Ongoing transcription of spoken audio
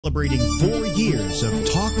Celebrating 4 years of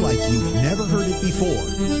talk like you've never heard it before.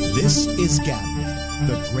 This is GABNet,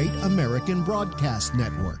 the Great American Broadcast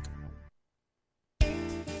Network.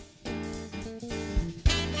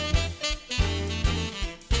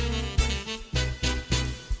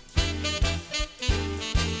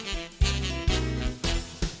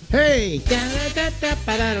 Hey!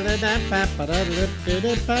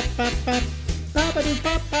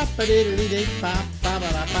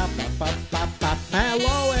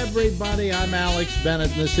 Hello, everybody. I'm Alex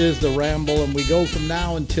Bennett, and this is the Ramble, and we go from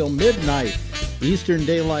now until midnight Eastern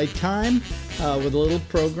Daylight Time with a little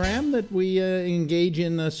program that we engage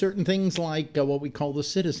in certain things like what we call the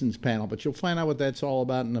Citizens Panel, but you'll find out what that's all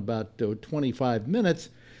about in about 25 minutes.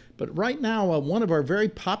 But right now, one of our very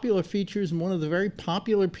popular features and one of the very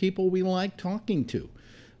popular people we like talking to.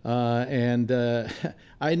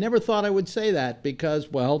 I never thought I would say that because,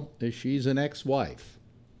 well, she's an ex-wife.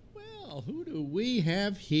 Well, who do we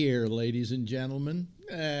have here, ladies and gentlemen?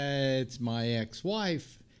 It's my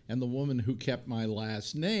ex-wife and the woman who kept my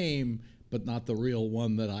last name, but not the real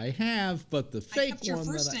one that I have, but the fake one. I kept your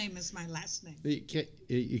first name as my last name.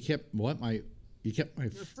 You kept what? You kept my...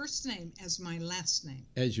 Your first name as my last name.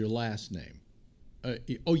 As your last name.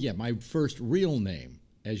 Oh, yeah, my first real name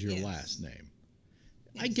as your last name.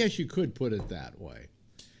 Yes. I guess you could put it that way.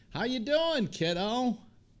 How you doing, kiddo?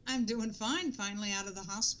 I'm doing fine. Finally out of the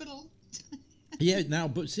hospital. Yeah, now,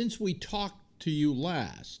 but since we talked to you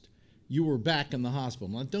last, you were back in the hospital.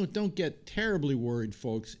 Now, don't get terribly worried,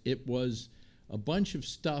 folks. It was a bunch of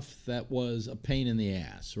stuff that was a pain in the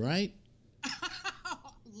ass, right?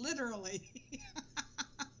 Literally.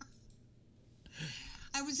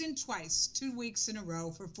 I was in twice, 2 weeks in a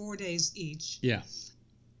row for 4 days each. Yeah.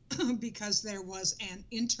 Because there was an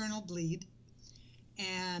internal bleed,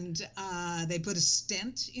 and they put a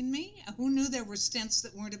stent in me. Who knew there were stents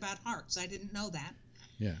that weren't about hearts? I didn't know that.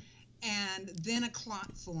 Yeah. And then a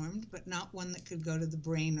clot formed, but not one that could go to the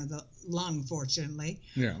brain or the lung, fortunately.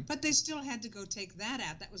 Yeah. But they still had to go take that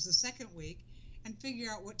out. That was the second week, and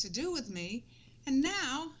figure out what to do with me. And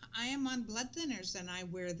now I am on blood thinners, and I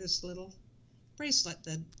wear this little bracelet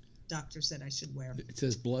the doctor said I should wear. It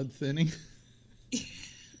says blood thinning?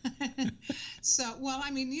 So, well, I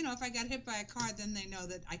mean, you know, if I got hit by a car, then they know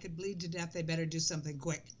that I could bleed to death. They better do something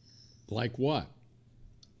quick. Like what?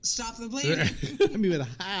 Stop the bleeding. I mean, but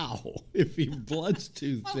how? If your blood's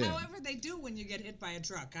too thin. Well, however they do when you get hit by a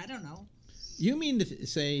truck. I don't know. You mean to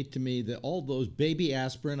say to me that all those baby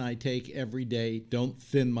aspirin I take every day don't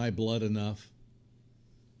thin my blood enough?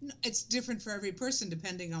 No, it's different for every person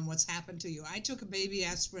depending on what's happened to you. I took a baby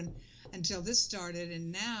aspirin until this started,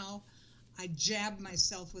 and now I jab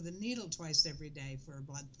myself with a needle twice every day for a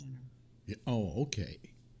blood thinner. Yeah. Oh, okay.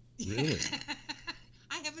 Really?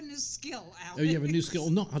 I have a new skill, Alex. Oh, you have a new skill?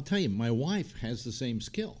 No, I'll tell you, my wife has the same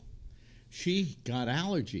skill. She got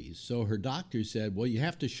allergies, so her doctor said, well, you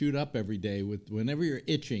have to shoot up every day. Whenever you're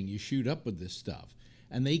itching, you shoot up with this stuff.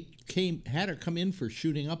 And they had her come in for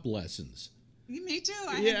shooting up lessons. Me too.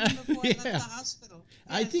 I had them before I left the hospital.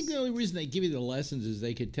 Yes. I think the only reason they give you the lessons is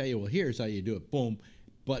they could tell you, well, here's how you do it, boom.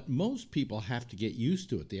 But most people have to get used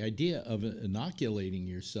to it. The idea of inoculating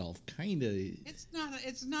yourself kind of... It's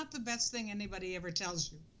not the best thing anybody ever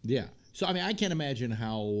tells you. Yeah. So, I mean, I can't imagine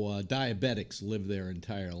how diabetics live their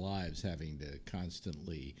entire lives having to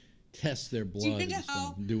constantly test their blood and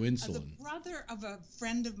stuff and do insulin. The brother of a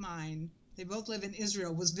friend of mine, they both live in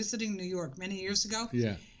Israel, was visiting New York many years ago.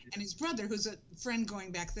 Yeah. And his brother, who's a friend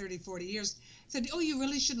going back 30, 40 years, said, oh, you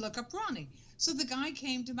really should look up Ronnie. So the guy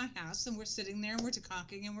came to my house, and we're sitting there, and we're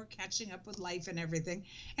talking, and we're catching up with life and everything.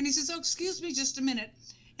 And he says, oh, excuse me just a minute.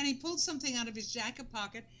 And he pulled something out of his jacket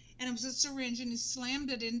pocket, and it was a syringe, and he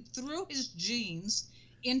slammed it in through his jeans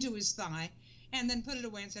into his thigh, and then put it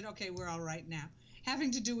away and said, okay, we're all right now,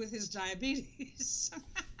 having to do with his diabetes.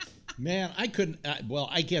 Man, I couldn't, well,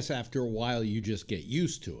 I guess after a while you just get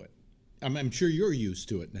used to it. I'm sure you're used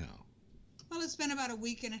to it now. Well, it's been about a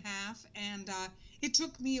week and a half, and it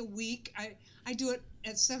took me a week. I do it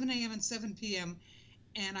at 7 a.m. and 7 p.m.,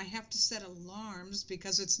 and I have to set alarms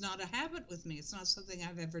because it's not a habit with me. It's not something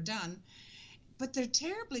I've ever done. But they're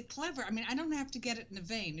terribly clever. I mean, I don't have to get it in the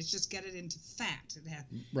vein. It's just get it into fat.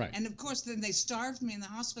 Right. And, of course, then they starved me in the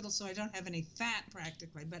hospital, so I don't have any fat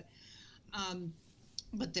practically. But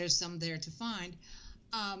there's some there to find.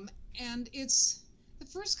 And it's... The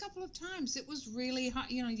first couple of times, it was really hot.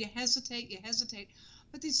 You know, you hesitate.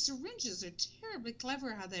 But these syringes are terribly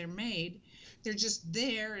clever how they're made. They're just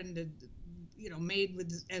there and, made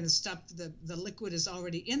with, and the stuff, the liquid is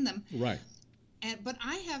already in them. Right. But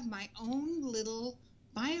I have my own little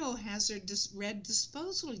biohazard red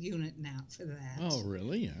disposal unit now for that. Oh,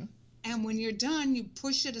 really? Yeah. And when you're done, you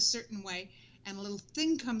push it a certain way, and a little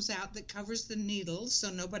thing comes out that covers the needle so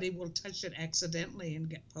nobody will touch it accidentally and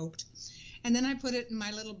get poked. And then I put it in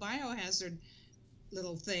my little biohazard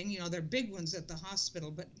little thing. You know, they're big ones at the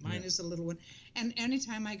hospital, but mine is a little one. And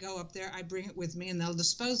anytime I go up there, I bring it with me, and they'll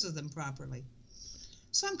dispose of them properly.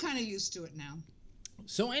 So I'm kind of used to it now.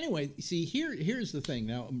 So anyway, see, here's the thing.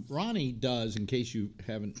 Now, Ronnie does, in case you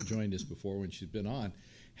haven't joined us before when she's been on,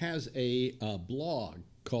 has a blog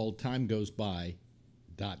called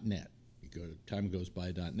timegoesby.net. You go to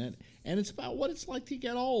timegoesby.net, and it's about what it's like to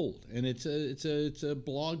get old. And it's a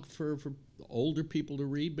blog for older people to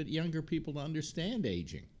read, but younger people to understand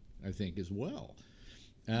aging, I think, as well.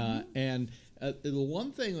 And the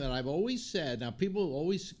one thing that I've always said, now people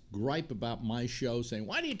always gripe about my show saying,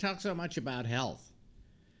 why do you talk so much about health?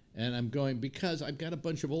 And I'm going, because I've got a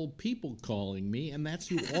bunch of old people calling me, and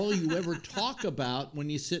that's all you ever talk about when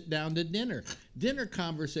you sit down to dinner. Dinner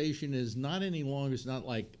conversation is not any longer, it's not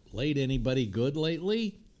like, laid anybody good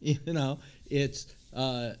lately? You know, it's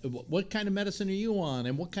what kind of medicine are you on,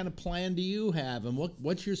 and what kind of plan do you have, and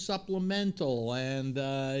what's your supplemental, and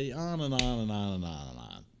on and on and on and on and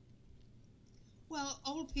on. Well,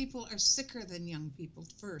 old people are sicker than young people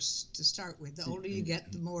first, to start with. The older you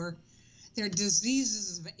get, the more there are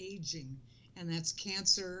diseases of aging, and that's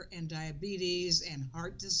cancer and diabetes and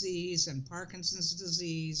heart disease and Parkinson's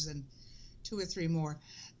disease and 2 or 3 more,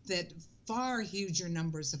 that far huger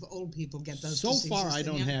numbers of old people get those diseases. So far, I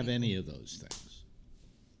don't have any of those things.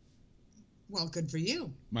 Well, good for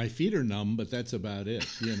you. My feet are numb, but that's about it,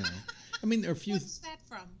 you know. I mean, there are a few... What's that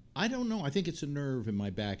from? I don't know. I think it's a nerve in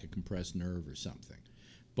my back, a compressed nerve or something.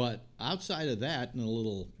 But outside of that, and a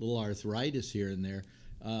little arthritis here and there,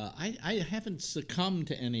 I haven't succumbed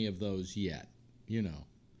to any of those yet, you know.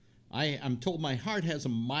 I'm told my heart has a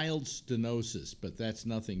mild stenosis, but that's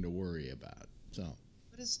nothing to worry about. So,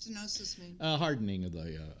 what does stenosis mean? Hardening of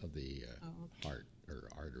the heart or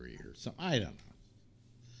artery or something. I don't know.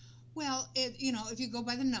 Well, you know, if you go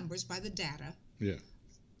by the numbers, by the data, yeah,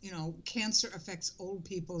 you know, cancer affects old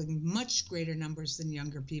people in much greater numbers than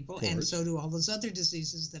younger people, and so do all those other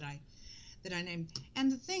diseases that I named.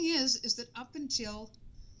 And the thing is that up until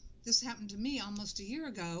this happened to me almost a year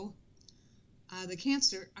ago, the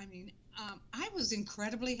cancer, I mean, I was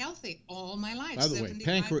incredibly healthy all my life. By the way,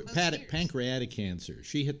 pancreatic cancer,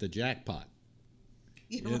 she hit the jackpot.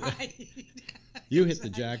 You're right. You hit the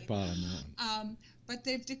jackpot on that one. But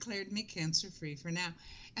they've declared me cancer-free for now.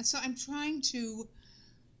 And so I'm trying to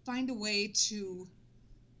find a way to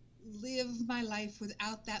live my life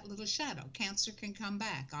without that little shadow. Cancer can come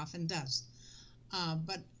back, often does.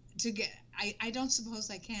 But I don't suppose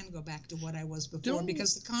I can go back to what I was before,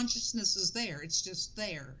 because the consciousness is there. It's just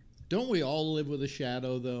there. Don't we all live with a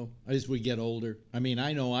shadow, though, as we get older? I mean,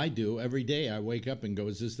 I know I do. Every day I wake up and go,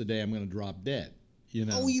 is this the day I'm going to drop dead? You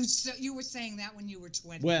know? Oh, you were saying that when you were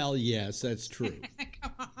 20. Well, yes, that's true.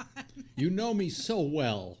 Come on. You know me so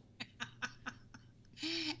well.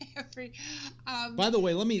 By the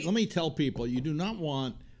way, let me tell people, you do not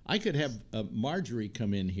want... I could have Marjorie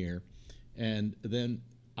come in here, and then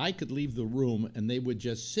I could leave the room, and they would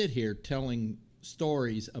just sit here telling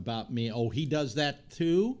stories about me. Oh, he does that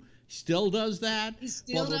too? Still does that? He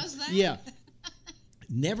still does that? Yeah.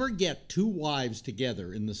 Never get 2 wives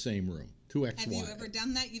together in the same room. 2 ex-wives. Have you ever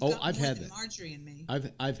done that? You've got I've more had than that. Marjorie and me.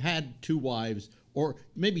 I've had 2 wives, or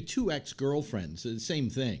maybe 2 ex-girlfriends, the same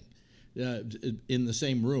thing, in the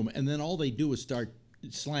same room, and then all they do is start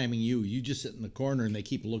slamming you. You just sit in the corner, and they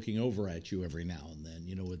keep looking over at you every now and then,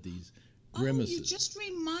 you know, with these grimaces. Oh, you just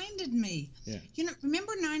reminded me. Yeah. You know,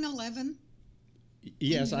 remember 9/11?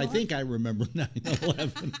 Yes, I think I remember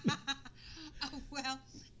 9/11. Well,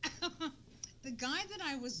 the guy that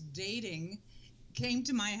I was dating came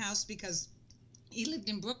to my house because he lived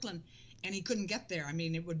in Brooklyn and he couldn't get there. I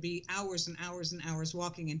mean, it would be hours and hours and hours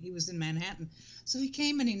walking, and he was in Manhattan. So he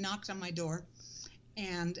came and he knocked on my door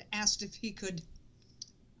and asked if he could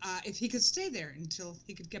stay there until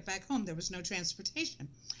he could get back home. There was no transportation.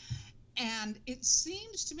 And it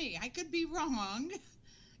seems to me, I could be wrong,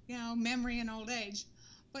 you know, memory and old age,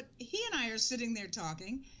 but he and I are sitting there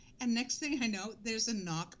talking, and next thing I know, there's a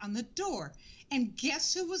knock on the door. And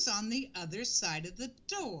guess who was on the other side of the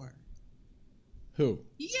door? Who?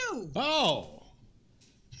 You. Oh.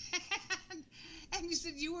 And you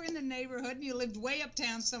said you were in the neighborhood and you lived way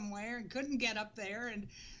uptown somewhere and couldn't get up there, and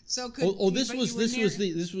so could. This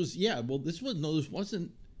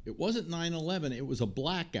wasn't. It wasn't 9/11. It was a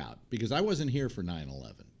blackout because I wasn't here for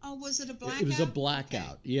 9/11. Oh, was it a blackout? It was a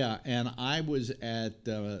blackout. Okay. Yeah, and I was at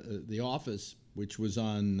the office, which was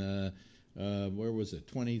on where was it?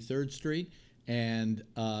 23rd Street, and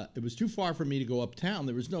it was too far for me to go uptown.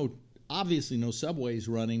 There was no obviously no subways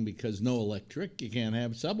running because no electric. You can't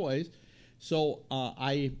have subways. So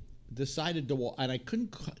I decided to walk, and I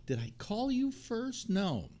couldn't. Did I call you first?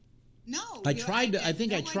 No. No. I tried to. I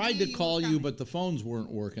think no I tried to idea call were you, coming. but the phones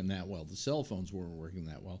weren't working that well. The cell phones weren't working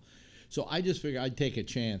that well. So I just figured I'd take a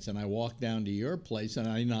chance, and I walked down to your place, and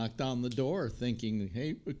I knocked on the door, thinking,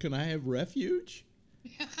 "Hey, can I have refuge?"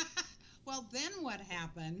 Well, then what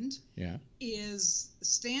happened Yeah. is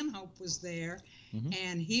Stanhope was there,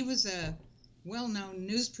 and he was a well-known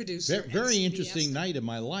news producer. Very, at very CBS. interesting night of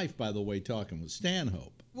my life, by the way, talking with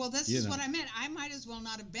Stanhope. Well, this You is know. what I meant. I might as well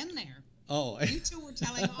not have been there. Oh, You two were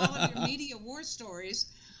telling all of your media war stories.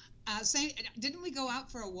 Didn't we go out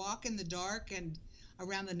for a walk in the dark and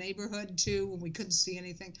around the neighborhood too when we couldn't see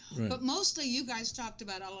anything? Right. But mostly you guys talked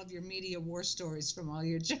about all of your media war stories from all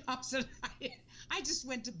your jobs, and I just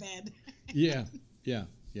went to bed. yeah.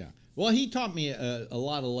 Well, he taught me a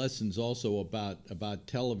lot of lessons also about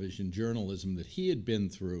television journalism that he had been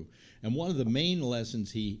through. And one of the main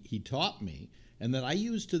lessons he taught me, and that I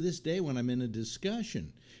use to this day when I'm in a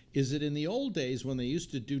discussion, is that in the old days when they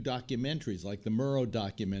used to do documentaries, like the Murrow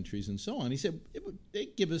documentaries and so on, he said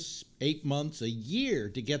they'd give us 8 months, a year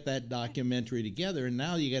to get that documentary together, and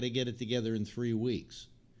now you got to get it together in 3 weeks.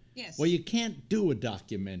 Yes. Well, you can't do a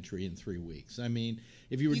documentary in 3 weeks. I mean,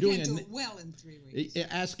 if you were you doing can't do it well in 3 weeks.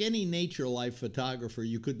 ask any nature life photographer,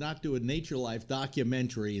 you could not do a nature life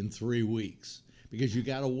documentary in 3 weeks because you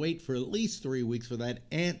got to wait for at least 3 weeks for that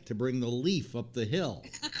ant to bring the leaf up the hill.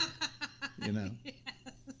 You know.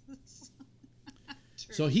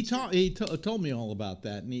 True, So he told me all about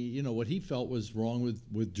that, and he, what he felt was wrong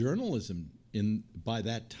with journalism by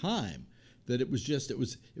that time. That it was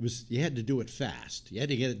you had to do it fast. You had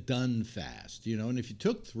to get it done fast, and if you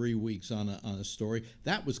took 3 weeks on a story,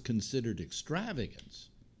 that was considered extravagance.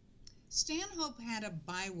 Stanhope had a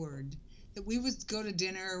byword that we would go to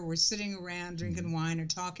dinner, we're sitting around drinking wine or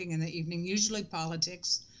talking in the evening, usually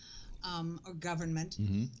politics or government.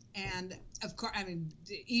 And of course, I mean,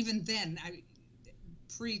 even then,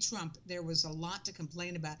 pre-Trump, there was a lot to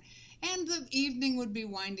complain about. And the evening would be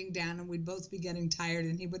winding down and we'd both be getting tired,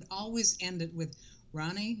 and he would always end it with,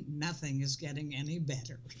 "Ronnie, nothing is getting any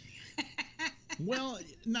better." Well,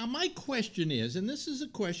 now my question is, and this is a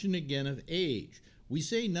question again of age, we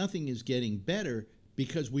say nothing is getting better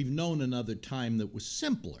because we've known another time that was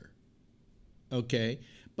simpler. Okay?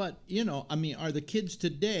 But, I mean, are the kids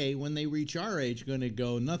today, when they reach our age, going to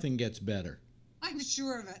go, nothing gets better? I'm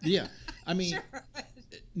sure of it. Yeah. I mean, Sure of it.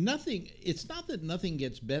 it's not that nothing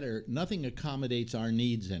gets better, nothing accommodates our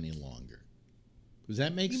needs any longer. Does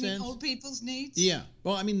that make You sense? mean old people's needs? Yeah.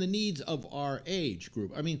 Well, I mean the needs of our age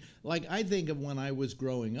group. I mean, like I think of when I was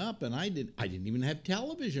growing up, and I didn't even have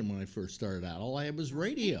television when I first started out. All I had was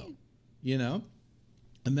radio,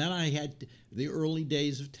 And then I had the early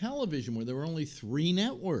days of television where there were only 3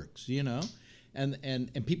 networks,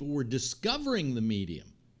 and people were discovering the medium.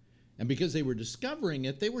 And because they were discovering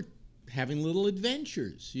it, they were having little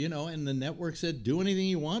adventures, and the network said, "Do anything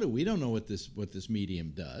you want to. We don't know what this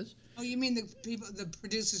medium does." Oh, you mean the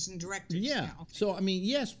producers and directors? Yeah. Okay. So, I mean,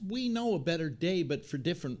 yes, we know a better day, but for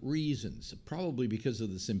different reasons, probably because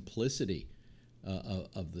of the simplicity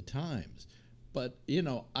of the times. But,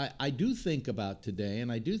 I do think about today,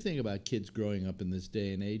 and I do think about kids growing up in this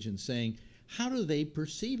day and age and saying, how do they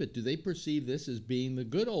perceive it? Do they perceive this as being the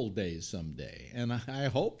good old days someday? And I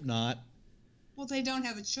hope not. Well, they don't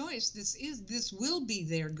have a choice. This will be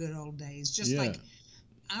their good old days, just like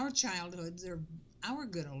our childhoods are our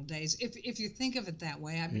good old days. If you think of it that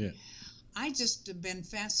way, I mean, I just have been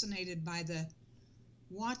fascinated by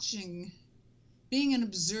being an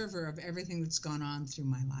observer of everything that's gone on through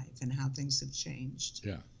my life and how things have changed.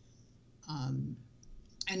 Yeah.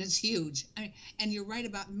 And it's huge. And you're right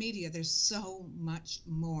about media. There's so much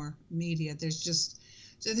more media. There's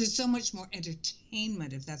so much more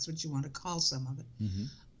entertainment, if that's what you want to call some of it.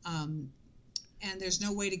 And there's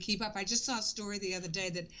no way to keep up. I just saw a story the other day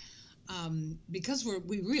that because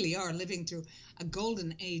we really are living through a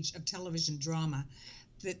golden age of television drama,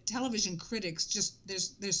 that television critics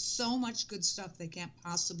there's so much good stuff they can't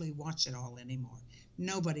possibly watch it all anymore.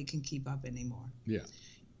 Nobody can keep up anymore. Yeah.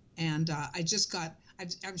 And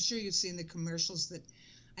I'm sure you've seen the commercials that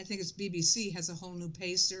I think it's BBC has a whole new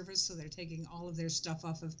pay service, so they're taking all of their stuff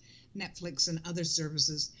off of Netflix and other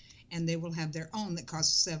services, and they will have their own that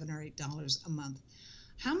costs $7 or $8 a month.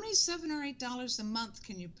 How many $7 or $8 a month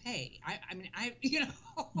can you pay? I mean,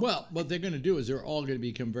 Well, what they're going to do is they're all going to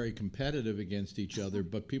become very competitive against each other,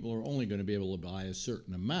 but people are only going to be able to buy a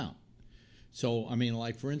certain amount. So, I mean,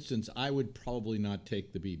 like, for instance, I would probably not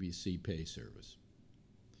take the BBC pay service.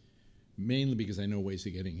 Mainly because I know ways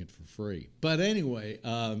of getting it for free. But anyway,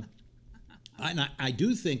 I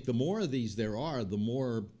do think the more of these there are, the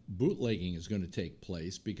more bootlegging is going to take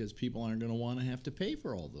place because people aren't going to want to have to pay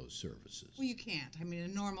for all those services. Well, you can't. I mean, a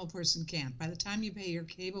normal person can't. By the time you pay your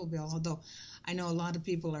cable bill, although I know a lot of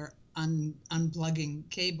people are unplugging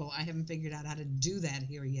cable, I haven't figured out how to do that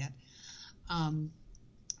here yet.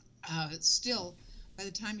 Still, by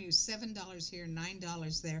the time you $7 here,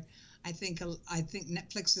 $9 there, I think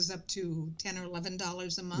Netflix is up to $10 or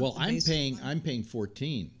 $11 a month. Well, I'm paying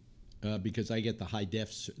 14 because I get the high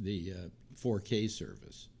def, the 4K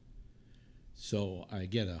service, so I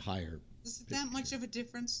get a higher. Is it that much of a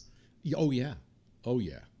difference? Oh yeah, oh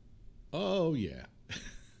yeah, oh yeah.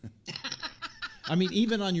 I mean,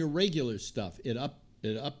 even on your regular stuff, it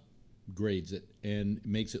upgrades it and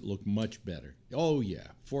makes it look much better. Oh yeah,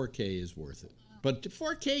 4K is worth it. But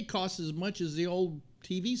 4K costs as much as the old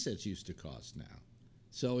TV sets used to cost now.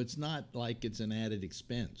 So it's not like it's an added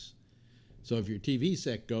expense. So if your TV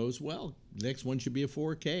set goes, well, the next one should be a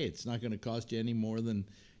 4K. It's not going to cost you any more than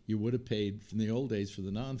you would have paid from the old days for the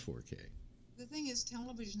non-4K. The thing is,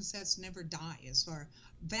 television sets never die. As far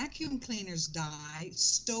vacuum cleaners die,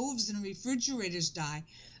 stoves and refrigerators die.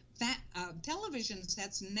 Television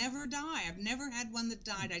sets never die. I've never had one that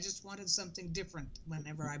died. I just wanted something different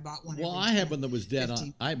whenever I bought one. Well, I had one that was dead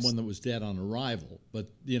on. I had one that was dead on arrival, but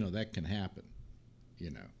that can happen.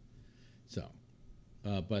 So.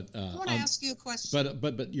 But I want to ask you a question.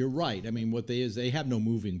 But you're right. I mean, what they have no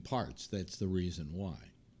moving parts. That's the reason why.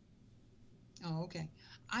 Oh, okay.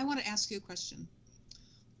 I want to ask you a question.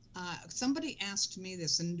 Somebody asked me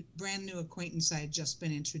this, and brand new acquaintance I had just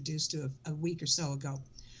been introduced to a week or so ago.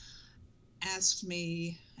 Asked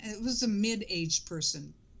me, it was a mid-aged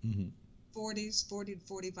person, 40s, 40 to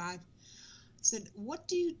 45. Said, "What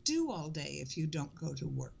do you do all day if you don't go to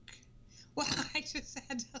work?" Well, I just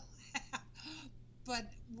had to laugh.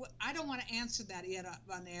 But I don't want to answer that yet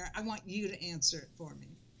on air. I want you to answer it for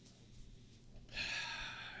me.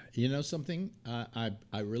 You know something? I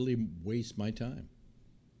really waste my time.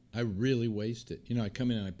 I really waste it. I come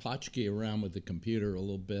in and I potchkey around with the computer a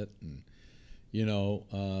little bit, and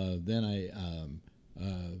then I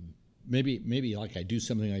maybe like I do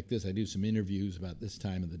something like this. I do some interviews about this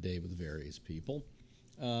time of the day with various people,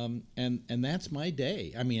 and that's my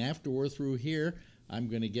day. I mean, after we're through here, I'm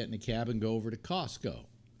going to get in a cab and go over to Costco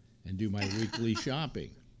and do my weekly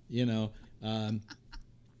shopping.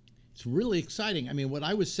 It's really exciting. I mean, what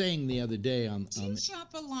I was saying the other day do you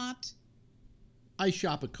shop a lot? I go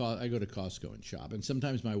to Costco and shop, and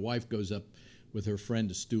sometimes my wife goes up with her friend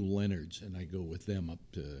to Stu Leonard's, and I go with them up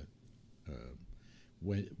to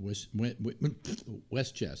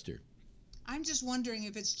Westchester. I'm just wondering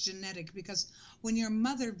if it's genetic, because when your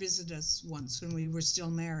mother visited us once when we were still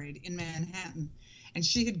married in Manhattan, and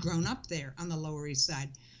she had grown up there on the Lower East Side,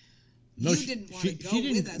 you didn't want to go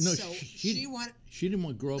with us. No, so she didn't want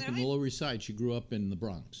to grow up in the Lower East Side. She grew up in the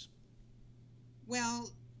Bronx. Well,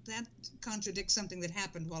 that contradicts something that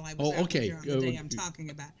happened while I was out here on the day I'm talking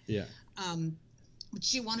about. Yeah. But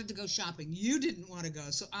she wanted to go shopping. You didn't want to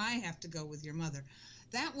go, so I have to go with your mother.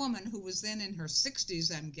 That woman, who was then in her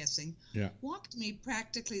 60s, I'm guessing, walked me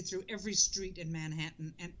practically through every street in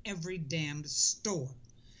Manhattan and every damned store.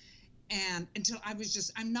 And until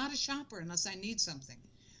I'm not a shopper unless I need something.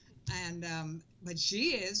 And but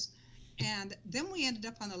she is. And then we ended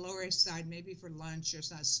up on the Lower East Side, maybe for lunch or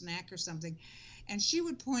a snack or something. And she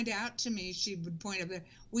would point out to me, up there,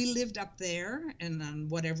 we lived up there and on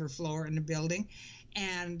whatever floor in the building.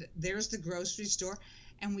 And there's the grocery store.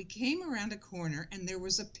 And we came around a corner and there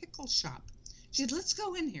was a pickle shop. She said, "Let's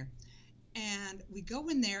go in here." And we go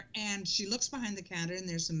in there and she looks behind the counter and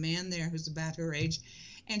there's a man there who's about her age.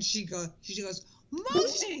 And she goes,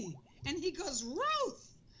 "Moshi!" And he goes,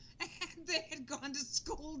 "Ruth!" And they had gone to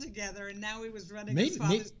school together, and now he was running his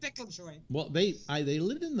father's pickle joint. Well, they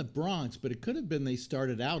lived in the Bronx, but it could have been they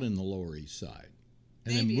started out in the Lower East Side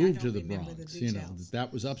and Maybe, then moved to the Bronx.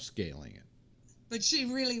 That was upscaling it. But she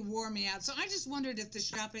really wore me out. So I just wondered if the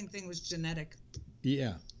shopping thing was genetic.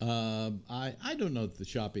 Yeah, I don't know if the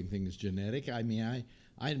shopping thing is genetic. I mean,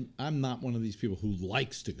 I'm not one of these people who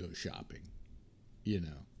likes to go shopping. If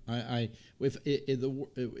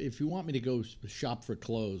you want me to go shop for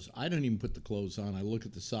clothes, I don't even put the clothes on. I look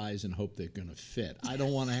at the size and hope they're going to fit. I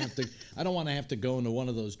don't want to have to. I don't want to have to go into one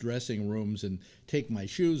of those dressing rooms and take my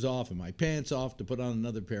shoes off and my pants off to put on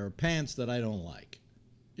another pair of pants that I don't like.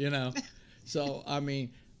 So I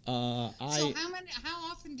mean, So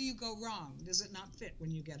how often do you go wrong? Does it not fit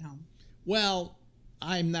when you get home? Well,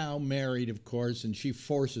 I'm now married, of course, and she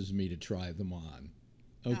forces me to try them on.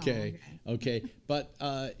 Okay. But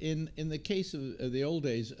in the case of the old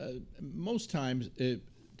days, most times, to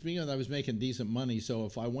begin with, I was making decent money, so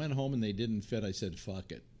if I went home and they didn't fit, I said,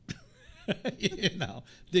 fuck it. You know,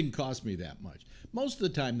 didn't cost me that much. Most of the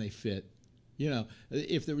time they fit. You know,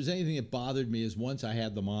 if there was anything that bothered me is once I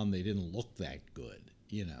had them on, they didn't look that good.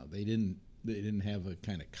 You know, they didn't have a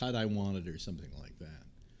kind of cut I wanted or something like that.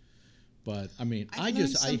 But I mean, I learned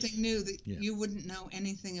something new that you wouldn't know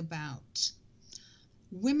anything about.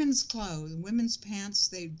 Women's clothes, women's pants,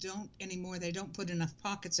 they don't anymore. They don't put enough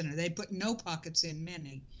pockets in it. They put no pockets in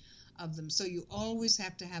many of them. So you always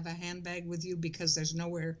have to have a handbag with you because there's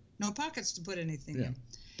no pockets to put anything in.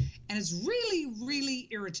 And it's really, really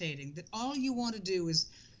irritating that all you want to do is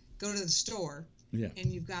go to the store and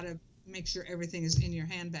you've got to make sure everything is in your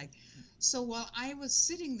handbag. So while I was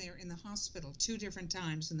sitting there in the hospital 2 different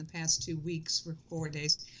times in the past 2 weeks for 4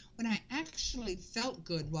 days, when I actually felt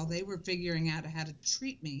good while they were figuring out how to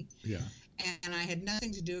treat me, and I had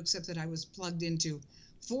nothing to do except that I was plugged into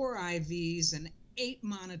 4 IVs and 8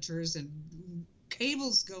 monitors and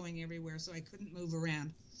cables going everywhere, so I couldn't move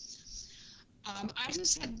around. I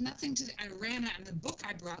just had nothing to. I ran out, and the book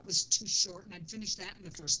I brought was too short, and I'd finished that in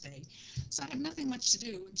the first day, so I had nothing much to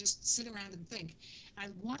do, just sit around and think.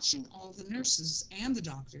 I'm watching all the nurses and the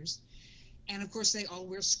doctors, and of course they all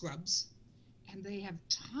wear scrubs, and they have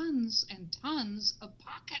tons and tons of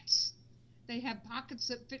pockets. They have pockets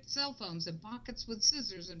that fit cell phones, and pockets with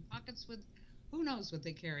scissors, and pockets with who knows what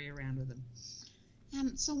they carry around with them.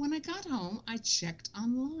 And so when I got home, I checked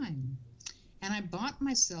online. And I bought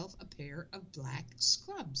myself a pair of black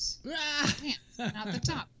scrubs. Pants, not the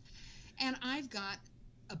top. And I've got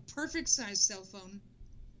a perfect size cell phone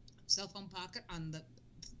pocket on the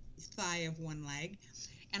thigh of one leg.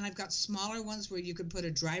 And I've got smaller ones where you could put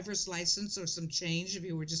a driver's license or some change if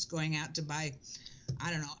you were just going out to buy,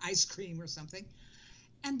 I don't know, ice cream or something.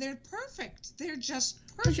 And they're perfect. They're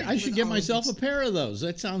just perfect. I should get myself a pair of those.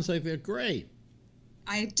 That sounds like they're great.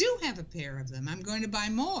 I do have a pair of them. I'm going to buy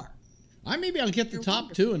more. Maybe I'll get the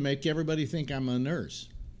top too and make everybody think I'm a nurse.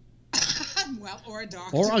 Well, or a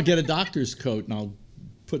doctor. Or I'll get a doctor's coat and I'll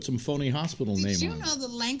put some phony hospital name on it. Did you know the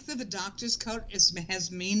length of a doctor's coat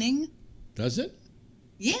has meaning? Does it?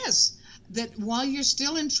 Yes. That while you're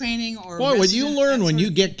still in training or... Boy, what you learn when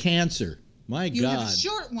you get cancer. My God. You have a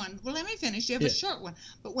short one. Well, let me finish. You have a short one.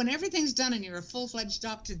 But when everything's done and you're a full-fledged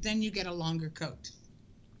doctor, then you get a longer coat.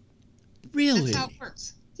 Really? That's how it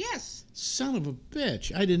works. Yes. Son of a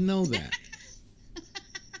bitch. I didn't know that.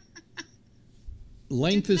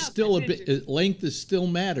 Length is still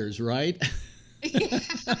matters, right? You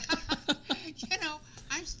know,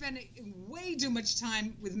 I'm spending way too much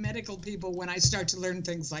time with medical people when I start to learn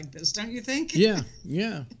things like this, don't you think? Yeah.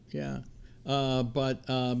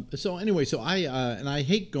 So anyway, and I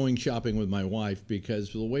hate going shopping with my wife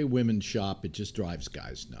because the way women shop, it just drives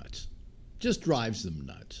guys nuts. Just drives them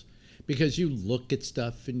nuts. Because you look at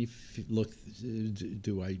stuff and you look,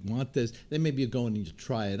 do I want this? Then maybe you go and you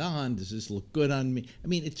try it on. Does this look good on me? I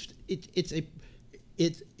mean,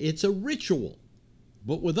 it's a ritual.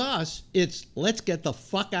 But with us, it's let's get the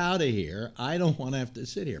fuck out of here. I don't want to have to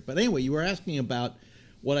sit here. But anyway, you were asking about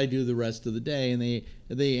what I do the rest of the day, and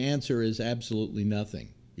the answer is absolutely nothing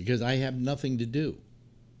because I have nothing to do,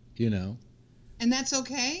 you know. And that's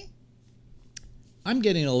okay? I'm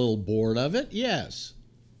getting a little bored of it, yes.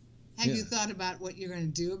 Have you thought about what you're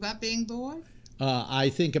going to do about being bored? I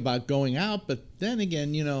think about going out, but then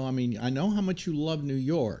again, you know, I mean, I know how much you love New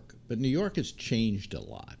York, but New York has changed a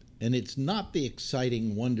lot, and it's not the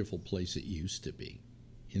exciting, wonderful place it used to be.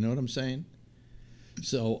 You know what I'm saying?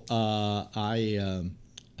 So I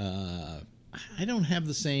don't have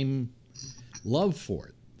the same love for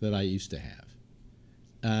it that I used to have,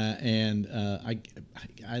 and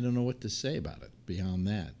I don't know what to say about it beyond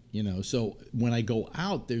that. You know, so when I go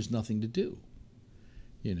out, there's nothing to do,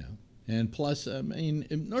 you know. And plus, I mean,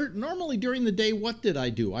 normally during the day, what did I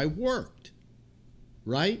do? I worked,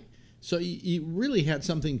 right? So you really had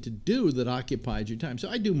something to do that occupied your time. So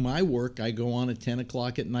I do my work. I go on at 10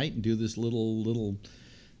 o'clock at night and do this little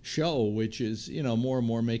show, which is, you know, more and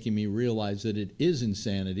more making me realize that it is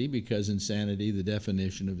insanity because insanity, the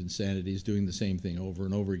definition of insanity is doing the same thing over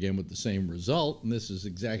and over again with the same result. And this is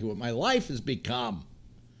exactly what my life has become.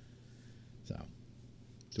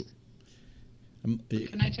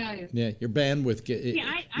 Can I tell you? Yeah, your bandwidth.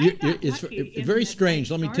 It's very strange.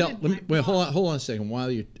 Let me tell. Hold on a second.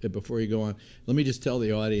 Before you go on, let me just tell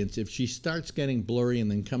the audience: if she starts getting blurry and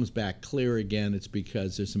then comes back clear again, it's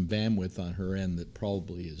because there's some bandwidth on her end that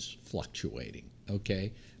probably is fluctuating.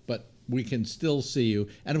 Okay, but we can still see you,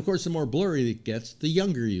 and of course, the more blurry it gets, the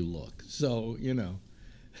younger you look. So you know.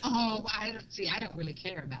 Oh, I don't really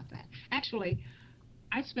care about that. Actually,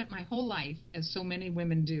 I spent my whole life, as so many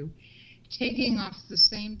women do, taking off the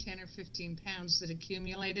same 10 or 15 pounds that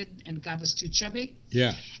accumulated and got us too chubby.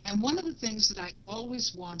 Yeah. And one of the things that I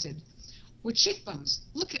always wanted were cheekbones.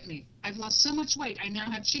 Look at me. I've lost so much weight. I now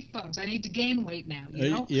have cheekbones. I need to gain weight now, you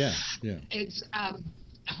know? Yeah. It's a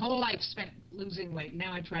whole life spent losing weight.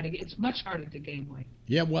 Now I try to get, it's much harder to gain weight.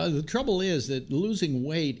 Yeah, well, the trouble is that losing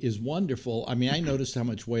weight is wonderful. I mean, I noticed how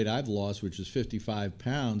much weight I've lost, which is 55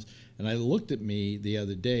 pounds, and I looked at me the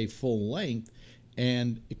other day full length,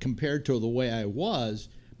 and compared to the way I was,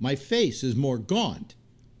 my face is more gaunt.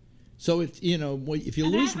 So it's, you know, if you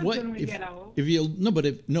lose weight,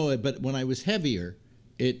 but when I was heavier,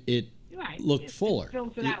 it looked fuller. It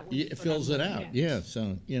fills it out. It fills it out. Yeah.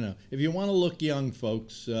 So, you know, if you want to look young,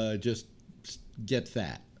 folks, just get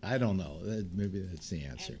fat. I don't know. Maybe that's the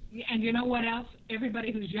answer. And you know what else?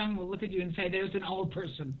 Everybody who's young will look at you and say, "There's an old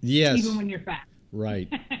person." Yes. Even when you're fat.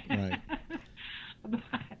 Right. Right.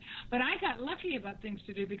 But I got lucky about things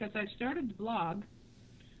to do because I started the blog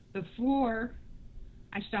before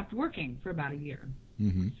I stopped working for about a year.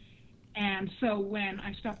 Mm-hmm. And so when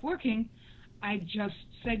I stopped working, I just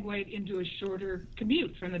segued into a shorter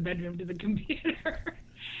commute from the bedroom to the computer.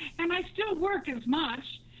 And I still work as much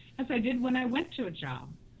as I did when I went to a job,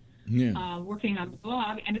 working on the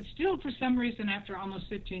blog. And it's still, for some reason, after almost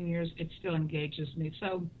 15 years, it still engages me.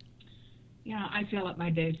 So, you know, I fill up my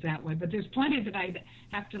days that way. But there's plenty that I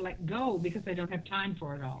have to let go because I don't have time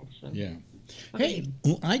for it all. So. Yeah. Hey,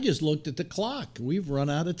 I just looked at the clock. We've run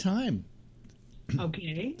out of time.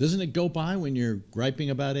 Okay. Doesn't it go by when you're griping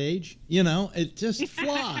about age? You know, it just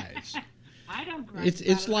flies. I don't gripe.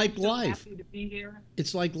 It's like I'm so life. happy to be here.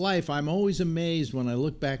 It's like life. I'm always amazed when I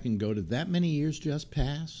look back and go, did that many years just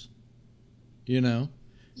pass? You know?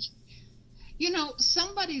 You know,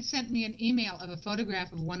 somebody sent me an email of a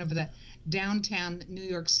photograph of one of the downtown New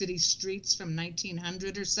York City streets from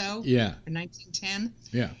 1900 or so. Yeah. Or 1910.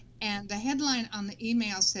 Yeah. And the headline on the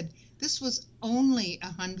email said, "This was only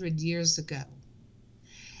 100 years ago."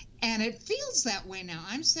 And it feels that way now.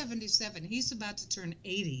 I'm 77. He's about to turn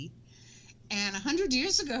 80. And 100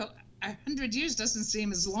 years ago, 100 years doesn't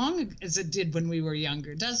seem as long as it did when we were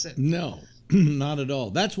younger, does it? No, not at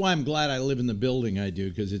all. That's why I'm glad I live in the building I do,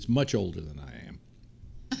 because it's much older than I am.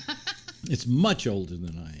 It's much older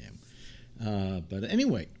than I am. But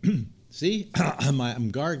anyway, see,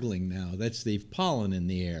 I'm gargling now. That's the pollen in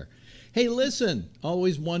the air. Hey, listen,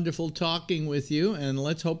 always wonderful talking with you, and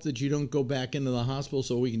let's hope that you don't go back into the hospital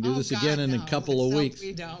so we can do this again in a couple of weeks.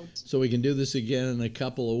 We don't. So we can do this again in a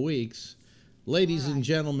couple of weeks. Ladies and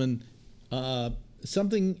gentlemen,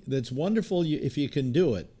 something that's wonderful if you can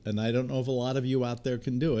do it, and I don't know if a lot of you out there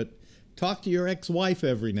can do it, talk to your ex-wife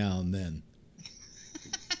every now and then.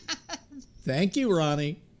 Thank you,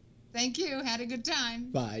 Ronnie. Thank you. Had a good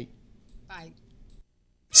time. Bye. Bye.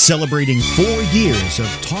 Celebrating 4 years of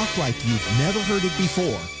talk like you've never heard it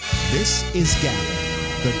before, this is Gavin,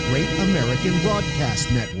 the Great American Broadcast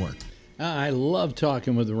Network. I love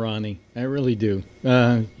talking with Ronnie. I really do.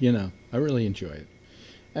 You know, I really enjoy it.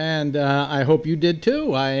 And I hope you did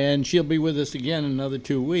too. And she'll be with us again in another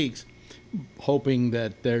 2 weeks, hoping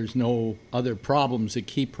that there's no other problems that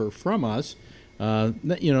keep her from us.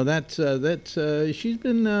 You know, that's she's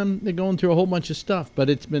been going through a whole bunch of stuff, but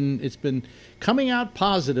it's been coming out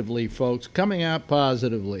positively, folks. Coming out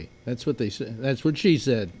positively. That's what they said. That's what she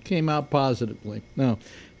said. Came out positively. Now,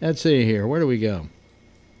 let's see here. Where do we go?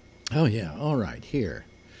 Oh yeah. All right. Here,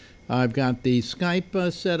 I've got the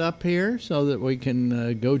Skype set up here so that we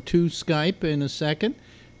can go to Skype in a second.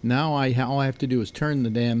 Now all I have to do is turn the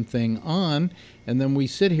damn thing on, and then we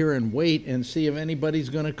sit here and wait and see if anybody's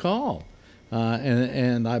going to call.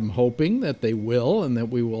 And I'm hoping that they will, and that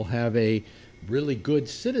we will have a really good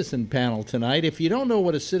citizen panel tonight. If you don't know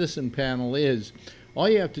what a citizen panel is, all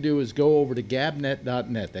you have to do is go over to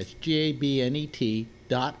gabnet.net. That's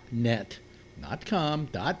GABNET.net, not .com,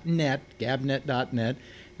 .net, gabnet.net.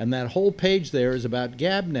 And that whole page there is about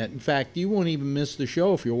Gabnet. In fact, you won't even miss the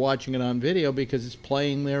show if you're watching it on video because it's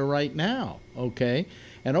playing there right now, okay?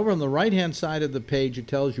 And over on the right-hand side of the page, it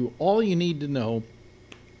tells you all you need to know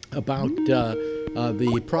about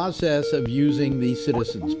the process of using the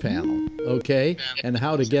Citizens Panel, okay, and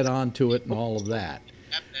how to get onto it and all of that.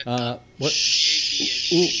 What? What?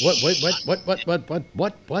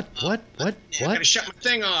 I gotta shut my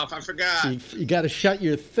thing off. I forgot. You got to shut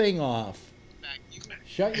your thing off.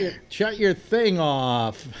 Shut your thing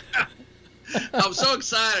off. I'm so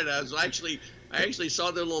excited. I actually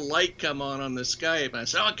saw the little light come on the Skype. And I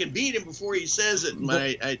said, "Oh, I can beat him before he says it." And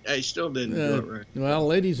I still didn't do it right. Well,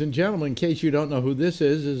 ladies and gentlemen, in case you don't know who this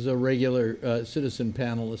is a regular citizen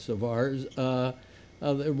panelist of ours.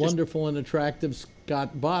 They're wonderful and attractive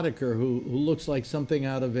Scott Boddicker, who looks like something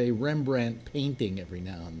out of a Rembrandt painting every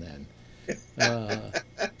now and then.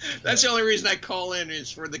 That's the only reason I call in is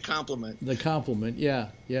for the compliment. The compliment,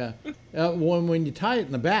 yeah. When you tie it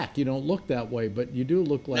in the back, you don't look that way, but you do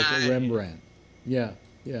look like a Rembrandt. Yeah.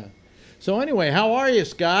 So anyway, how are you,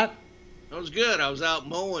 Scott? I was good. I was out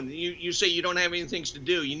mowing. You say you don't have any things to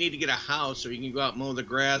do. You need to get a house so you can go out and mow the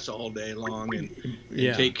grass all day long and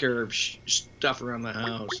take care of stuff around the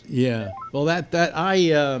house. Yeah. Well,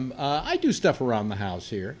 I do stuff around the house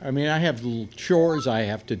here. I mean, I have little chores I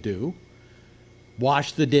have to do.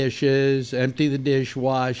 Wash the dishes, empty the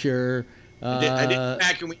dishwasher. I did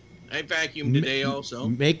vacuum. I vacuumed today also.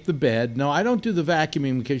 Make the bed. No, I don't do the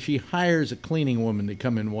vacuuming because she hires a cleaning woman to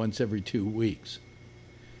come in once every 2 weeks.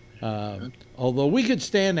 Although we could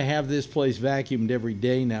stand to have this place vacuumed every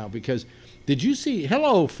day now because did you see,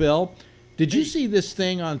 hello, Phil, did you see this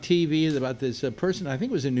thing on TV about this person, I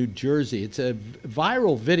think it was in New Jersey. It's a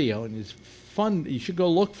viral video and it's fun. You should go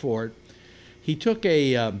look for it. He took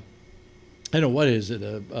I don't know, what is it,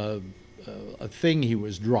 a thing he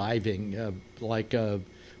was driving,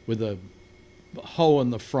 with a hoe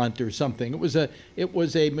in the front or something. It was a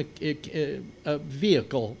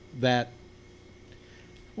vehicle that,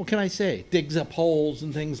 what can I say, digs up holes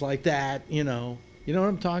and things like that, you know what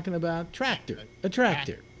I'm talking about? A tractor,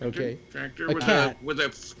 okay? Tractor with a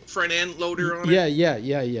front end loader on it?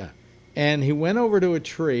 Yeah. And he went over to a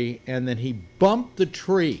tree, and then he bumped the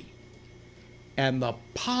tree, and the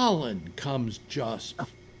pollen comes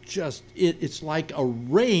it's like a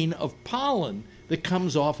rain of pollen that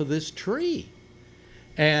comes off of this tree.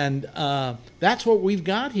 And that's what we've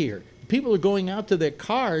got here. People are going out to their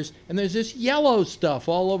cars, and there's this yellow stuff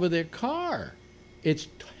all over their car. It's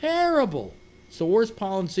terrible. It's the worst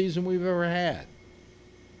pollen season we've ever had.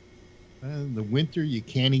 In the winter, you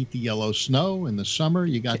can't eat the yellow snow. In the summer,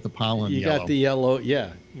 you got the pollen yellow. You got the yellow,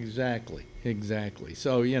 yeah, exactly.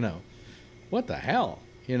 So, what the hell?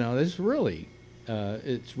 This really,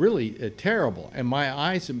 it's really terrible. And my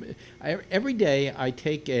eyes, every day I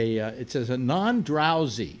take it says a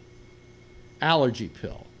non-drowsy allergy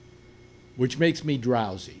pill, which makes me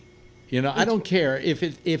drowsy. I don't care if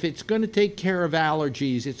it's going to take care of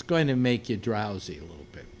allergies, it's going to make you drowsy a little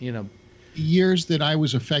bit. The years that I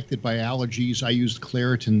was affected by allergies, I used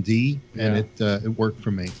Claritin D, and it worked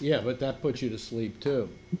for me. Yeah, but that puts you to sleep too.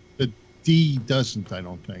 The D doesn't, I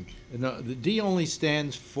don't think. No, the D only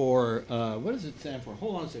stands for, what does it stand for?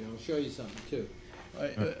 Hold on a second, I'll show you something too.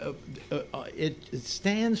 It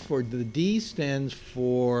stands for, the D stands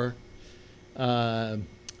for,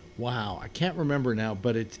 wow, I can't remember now,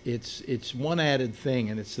 but it's one added thing,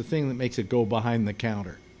 and it's the thing that makes it go behind the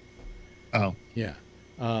counter. Oh. Yeah.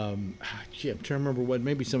 I'm trying to remember what,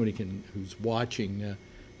 maybe somebody who's watching,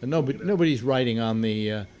 nobody's writing on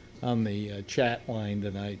the chat line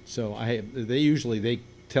tonight, so they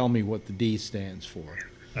tell me what the D stands for.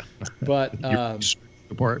 But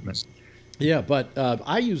department. Yeah, but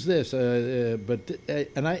I use this,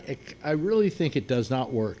 and I really think it does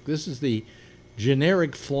not work. This is the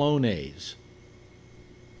generic Flonase.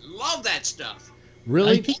 Love that stuff.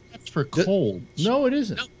 Really? I think that's for colds. No, it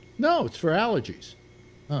isn't. No, it's for allergies.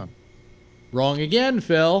 Huh. Wrong again,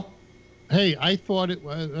 Phil. Hey, I thought it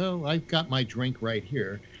was. Well, I've got my drink right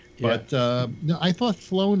here. But no, I thought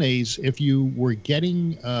Flonase, if you were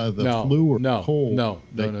getting the flu or cold. No.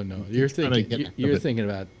 You're thinking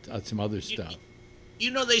about some other stuff.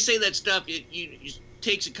 They say that stuff, it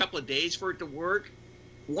takes a couple of days for it to work.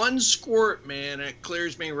 One squirt, man, it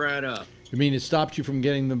clears me right up. You mean it stops you from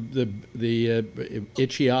getting the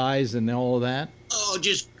itchy eyes and all of that? Oh,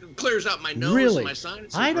 just clears up my nose and my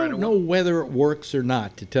sinuses. I don't know whether it works or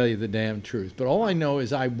not, to tell you the damn truth. But all I know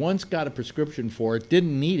is I once got a prescription for it,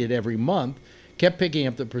 didn't need it every month, kept picking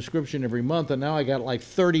up the prescription every month, and now I got like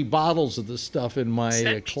 30 bottles of the stuff in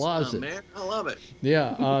my closet. Some, man. I love it.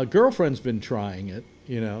 Yeah, girlfriend's been trying it,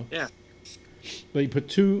 Yeah. But you put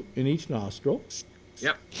 2 in each nostril.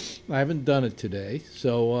 Yep. I haven't done it today,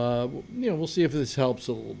 so we'll see if this helps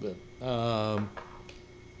a little bit.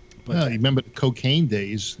 But you remember the cocaine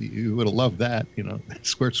days? You would have loved that,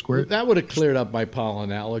 squirt. That would have cleared up my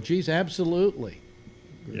pollen allergies, absolutely.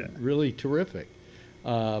 Yeah. Really terrific.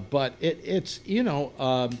 But it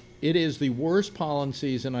is the worst pollen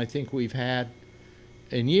season I think we've had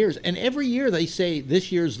in years. And every year they say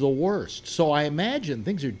this year's the worst. So I imagine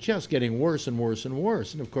things are just getting worse and worse and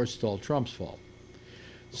worse. And, of course, it's all Trump's fault.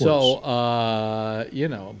 So,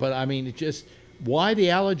 but I mean, it just, why the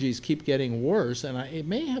allergies keep getting worse, and it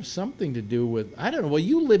may have something to do with, I don't know, well,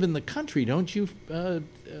 you live in the country, don't you,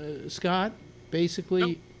 Scott, basically?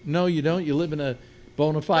 Nope. No, you don't? You live in a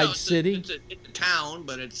bona fide city? It's a town,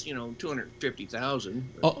 but it's 250,000.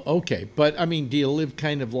 Oh, okay. But I mean, do you live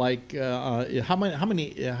kind of like how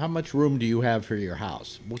much room do you have for your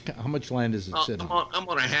house? How much land is it sitting? I'm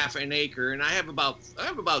on a half an acre, and I have about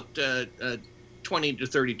 20 to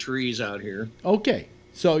 30 trees out here. Okay.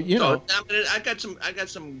 So I got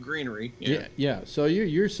some greenery. Yeah. So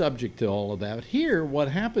you're subject to all of that. Here, what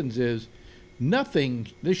happens is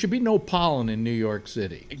there should be no pollen in New York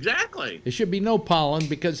City. Exactly. There should be no pollen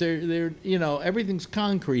because everything's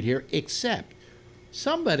concrete here, except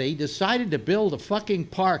somebody decided to build a fucking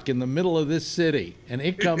park in the middle of this city, and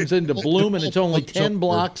it comes into bloom, and it's only 10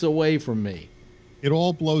 blocks away from me. It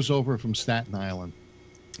all blows over from Staten Island.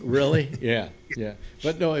 Really? Yeah.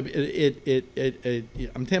 But no,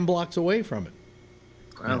 I'm 10 blocks away from it.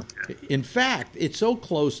 Wow. In fact, it's so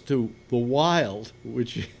close to the wild,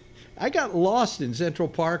 which I got lost in Central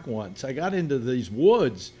Park once. I got into these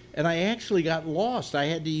woods, and I actually got lost. I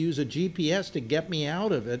had to use a GPS to get me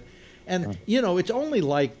out of it. And, it's only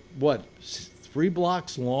like, 3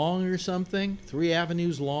 blocks long or something, 3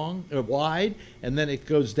 avenues long, wide, and then it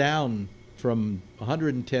goes down from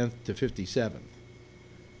 110th to 57th.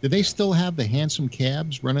 Do they still have the handsome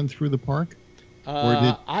cabs running through the park?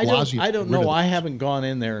 I don't know. I haven't gone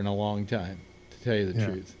in there in a long time, to tell you the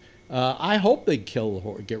truth. I hope they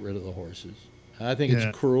get rid of the horses. I think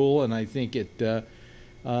it's cruel, and I think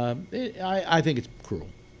I think it's cruel.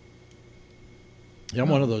 I'm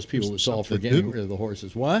one of those people that's all for getting rid of the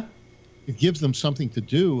horses. What? It gives them something to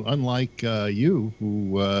do, unlike you,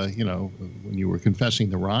 who, when you were confessing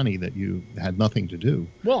to Ronnie that you had nothing to do.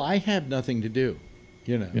 Well, I have nothing to do.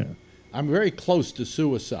 I'm very close to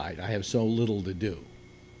suicide. I have so little to do.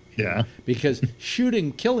 Yeah. Because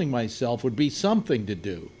killing myself would be something to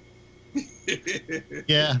do.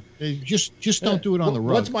 Yeah. Just don't do it on the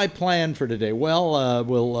road. What's my plan for today? Well,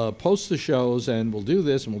 we'll post the shows, and we'll do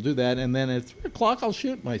this and we'll do that, and then at 3 o'clock I'll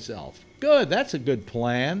shoot myself. Good. That's a good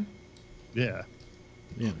plan. Yeah.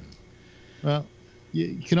 Well,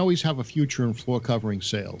 you can always have a future in floor covering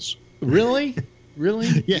sales. Really? Really?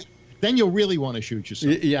 Yeah. Then you'll really want to shoot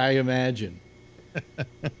yourself. Yeah, I imagine.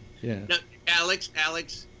 Yeah. No, Alex,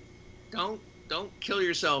 don't kill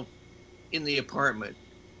yourself in the apartment.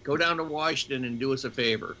 Go down to Washington and do us a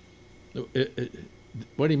favor.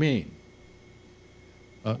 What do you mean?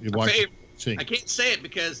 A favor. I can't say it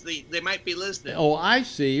because they might be listening. Oh, I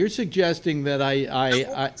see. You're suggesting that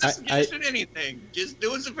I suggested anything. Just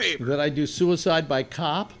do us a favor. That I do suicide by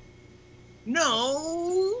cop?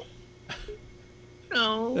 No.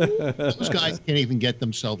 Those guys can't even get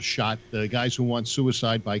themselves shot. The guys who want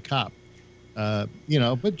suicide by cop. But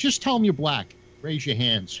just tell them you're black. Raise your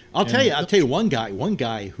hands. I'll tell you one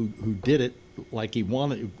guy who did it like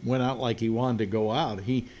went out like he wanted to go out.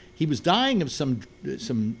 He was dying of some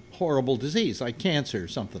horrible disease, like cancer or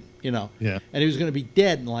something, Yeah. And he was going to be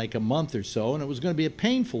dead in like a month or so, and it was going to be a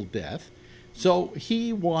painful death. So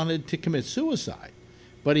he wanted to commit suicide.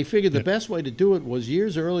 But he figured the best way to do it was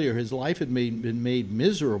years earlier his life had been made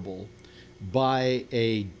miserable by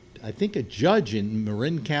I think a judge in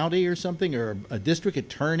Marin County or something, or a district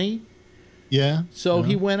attorney. Yeah. So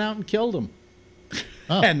he went out and killed him.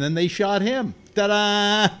 Oh. And then they shot him.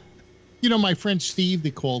 Ta-da! My friend Steve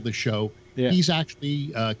that called the show, he's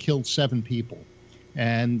actually killed 7 people.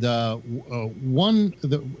 And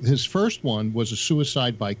his first one was a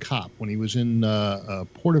suicide by cop when he was in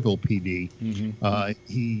Porterville PD. Mm-hmm.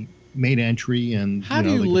 He made entry, and how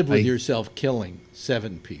do you live with yourself killing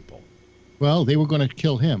 7 people? Well, they were going to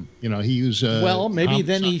kill him. He was. Well, maybe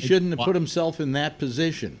then he shouldn't have put himself in that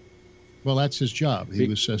position. Well, that's his job. He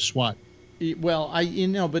was SWAT. Well,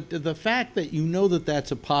 but the fact that that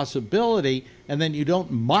that's a possibility, and then you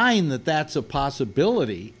don't mind that that's a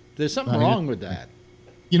possibility, there's something wrong with that.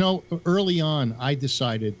 Early on, I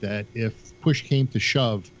decided that if push came to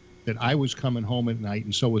shove, that I was coming home at night,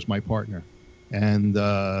 and so was my partner. And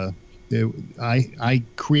I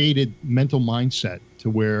created mental mindset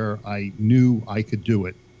to where I knew I could do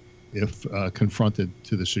it if confronted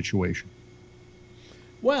to the situation.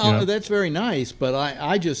 Well, that's very nice, but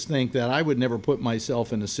I just think that I would never put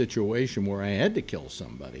myself in a situation where I had to kill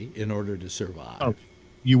somebody in order to survive. Oh,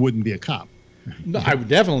 you wouldn't be a cop. No, I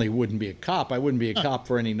definitely wouldn't be a cop. I wouldn't be a cop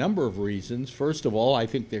for any number of reasons. First of all, I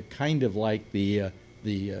think they're kind of like the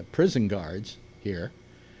prison guards here,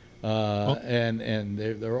 and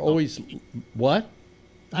they're always what?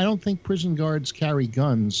 I don't think prison guards carry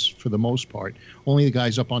guns for the most part. Only the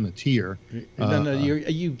guys up on the tier. No,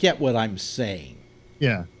 you get what I'm saying.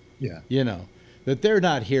 Yeah. That they're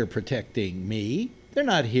not here protecting me. They're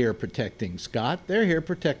not here protecting Scott. They're here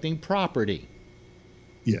protecting property.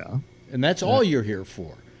 Yeah. And that's all you're here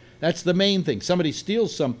for. That's the main thing. Somebody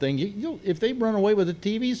steals something. If they run away with a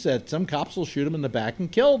TV set, some cops will shoot them in the back and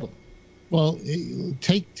kill them. Well,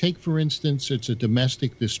 take for instance, it's a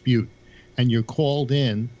domestic dispute, and you're called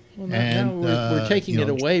in. Well, now we're taking it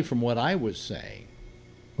away from what I was saying.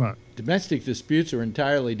 What? Domestic disputes are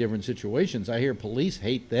entirely different situations. I hear police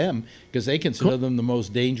hate them because they consider them the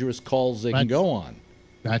most dangerous calls they can go on.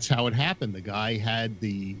 That's how it happened. The guy had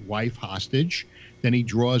the wife hostage. Then he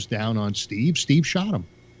draws down on Steve. Steve shot him.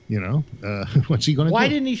 You know, what's he going to do? Why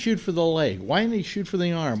didn't he shoot for the leg? Why didn't he shoot for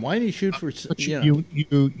the arm? Why didn't he shoot for?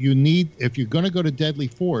 You need, if you're going to go to deadly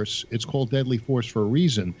force, it's called deadly force for a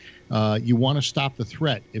reason. You want to stop the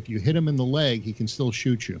threat. If you hit him in the leg, he can still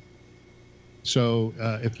shoot you. So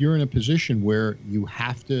if you're in a position where you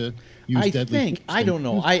have to use deadly force, I don't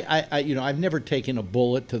know. I've never taken a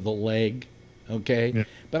bullet to the leg. Okay, yeah.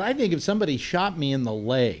 But I think if somebody shot me in the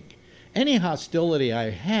leg, any hostility I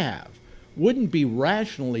have wouldn't be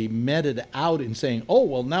rationally meted out in saying, oh,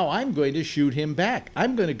 well, now I'm going to shoot him back.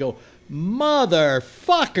 I'm going to go,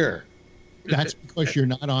 motherfucker. That's because you're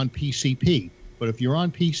not on PCP. But if you're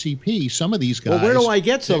on PCP, some of these guys... Well, where do I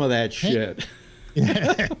get some of that shit?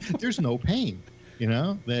 There's no pain. You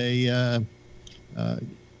know, they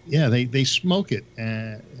smoke it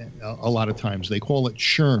a lot of times. They call it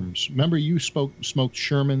Sherms. Remember you smoked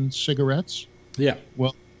Sherman cigarettes? Yeah.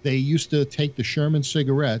 Well, they used to take the Sherman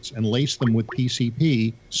cigarettes and lace them with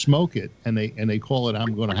PCP, smoke it, and they call it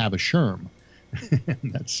 "I'm going to have a Sherm."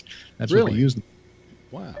 that's really what they use them.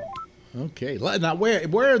 Wow. Okay. Now,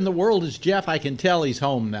 where in the world is Jeff? I can tell he's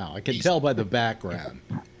home now. I can tell by the background.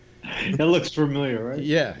 That looks familiar, right?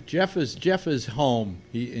 Yeah, Jeff is home.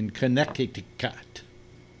 In Connecticut.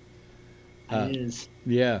 It is.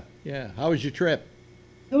 Yeah. How was your trip?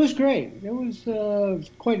 It was great. It was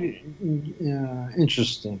quite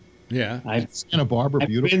interesting. Yeah. Santa Barbara,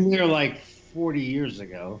 beautiful. I've been there like 40 years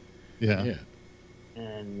ago. Yeah.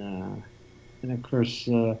 And of course,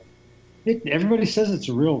 everybody says it's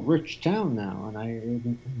a real rich town now, and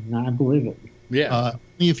I believe it. Yeah.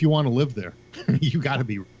 If you want to live there, you got to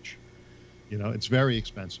be rich. You know, it's very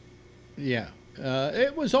expensive. Yeah.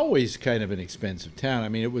 It was always kind of an expensive town. I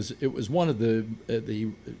mean, it was one of the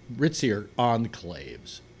ritzier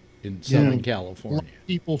enclaves in Southern California.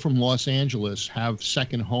 People from Los Angeles have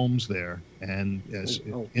second homes there, and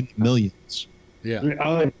in millions. Yeah.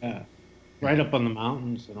 Oh, yeah. Right up on the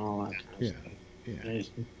mountains and all that. Yeah.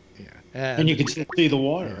 And you can see the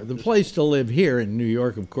water. Yeah, the place to live here in New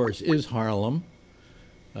York, of course, is Harlem.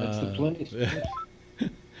 That's the place.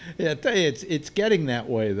 Yeah, I tell you, it's getting that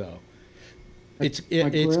way though. It's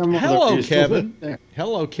hello, Kevin.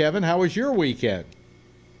 Hello, Kevin. How was your weekend?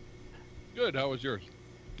 Good. How was yours?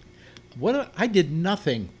 I did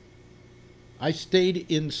nothing. I stayed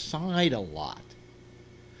inside a lot.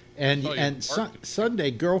 And Sunday,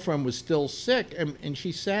 girlfriend was still sick, and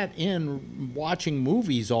she sat in watching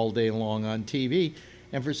movies all day long on TV.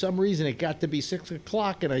 And for some reason, it got to be 6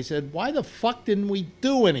 o'clock, and I said, "Why the fuck didn't we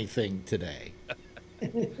do anything today?"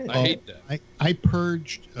 I hate that. I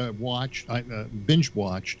binge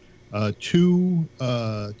watched two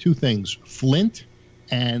things: Flint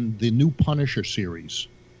and the new Punisher series.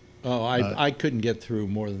 Oh, I couldn't get through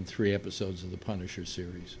more than 3 episodes of the Punisher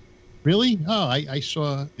series. Really? Oh, I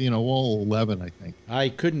saw all 11. I think I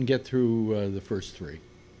couldn't get through the first 3.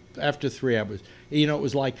 After 3, I was it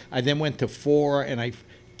was like I then went to 4, and I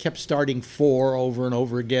kept starting 4 over and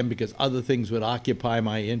over again because other things would occupy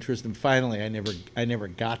my interest, and finally I never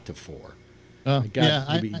got to 4.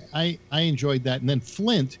 I enjoyed that. And then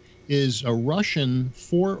Flint is a Russian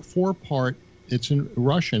 4-part. It's in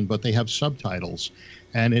Russian, but they have subtitles,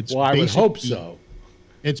 and it's I would hope so.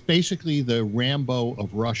 It's basically the Rambo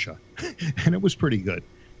of Russia, and it was pretty good.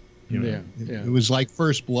 It was like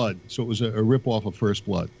First Blood, so it was a ripoff of First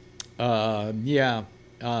Blood.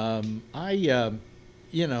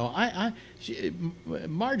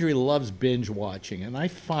 Marjorie loves binge watching, and I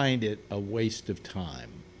find it a waste of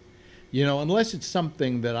time. Unless it's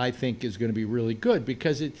something that I think is going to be really good,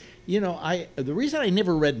 because the reason I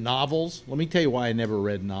never read novels, let me tell you why I never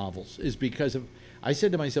read novels, is because I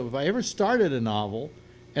said to myself, if I ever started a novel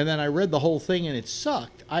and then I read the whole thing and it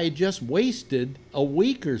sucked, I had just wasted a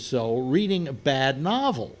week or so reading a bad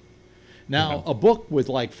novel. Now, a book with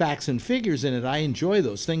like facts and figures in it, I enjoy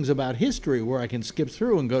those things about history where I can skip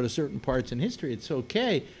through and go to certain parts in history. It's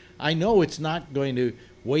okay. I know it's not going to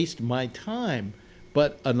waste my time,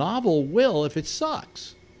 but a novel will if it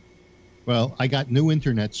sucks. Well, I got new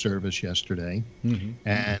internet service yesterday,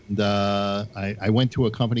 and I went to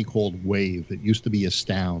a company called Wave. It used to be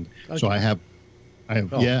Astound. Okay. So I have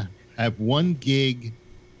 1 gig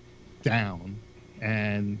down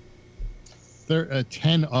and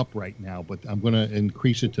 10 up right now, but I'm going to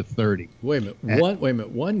increase it to 30. Wait a minute. Wait a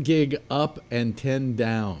minute. 1 gig up and 10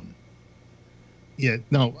 down. Yeah,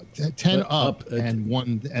 no, 10 up and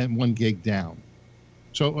one gig down.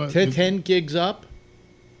 So 10 gigs up?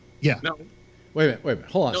 Yeah. No. Wait a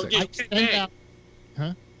minute. Hold on a second. 10 meg.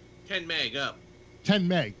 Huh? 10 meg up. 10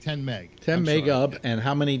 meg. 10 meg up, and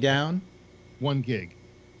how many down? 1 gig.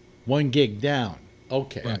 1 gig down.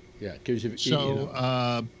 Okay. Right. Yeah. Because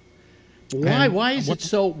why is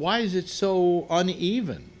it so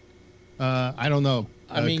uneven? I don't know.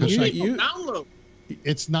 I mean, you download.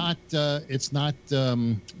 It's not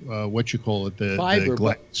what you call it, the fiber,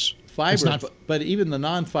 glass. But even the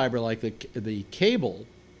non-fiber, like the cable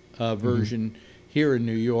version here in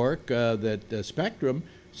New York, that Spectrum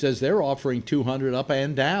says they're offering 200 up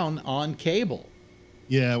and down on cable.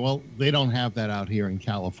 Yeah, well, they don't have that out here in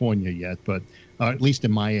California yet, but at least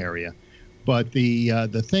in my area. But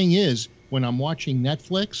the thing is, when I'm watching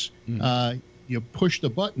Netflix, you push the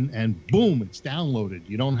button and boom, it's downloaded.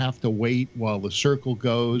 You don't have to wait while the circle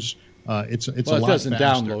goes. It's a lot faster. Well, it doesn't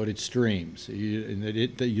download; it streams. You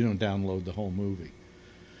don't download the whole movie.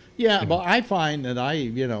 Yeah, but I find that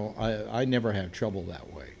I never have trouble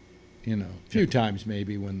that way. A few times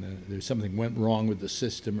maybe when there's something went wrong with the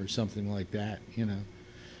system or something like that.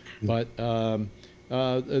 But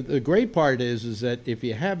the great part is that if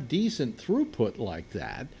you have decent throughput like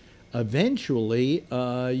that, eventually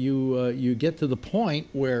you get to the point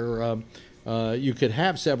where you could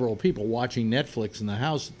have several people watching Netflix in the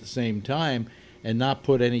house at the same time and not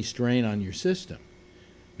put any strain on your system.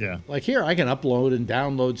 Yeah. Like here, I can upload and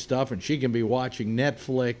download stuff, and she can be watching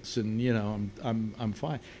Netflix, and I'm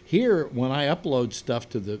fine. Here, when I upload stuff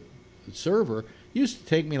to the server, it used to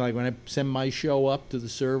take me, like when I send my show up to the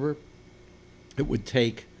server, it would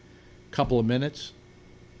take a couple of minutes.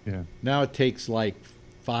 Yeah. Now it takes like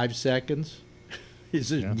 5 seconds.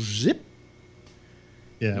 Is it zip?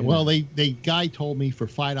 Yeah. Well, the guy told me for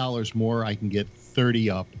 $5 more I can get 30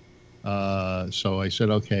 up. So I said,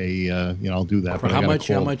 okay, I'll do that. For how much?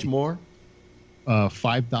 How much more?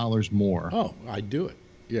 $5 more. Oh, I'd do it.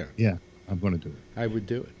 Yeah. Yeah, I'm going to do it. I would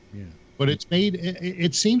do it. Yeah. But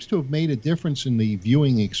it seems to have made a difference in the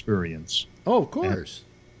viewing experience. Oh, of course.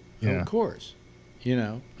 Of course.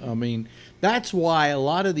 I mean, that's why a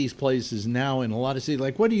lot of these places now in a lot of cities,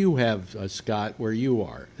 like what do you have, Scott, where you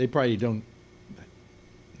are? They probably don't.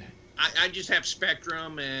 I just have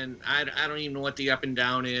Spectrum, and I don't even know what the up and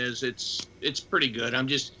down is. It's pretty good. I'm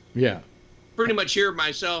just pretty much here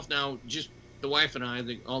myself now. Just the wife and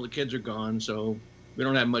I. All the kids are gone, so we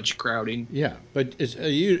don't have much crowding. Yeah, but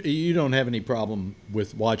you don't have any problem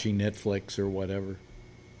with watching Netflix or whatever?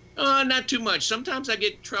 Not too much. Sometimes I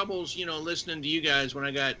get troubles, listening to you guys when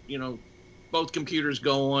I got both computers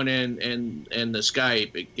going and the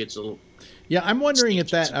Skype. It gets a little. Yeah, I'm wondering if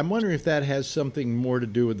that has something more to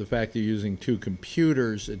do with the fact you're using 2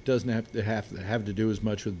 computers. It doesn't have to do as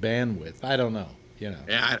much with bandwidth. I don't know.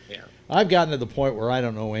 Yeah. I've gotten to the point where I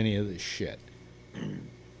don't know any of this shit.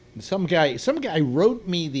 Some guy wrote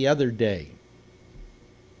me the other day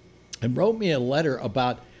and wrote me a letter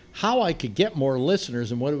about how I could get more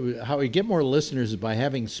listeners, and how I get more listeners is by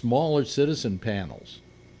having smaller citizen panels,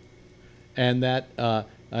 and that.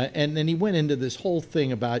 And then he went into this whole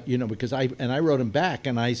thing about, because I wrote him back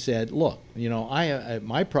and I said, look,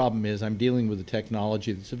 my problem is I'm dealing with the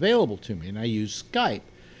technology that's available to me, and I use Skype,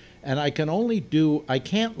 and I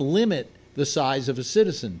can't limit the size of a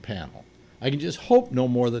citizen panel. I can just hope no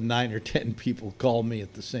more than 9 or 10 people call me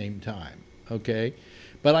at the same time, okay?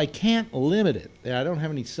 But I can't limit it. I don't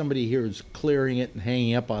have somebody here who's clearing it and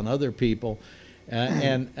hanging up on other people.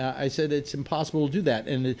 And I said it's impossible to do that,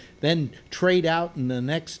 and then trade out in the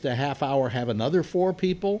next half hour, have another 4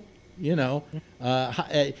 people. The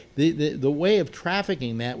way of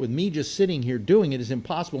trafficking that with me just sitting here doing it is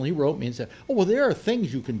impossible. And he wrote me and said, "Oh well, there are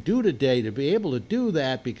things you can do today to be able to do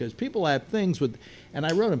that because people have things with." And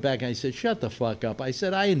I wrote him back and I said, "Shut the fuck up." I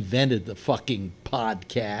said, "I invented the fucking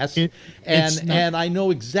podcast, and I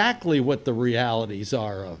know exactly what the realities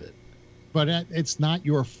are of it." But it's not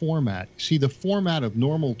your format. See, the format of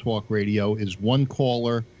normal talk radio is one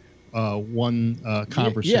caller, one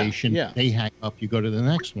conversation. Yeah. They hang up. You go to the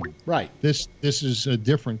next one. Right. This is a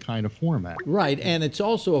different kind of format. Right, and it's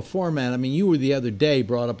also a format. I mean, you were the other day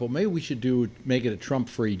brought up, well, maybe we should make it a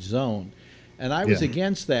Trump-free zone, and I was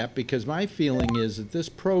against that because my feeling is that this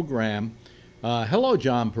program. Hello,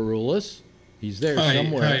 John Peroulis. He's there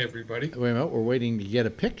somewhere. Hi, everybody. Wait a minute. We're waiting to get a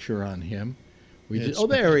picture on him.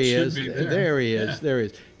 There he is. There he is. There he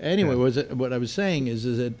is. Anyway, what I was saying is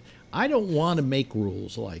that I don't want to make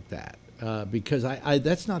rules like that because I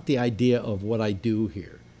that's not the idea of what I do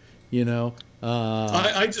here. you know.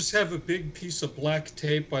 I just have a big piece of black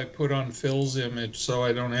tape I put on Phil's image so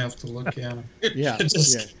I don't have to look at him. Yeah,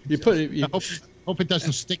 yeah. You put it. Hope it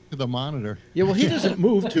doesn't stick to the monitor. Yeah, well, he doesn't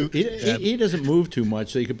move too. He doesn't move too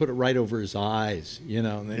much, so you can put it right over his eyes, you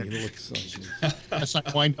know, and then he looks like. Unless I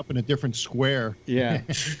wind up in a different square. Yeah,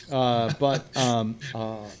 so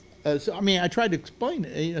I mean, I tried to explain,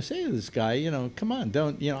 say to this guy, come on,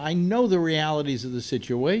 don't, I know the realities of the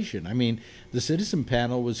situation. I mean, the citizen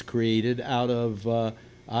panel was created out of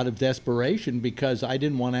desperation because I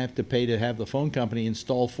didn't want to have to pay to have the phone company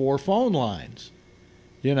install 4 phone lines.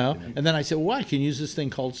 And then I said, well, I can use this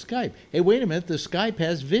thing called Skype. Hey, wait a minute, the Skype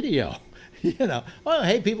has video. Oh,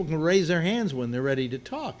 hey, people can raise their hands when they're ready to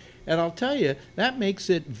talk. And I'll tell you, that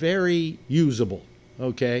makes it very usable.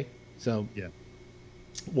 Okay? So, yeah.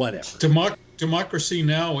 Whatever. Democracy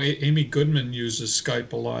Now! Amy Goodman uses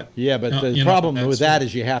Skype a lot. Yeah, but the problem with that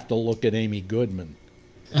is you have to look at Amy Goodman.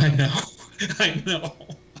 I know.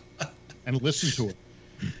 And listen to her.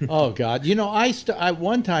 Oh God!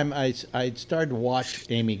 One time I started to watch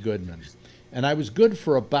Amy Goodman, and I was good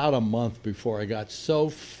for about a month before I got so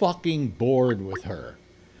fucking bored with her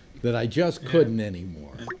that I just couldn't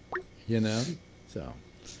anymore. So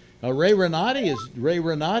Ray Renati is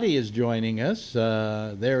joining us.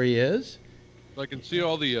 There he is. I can see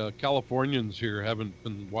all the Californians here haven't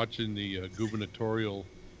been watching the gubernatorial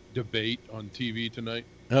debate on TV tonight.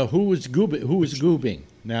 Who was goobing?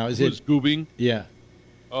 Now Who's goobing? Yeah.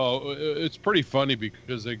 Oh, it's pretty funny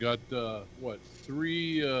because they got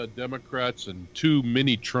 3 Democrats and 2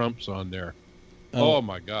 mini Trumps on there. Oh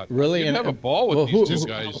my God! Really? You have a ball with these 2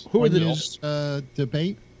 guys. Who are the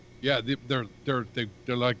debate? Yeah, they're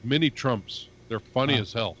like mini Trumps. They're funny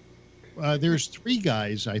as hell. There's 3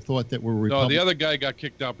 guys I thought that were Republican. No, the other guy got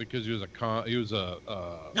kicked out because he was a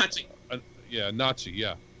Nazi. Nazi.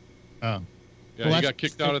 Yeah. Oh. Yeah, well, he got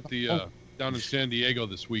kicked out at the down in San Diego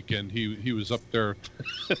this weekend. He was up there.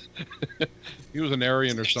 He was an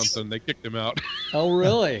Aryan or something. They kicked him out. Oh,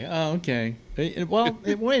 really? Oh, okay. Well,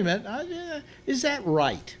 wait a minute. Is that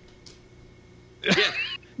right?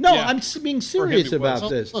 No, yeah. I'm being serious about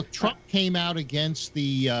this. Look, Trump came out against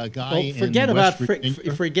the guy. Forget about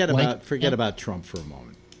Trump for a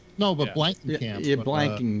moment. No, but Blankenkamp. Yeah,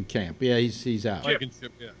 Blankenkamp. Yeah, he's out.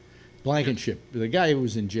 Blankenship, yeah. Blankenship, the guy who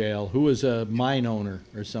was in jail, who was a mine owner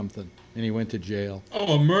or something, and he went to jail.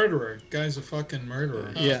 Oh, a murderer. Guy's a fucking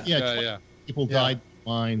murderer. Yeah. People died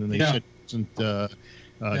in line, and they said it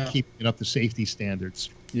wasn't keeping it up to safety standards.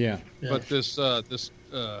 Yeah. But this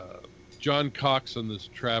John Cox and this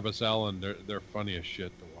Travis Allen, they're funny as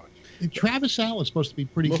shit to watch. Travis Allen is supposed to be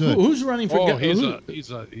pretty good. Who's running for? Oh, he's a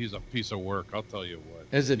piece of work. I'll tell you what.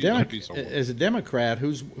 As a Democrat,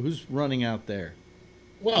 who's running out there?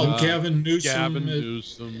 Well, Gavin Newsom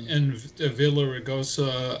and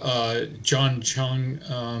Villaraigosa, John Chung,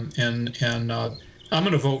 and I'm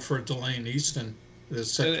going to vote for Delane Easton, the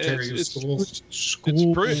Secretary of Schools.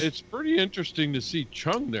 It's pretty interesting to see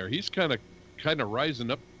Chung there. He's kind of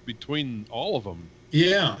rising up between all of them.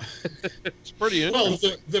 Yeah, it's pretty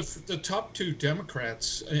interesting. Well, the top 2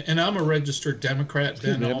 Democrats, and I'm a registered Democrat.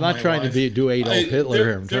 Ben, I'm not trying to do Adolf Hitler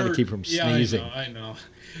here. I'm trying to keep from sneezing. I know.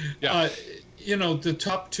 Yeah. The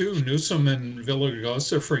top 2, Newsom and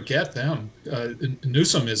Villaraigosa, forget them.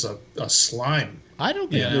 Newsom is a slime. I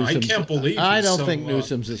don't think Newsom's, I can't believe I don't think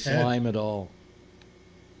Newsom's a slime at all.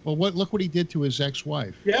 Well, look what he did to his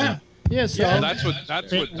ex-wife. Yeah. Yeah, so that's what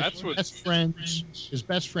his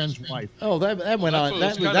best friend's wife. Oh, that went on.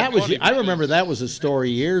 That was. I remember that was a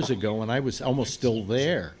story years ago when I was almost still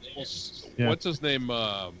there. What's his name?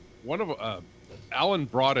 Alan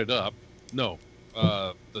brought it up. No,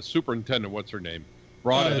 the superintendent. What's her name?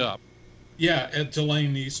 Brought it up. Yeah, at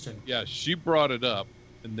Delane Easton. Yeah, she brought it up,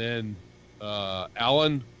 and then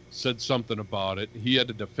Alan said something about it. He had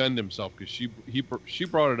to defend himself because she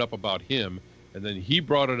brought it up about him. And then he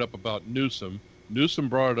brought it up about Newsom. Newsom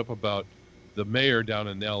brought it up about the mayor down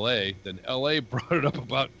in L.A. Then L.A. brought it up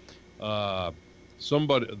about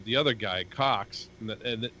somebody, the other guy, Cox.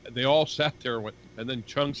 And they all sat there and went. And then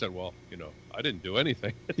Chung said, "Well, I didn't do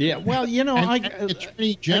anything." Yeah, well, the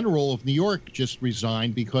Attorney General of New York just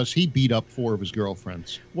resigned because he beat up 4 of his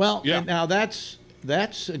girlfriends. Well, now that's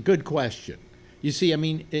a good question. You see, I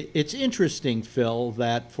mean, it's interesting, Phil,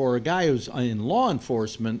 that for a guy who's in law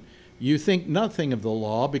enforcement, you think nothing of the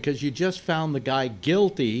law because you just found the guy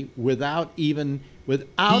guilty without. Wait a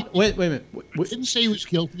minute. I didn't say he was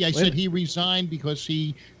guilty. I said he resigned because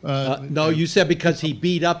he. No, you said because he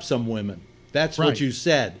beat up some women. That's what you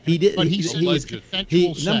said. He did. But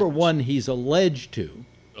number one, he's alleged to.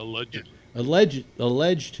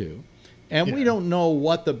 Alleged to, and we don't know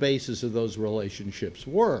what the basis of those relationships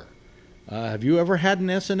were. Have you ever had an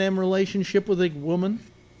S&M relationship with a woman?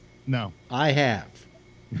 No. I have.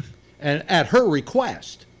 And at her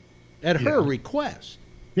request. At her request.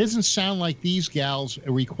 Doesn't sound like these gals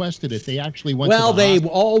requested it. They actually went well, to the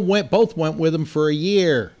hospital. all both went with him for a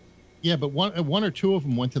year. Yeah, but one or two of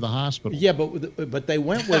them went to the hospital. Yeah, but they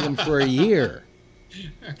went with him for a year.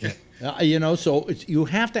 Okay. You know, so you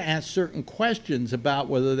have to ask certain questions about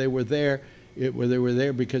whether they were there,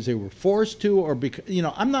 because they were forced to, or because, you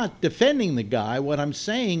know, I'm not defending the guy. What I'm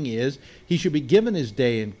saying is he should be given his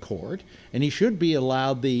day in court, and he should be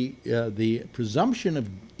allowed the presumption of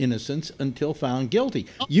innocence until found guilty.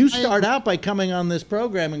 You start out by coming on this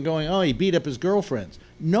program and going, "Oh, he beat up his girlfriends."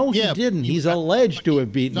 No, he didn't. He's alleged to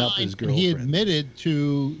have beaten up his girlfriends. He admitted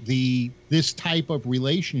to this type of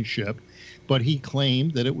relationship, but he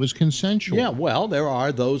claimed that it was consensual. Yeah, well, there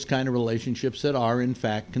are those kind of relationships that are in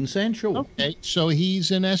fact consensual. Okay, so he's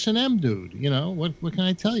an S&M dude. You know, what can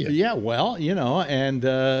I tell you? Yeah, well, you know, and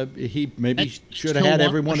he maybe should have had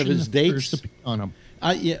every one of his dates on him.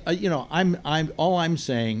 You know, I'm all I'm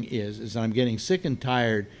saying is I'm getting sick and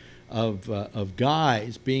tired of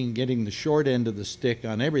guys getting the short end of the stick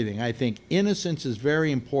on everything. I think innocence is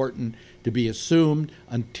very important to be assumed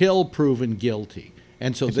until proven guilty.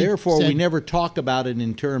 And so therefore we never talk about it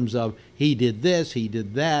in terms of he did this, he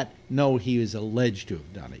did that. No, he is alleged to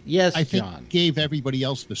have done it. Yes, I think John. Gave everybody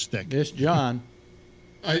else the stick. Yes, John.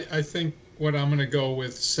 I think what I'm going to go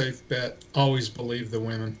with, safe bet, always believe the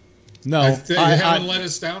women. No, you haven't let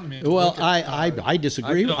us down, man. Well, I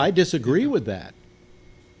disagree. I disagree with that.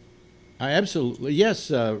 I absolutely, yes,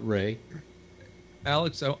 Ray.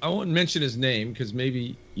 Alex, I won't mention his name because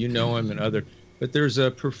maybe you know him and other, but there's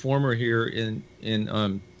a performer here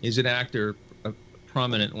he's an actor, a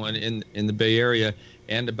prominent one in the Bay Area,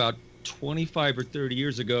 and about 25 or 30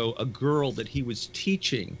 years ago, a girl that he was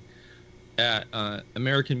teaching at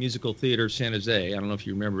American Musical Theater San Jose, I don't know if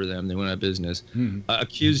you remember them, they went out of business,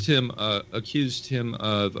 accused him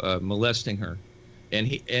of molesting her. And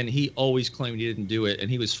he always claimed he didn't do it, and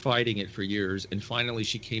he was fighting it for years. And finally,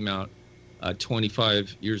 she came out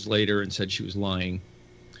 25 years later and said she was lying,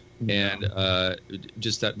 and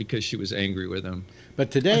just that because she was angry with him. But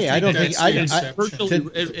today, I don't think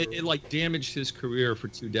it like damaged his career for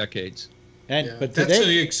 2 decades. But that's today,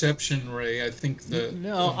 the exception, Ray. I think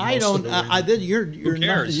I don't. Your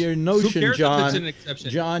notion,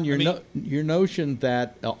 John, your notion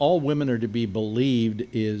that all women are to be believed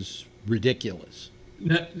is ridiculous.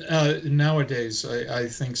 Nowadays, I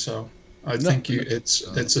think so. I think it's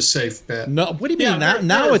a safe bet. No, what do you mean?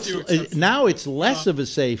 Now it's less of a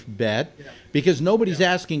safe bet because nobody's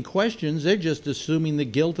asking questions. They're just assuming the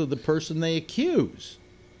guilt of the person they accuse.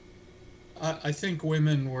 I think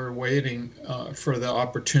women were waiting for the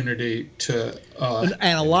opportunity to.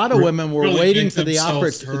 And a lot of women were waiting for the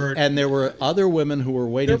opportunity, and there were other women who were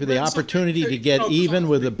waiting for the opportunity to get even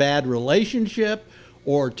with a bad relationship,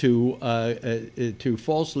 or to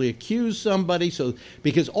falsely accuse somebody. So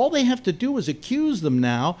because all they have to do is accuse them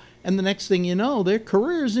now, and the next thing you know, their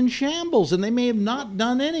career is in shambles, and they may have not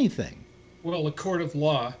done anything. Well, a court of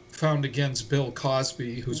law found against Bill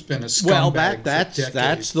Cosby, who's been a scumbag for decades.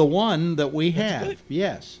 That's the one that we have.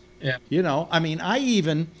 Yes. Yeah. You know, I mean,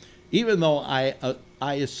 even though I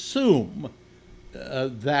assume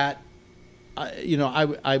that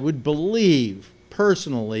I would believe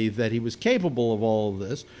personally that he was capable of all of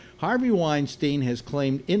this. Harvey Weinstein has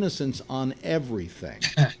claimed innocence on everything,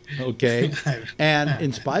 okay? And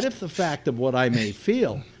in spite of the fact of what I may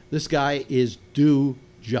feel, this guy is due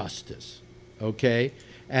justice, okay?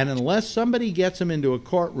 And unless somebody gets him into a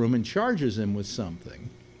courtroom and charges him with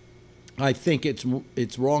something, I think it's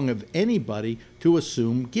wrong of anybody to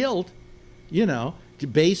assume guilt, you know,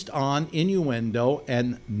 based on innuendo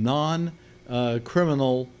and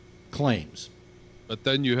non-criminal claims. But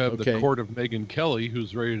then you have the court of Megyn Kelly,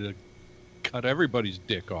 who's ready to cut everybody's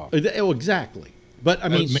dick off. Oh, exactly. But I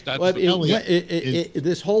mean,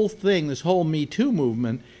 this whole thing, this whole Me Too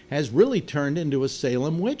movement, has really turned into a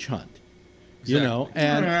Salem witch hunt. Exactly. You know,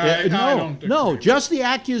 and no, just the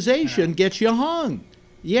accusation gets you hung.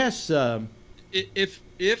 Yes.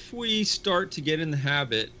 If we start to get in the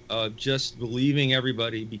habit of just believing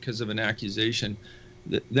everybody because of an accusation,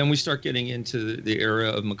 then we start getting into the era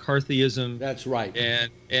of McCarthyism. That's right. And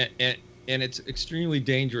it's extremely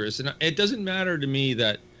dangerous. And it doesn't matter to me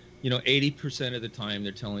that, 80% of the time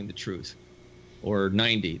they're telling the truth, or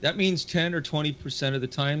 90. That means 10 or 20% of the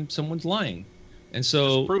time someone's lying. And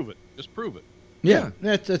so Just prove it. Yeah,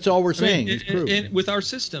 that's all we're saying. And with our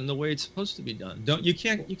system, the way it's supposed to be done, you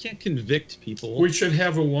can't convict people. We should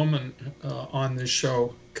have a woman on this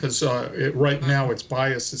show because right now it's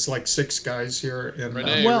biased. It's like 6 guys here. And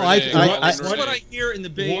Renee, this is what I hear in the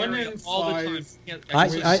Bay Area all the time.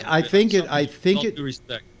 I think it.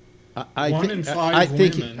 Respect. 1 in 5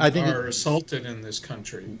 women are assaulted in this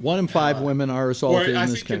country. 1 in 5 women are assaulted in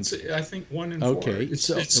this country. I think 1 in 4. Okay,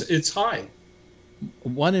 it's high.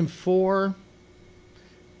 1 in 4,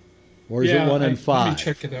 or is it 1 in 5? Let me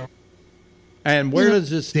check it out. And where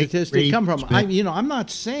does this statistic come from? I'm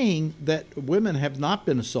not saying that women have not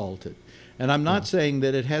been assaulted, and I'm not saying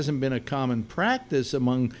that it hasn't been a common practice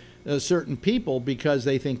among certain people because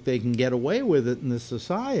they think they can get away with it in this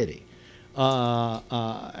society.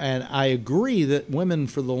 And I agree that women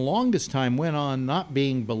for the longest time went on not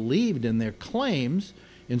being believed in their claims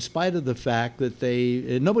in spite of the fact that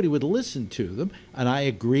nobody would listen to them. And I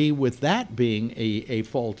agree with that being a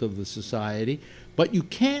fault of the society. But you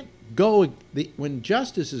can't go, when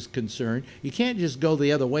justice is concerned, you can't just go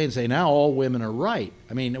the other way and say now all women are right.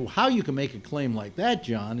 I mean, how you can make a claim like that,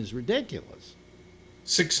 John, is ridiculous.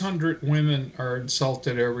 600 women are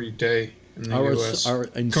insulted every day in the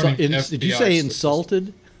U.S. Did you say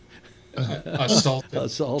insulted? Assaulted.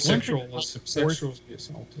 Assaulted. Sexually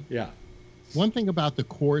assaulted. Yeah. One thing about the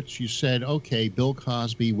courts, you said, okay, Bill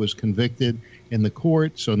Cosby was convicted in the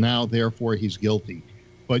court, so now therefore he's guilty.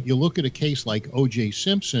 But you look at a case like O.J.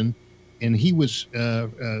 Simpson, and he was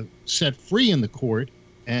set free in the court,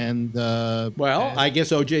 and I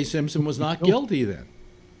guess O.J. Simpson was not guilty then.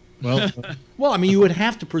 Well, I mean, you would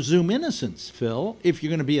have to presume innocence, Phil, if you're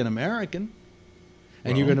going to be an American,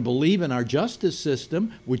 and you're going to believe in our justice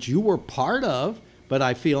system, which you were part of. But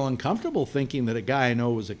I feel uncomfortable thinking that a guy I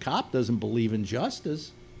know was a cop doesn't believe in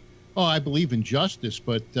justice. Oh, I believe in justice,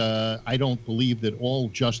 but I don't believe that all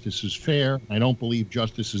justice is fair. I don't believe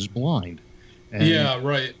justice is blind. And yeah,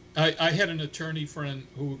 right. I had an attorney friend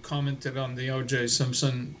who commented on the O.J.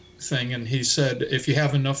 Simpson thing, and he said, if you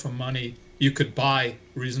have enough money, you could buy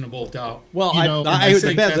reasonable doubt. Well,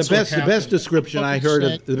 the best description I heard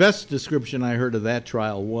of that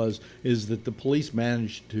trial is that the police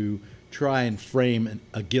managed to try and frame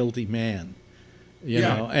a guilty man, you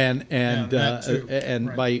know, and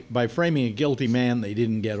by framing a guilty man, they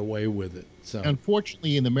didn't get away with it. So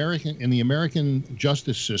unfortunately, in the American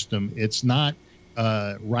justice system, it's not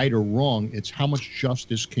right or wrong. It's how much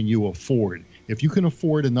justice can you afford. If you can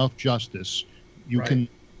afford enough justice, you can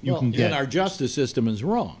get. And our justice system is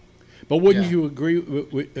wrong. But wouldn't you agree?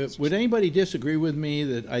 Would anybody disagree with me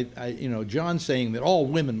that John saying that all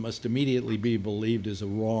women must immediately be believed is a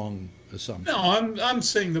wrong assumption? No, I'm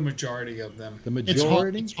saying the majority of them. The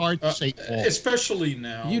majority? It's hard to say all. Especially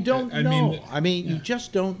now. You don't know. You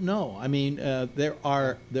just don't know. I mean, there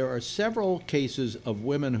are several cases of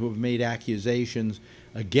women who have made accusations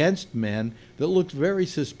against men that looked very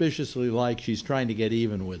suspiciously like she's trying to get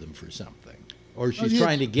even with them for something, or she's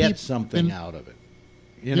trying to get something out of it.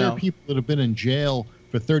 There are people that have been in jail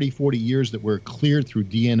for 30, 40 years that were cleared through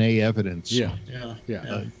DNA evidence. Yeah.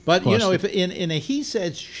 But, if in a he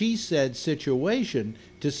said, she said situation,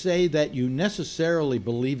 to say that you necessarily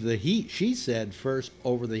believe the she said first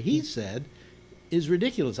over the he said is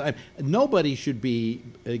ridiculous. Nobody should be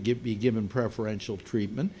given preferential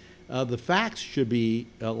treatment. The facts should be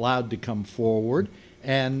allowed to come forward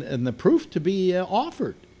and the proof to be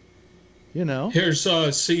offered. Here's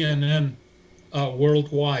CNN.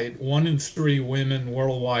 Worldwide, 1 in 3 women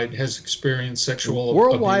worldwide has experienced sexual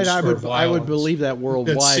worldwide, abuse or violence. I would believe that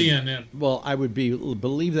worldwide. That's CNN. Well, I would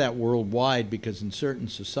believe that worldwide because in certain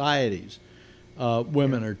societies,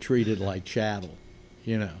 women are treated like chattel.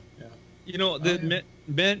 The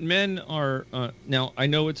men are now. I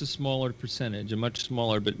know it's a smaller percentage, much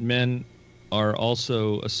smaller, but men are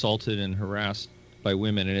also assaulted and harassed by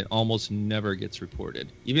women, and it almost never gets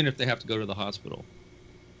reported, even if they have to go to the hospital.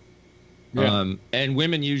 Yeah. And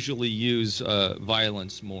women usually use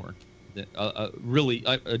violence more, really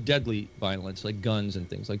deadly violence like guns and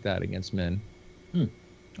things like that against men.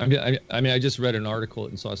 I mean, I just read an article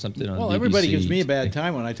and saw something on BBC. Everybody gives me a bad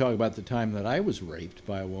time when I talk about the time that I was raped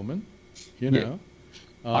by a woman.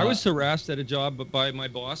 I was harassed at a job by my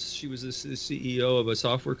boss. She was the CEO of a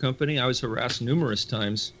software company. I was harassed numerous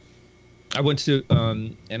times. I went to,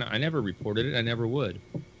 and I never reported it. I never would.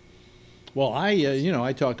 Well,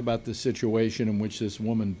 I talk about the situation in which this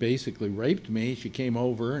woman basically raped me. She came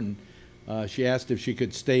over and she asked if she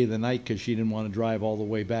could stay the night because she didn't want to drive all the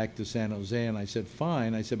way back to San Jose. And I said,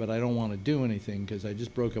 fine. I said, but I don't want to do anything because I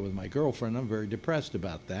just broke up with my girlfriend. I'm very depressed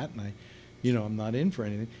about that. And I'm not in for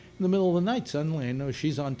anything. In the middle of the night, suddenly I know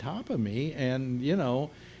she's on top of me. And,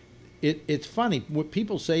 it's funny. What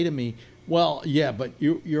people say to me, well, yeah, but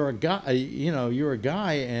you're a guy, you're a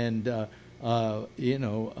guy and,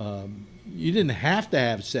 you didn't have to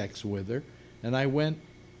have sex with her. And I went,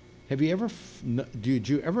 did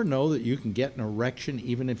you ever know that you can get an erection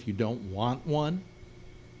even if you don't want one?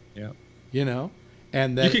 Yeah. You know?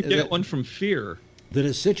 And that you can get one from fear. That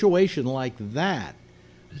a situation like that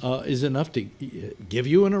is enough to give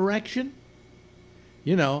you an erection?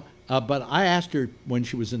 You know, but I asked her when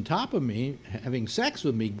she was on top of me, having sex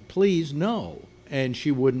with me, please no. And she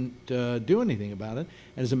wouldn't do anything about it.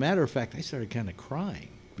 And as a matter of fact, I started kind of crying,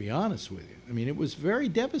 to be honest with you. I mean, it was very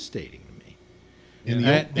devastating to me. In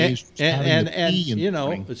the old days, and you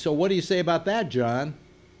know, so what do you say about that, John?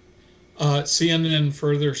 CNN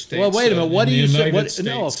further states. Well, wait a minute. What do you say?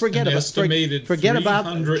 No, forget about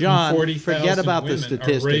John. Forget about the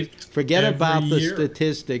statistics. Forget about the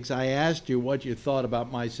statistics. I asked you what you thought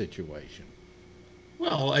about my situation.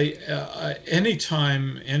 Well,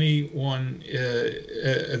 anytime anyone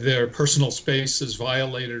their personal space is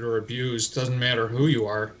violated or abused, doesn't matter who you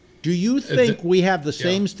are. Do you think we have the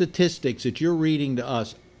same statistics that you're reading to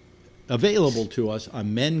us available to us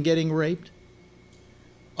on men getting raped?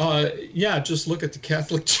 Yeah, just look at the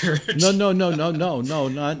Catholic Church. No. Now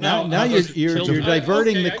you're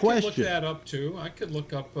diverting the question. I could look that up too. I could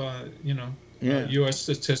look up, U.S.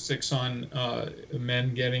 statistics on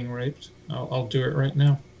men getting raped. I'll do it right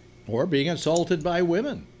now. Or being assaulted by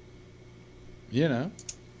women. You know.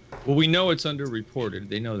 Well, we know it's underreported.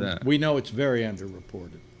 They know that. We know it's very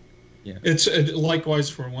underreported. Yeah. It's likewise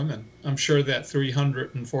for women. I'm sure that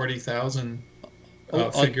 340,000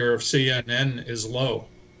 figure of CNN is low.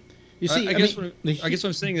 You see, I guess what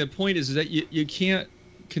I'm saying, the point is that you can't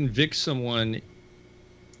convict someone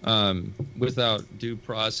without due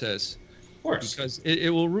process. Of course. Because it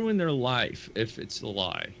will ruin their life if it's a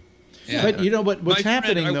lie. Yeah. But you know what's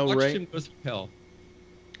happening though, Ray? I watched him go through hell.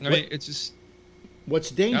 I mean, it's just what's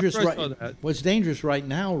dangerous right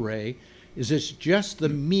now, Ray, is it's just the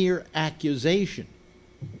mere accusation.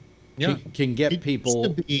 Yeah. Can get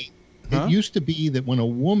people. It used to be that when a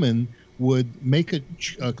woman would make a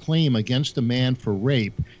claim against a man for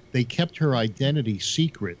rape, they kept her identity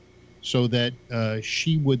secret so that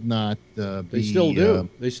she would not be... They still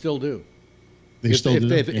do.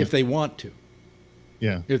 If they want to.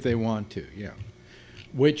 Yeah. If they want to, yeah.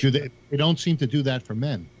 Which they don't seem to do that for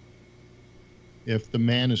men. If the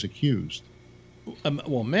man is accused.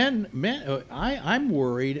 Well, men. I'm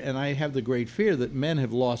worried, and I have the great fear that men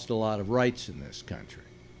have lost a lot of rights in this country.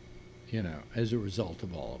 You know, as a result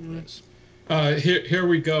of all of this. Here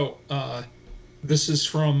we go. This is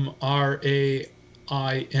from RAINN.org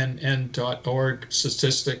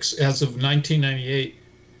statistics. As of 1998,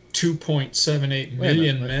 2.78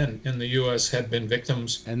 million men in the U.S. had been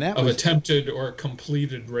victims of attempted or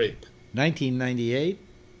completed rape. 1998?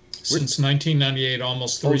 Since 1998,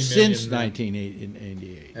 almost 3 million. Since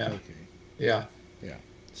 1998. Yeah. Okay. Yeah. Yeah.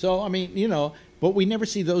 So, I mean, you know, but we never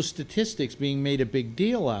see those statistics being made a big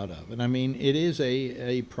deal out of. And I mean, it is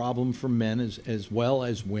a problem for men as well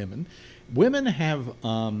as women. Women have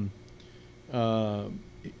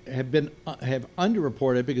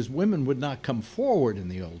underreported because women would not come forward in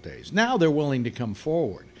the old days. Now they're willing to come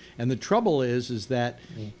forward. And the trouble is that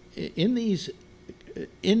in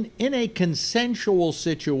a consensual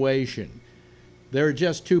situation, there are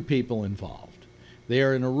just two people involved. They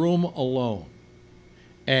are in a room alone.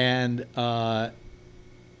 And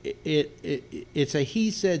it's a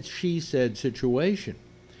he said, she said situation.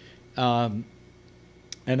 And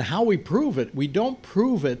how we prove it, we don't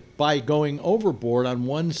prove it by going overboard on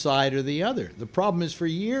one side or the other. The problem is for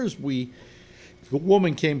years if the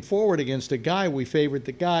woman came forward against a guy, we favored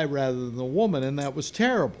the guy rather than the woman, and that was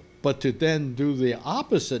terrible. But to then do the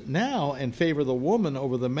opposite now and favor the woman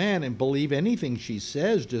over the man and believe anything she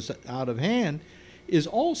says just out of hand is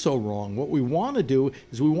also wrong. What we want to do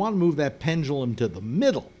is we want to move that pendulum to the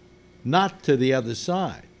middle, not to the other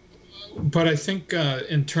side. But I think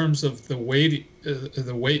in terms of the weight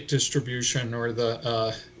distribution or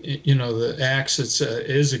the axis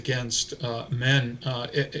is against men.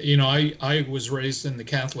 I was raised in the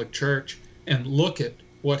Catholic Church, and look at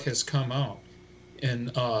what has come out in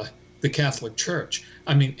the Catholic Church.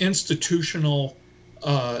 I mean, institutional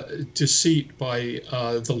deceit by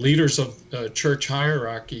the leaders of church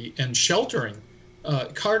hierarchy and sheltering.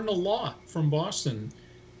 Cardinal Law from Boston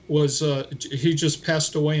was he just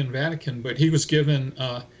passed away in Vatican, but he was given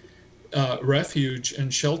refuge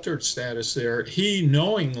and sheltered status there. He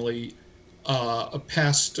knowingly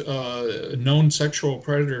passed known sexual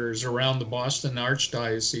predators around the Boston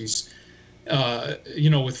Archdiocese,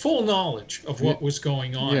 with full knowledge of what was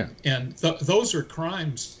going on. Yeah. And those are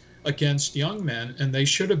crimes against young men, and they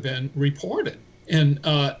should have been reported and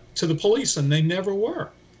to the police, and they never were.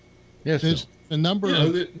 Yes, there's a number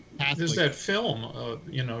of there's that film,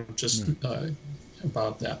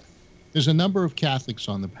 about that. There's a number of Catholics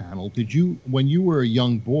on the panel. Did you, when you were a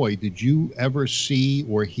young boy, did you ever see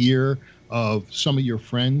or hear of some of your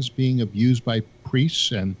friends being abused by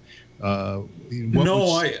priests? And I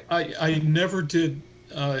never did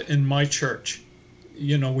in my church.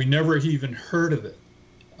 We never even heard of it.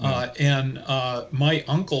 And my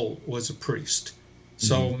uncle was a priest,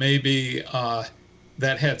 so maybe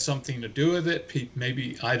that had something to do with it.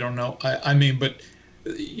 Maybe, I don't know. But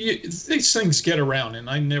these things get around, and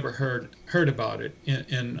I never heard about it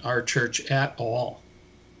in our church at all.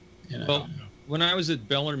 Well, when I was at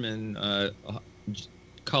Bellarmine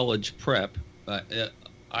College Prep,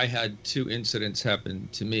 I had 2 incidents happen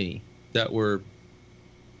to me that were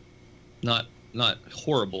not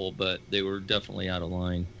horrible, but they were definitely out of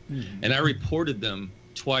line. And I reported them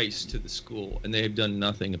twice to the school, and they have done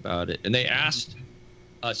nothing about it. And they asked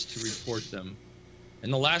us to report them.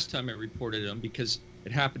 And the last time I reported them, because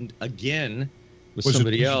it happened again with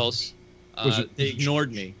somebody else, they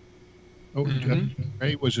ignored me. Oh,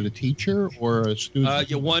 right. Was it a teacher or a student?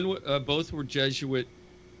 Both were Jesuit.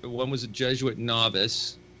 One was a Jesuit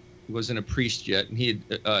novice. He wasn't a priest yet, and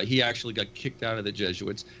he actually got kicked out of the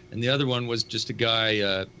Jesuits. And the other one was just a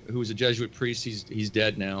guy who was a Jesuit priest. He's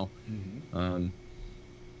dead now.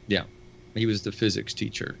 He was the physics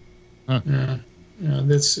teacher. Yeah,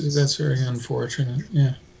 that's very unfortunate.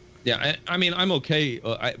 Yeah, I'm okay,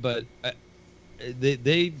 but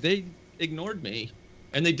they ignored me,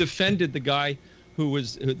 and they defended the guy who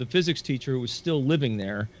was the physics teacher who was still living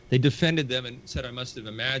there. They defended them and said I must have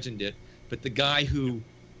imagined it. But the guy who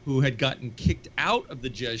had gotten kicked out of the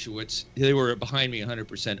Jesuits, they were behind me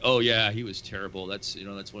 100%. Oh yeah, he was terrible. That's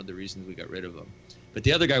one of the reasons we got rid of him. But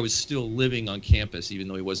the other guy was still living on campus, even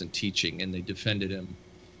though he wasn't teaching, and they defended him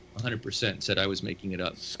 100%. Said I was making it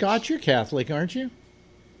up. Scott, you're Catholic, aren't you?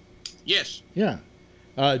 Yes. Yeah.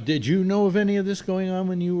 Did you know of any of this going on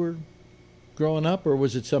when you were growing up, or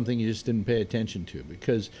was it something you just didn't pay attention to?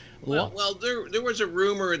 Because well, there was a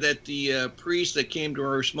rumor that the priest that came to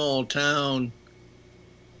our small town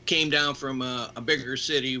came down from a bigger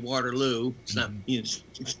city, Waterloo. It's not, it's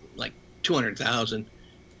like 200,000,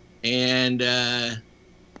 and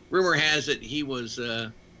rumor has it he was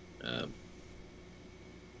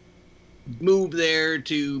moved there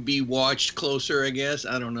to be watched closer, I guess.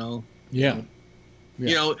 I don't know. Yeah.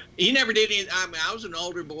 He never did any. I was an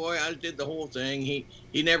older boy. I did the whole thing. He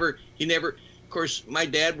never. Of course, my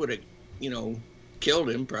dad would have, killed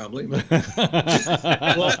him probably. Well,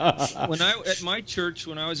 at my church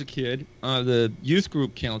when I was a kid, the youth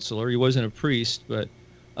group counselor, he wasn't a priest, but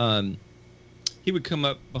he would come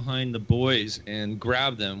up behind the boys and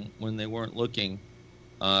grab them when they weren't looking,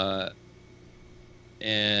 and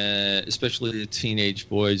especially the teenage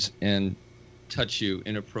boys, and touch you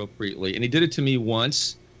inappropriately. And he did it to me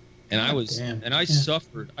once, and I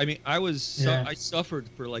suffered. I suffered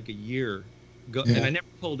for like a year, and I never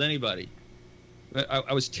told anybody. But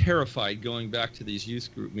I was terrified going back to these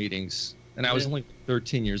youth group meetings, and I was only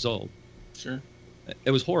 13 years old. Sure.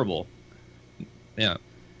 It was horrible. Yeah.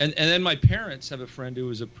 And then my parents have a friend who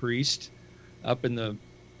was a priest up in the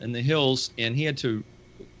hills, and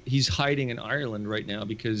he's hiding in Ireland right now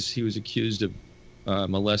because he was accused of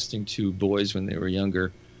molesting 2 boys when they were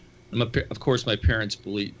younger. Of course, my parents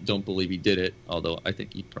don't believe he did it, although I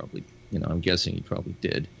think he probably, I'm guessing he probably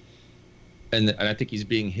did. And I think he's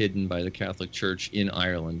being hidden by the Catholic Church in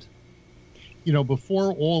Ireland.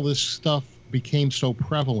 Before all this stuff became so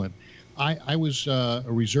prevalent, I was a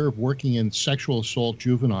reserve working in sexual assault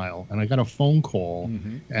juvenile, and I got a phone call,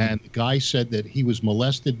 and the guy said that he was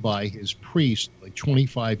molested by his priest like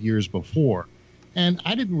 25 years before. And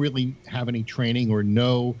I didn't really have any training or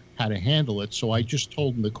know how to handle it, so I just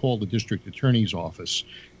told him to call the district attorney's office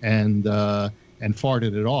and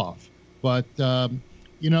farted it off. But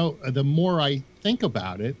the more I think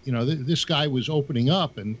about it, this guy was opening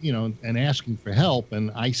up and and asking for help,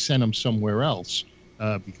 and I sent him somewhere else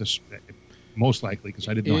because most likely because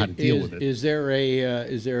I didn't know how to deal with it. Is there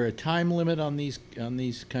a time limit on these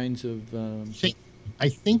kinds of? I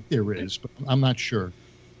think there is, but I'm not sure.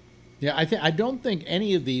 Yeah, I don't think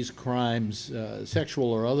any of these crimes,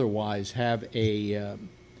 sexual or otherwise, have a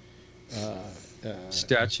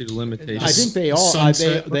statute of limitations. I think they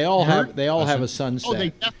all have a sunset. Oh, they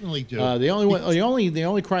definitely do. The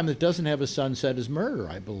only crime that doesn't have a sunset is murder,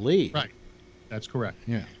 I believe. Right, that's correct.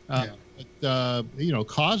 Yeah. But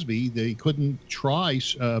Cosby, they couldn't try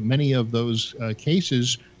many of those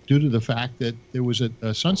cases due to the fact that there was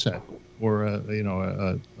a sunset or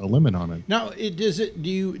a limit on it. Now, do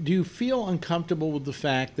you feel uncomfortable with the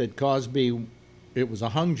fact that Cosby it was a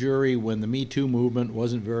hung jury when the Me Too movement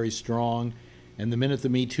wasn't very strong. And the minute the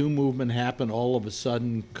Me Too movement happened, all of a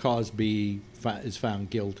sudden Cosby is found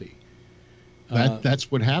guilty. That's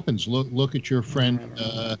what happens. Look at your friend.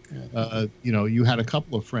 You had a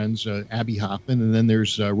couple of friends, Abby Hoffman, and then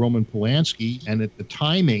there's Roman Polanski. And at the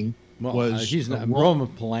timing was he's not, Roman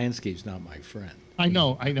Polanski's not my friend. I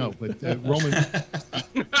know, but Roman.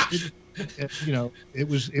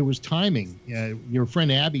 It was timing. Your friend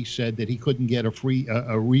Abby said that he couldn't get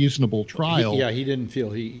a reasonable trial. He didn't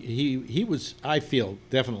feel he was. I feel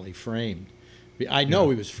definitely framed. I know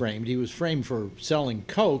he was framed. He was framed for selling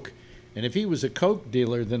coke. And if he was a coke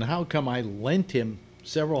dealer, then how come I lent him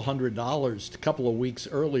several $100s a couple of weeks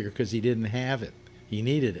earlier because he didn't have it? He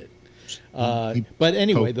needed it. But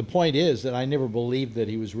anyway, the point is that I never believed that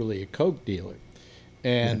he was really a coke dealer.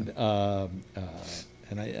 And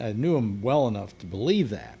and I knew him well enough to believe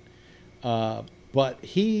that. But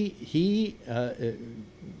he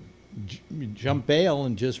jumped bail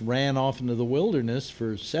and just ran off into the wilderness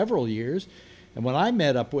for several years. And when I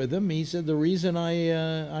met up with him, he said the reason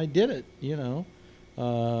I did it,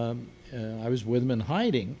 I was with him in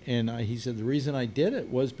hiding, and he said the reason I did it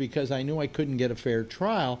was because I knew I couldn't get a fair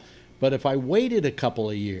trial, but if I waited a couple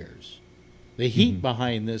of years, the heat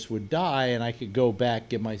behind this would die, and I could go back,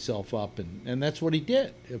 give myself up, and that's what he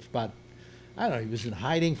did. He was in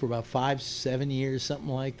hiding for about 5-7 years, something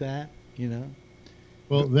like that,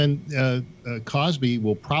 Well, then Cosby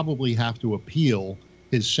will probably have to appeal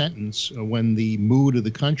his sentence when the mood of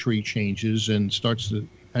the country changes and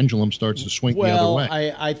pendulum starts to swing the other way.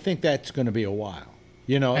 Well, I think that's going to be a while.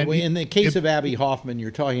 In the case of Abby Hoffman,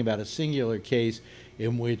 you're talking about a singular case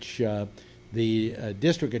in which the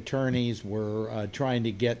district attorneys were trying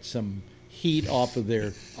to get some heat off of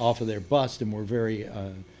their bust and were very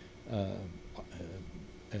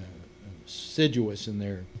assiduous in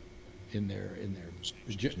their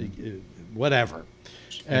whatever.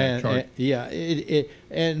 And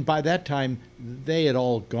by that time they had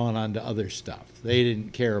all gone on to other stuff. They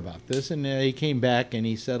didn't care about this, and he came back and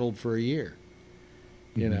he settled for a year.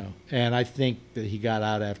 And I think that he got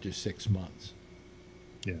out after 6 months.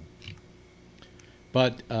 Yeah.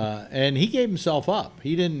 But and he gave himself up.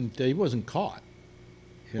 He wasn't caught.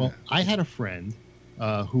 Well, I had a friend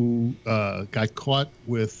who got caught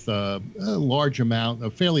with a fairly large amount,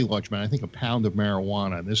 I think a pound of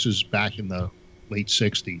marijuana. This is back in the late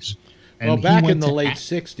 60s. And well, back in the late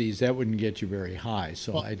 60s, that wouldn't get you very high,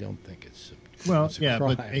 so I don't think it's a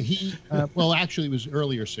crime. But he, actually it was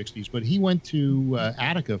earlier 60s, but he went to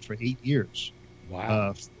Attica for 8 years.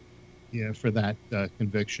 Wow. For that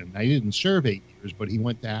conviction. Now, he didn't serve 8 years, but he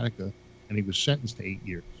went to Attica, and he was sentenced to 8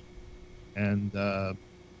 years. And,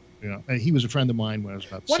 he was a friend of mine when I was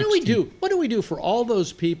about 16. What do we do for all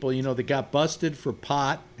those people, that got busted for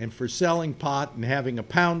pot and for selling pot and having a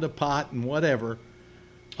pound of pot and whatever,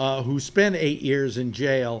 who spent 8 years in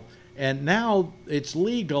jail, and now it's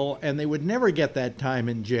legal and they would never get that time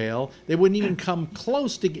in jail. They wouldn't even come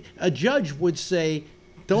close to a judge would say,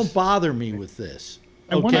 don't bother me with this.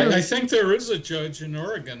 Okay. I think there is a judge in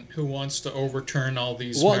Oregon who wants to overturn all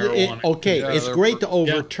these marijuana. It's great to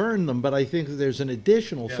overturn them, but I think that there's an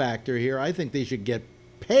additional factor here. I think they should get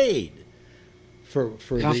paid for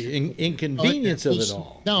the inconvenience of it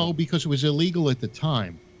all. No, because it was illegal at the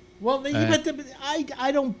time. Well, but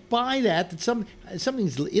I don't buy that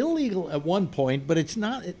something's illegal at one point, but it's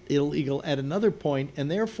not illegal at another point,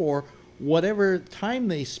 and therefore, whatever time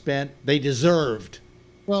they spent, they deserved.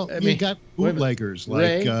 Well, you got bootleggers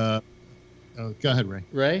like. Go ahead, Ray.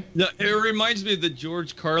 Ray? No, it reminds me of the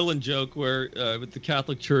George Carlin joke where with the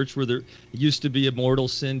Catholic Church, where there used to be a mortal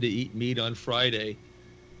sin to eat meat on Friday,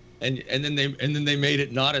 and then they made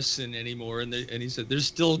it not a sin anymore, and he said there's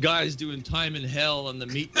still guys doing time in hell on the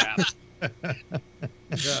meat wrap.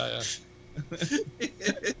 Yeah.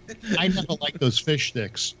 I never like those fish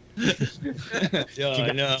sticks. Yeah,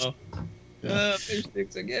 I know. Fish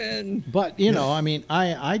sticks again. But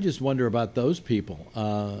I just wonder about those people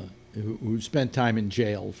who spent time in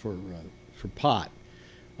jail for pot.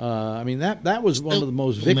 That was one of the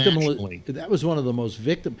most victim. That was one of the most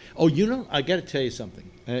victim. Oh, I got to tell you something.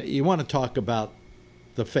 You want to talk about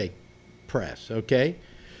the fake press, okay?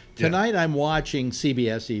 Tonight I'm watching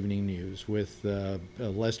CBS Evening News with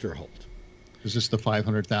Lester Holt. Is this the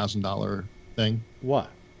 $500,000 thing? What?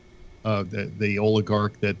 The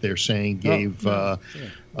oligarch that they're saying gave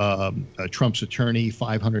Trump's attorney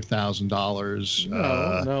 $500,000.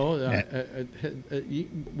 No.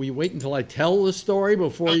 Will you wait until I tell the story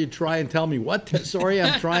before you try and tell me what story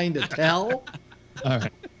I'm trying to tell? All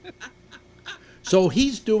right. So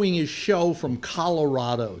he's doing his show from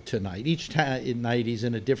Colorado tonight. Each night he's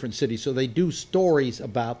in a different city. So they do stories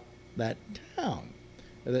about that town,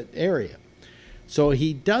 that area. So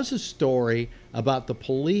he does a story about the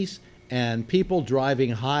police and people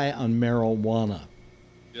driving high on marijuana.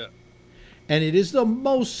 Yeah. And it is the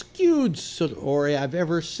most skewed story I've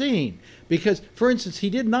ever seen. Because, for instance, he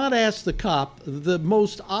did not ask the cop the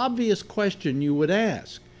most obvious question you would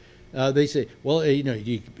ask. They say, well, you know,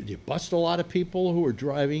 you bust a lot of people who are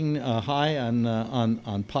driving high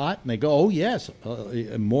on pot? And they go, oh, yes,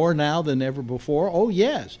 more now than ever before. Oh,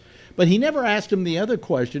 yes. But he never asked him the other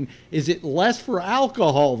question, is it less for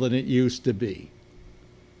alcohol than it used to be?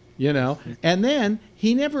 You know, and then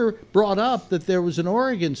he never brought up that there was an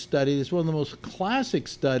Oregon study. It's one of the most classic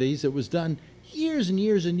studies that was done years and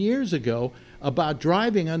years and years ago about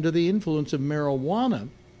driving under the influence of marijuana,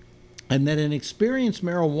 and that an experienced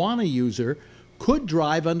marijuana user could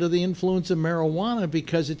drive under the influence of marijuana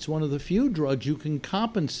because it's one of the few drugs you can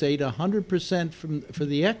compensate 100% for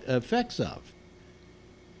the effects of.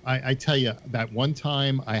 I tell you, that one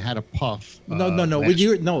time I had a puff. No.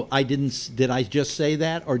 No, I didn't. Did I just say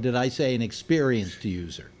that, or did I say an experienced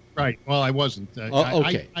user? Right. Well, I wasn't.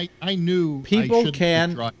 Okay. I knew people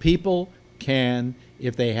can,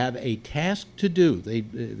 if they have a task to do.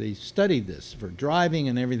 They studied this for driving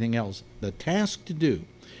and everything else. The task to do,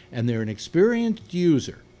 and they're an experienced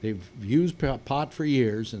user. They've used pot for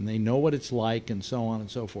years, and they know what it's like, and so on and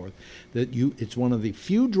so forth. It's one of the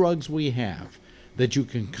few drugs we have that you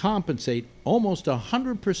can compensate almost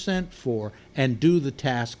 100% for and do the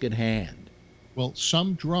task at hand. Well,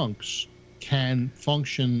 some drunks can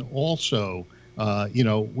function also. You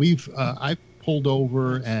know, I've pulled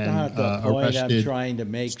over and not the point arrested. I'm trying to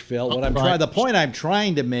make, Phil. The point I'm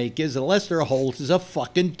trying to make is that Lester Holt is a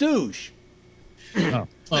fucking douche. Oh.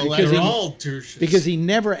 Well, because they're all douches. Because he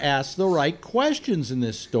never asked the right questions in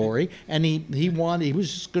this story, and he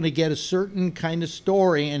was just going to get a certain kind of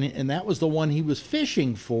story, and that was the one he was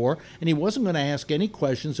fishing for, and he wasn't going to ask any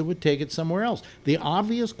questions that would take it somewhere else. The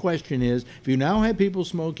obvious question is, if you now have people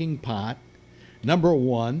smoking pot, number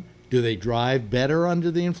one, do they drive better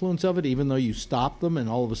under the influence of it, even though you stop them and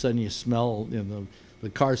all of a sudden you smell, the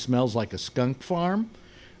car smells like a skunk farm,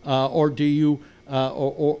 or do you?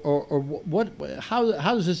 Or what? How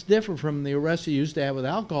does this differ from the arrests you used to have with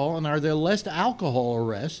alcohol? And are there less alcohol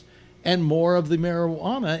arrests and more of the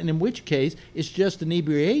marijuana? And in which case, it's just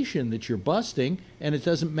inebriation that you're busting, and it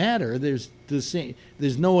doesn't matter. There's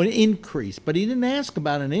no increase. But he didn't ask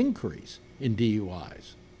about an increase in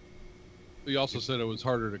DUIs. He also said it was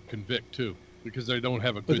harder to convict too because they don't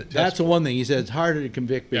have a good test. That's the one thing he said. It's harder to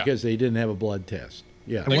convict because they didn't have a blood test.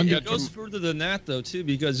 Yeah, it goes further than that, though, too,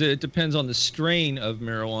 because it depends on the strain of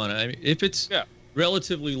marijuana. I mean, if it's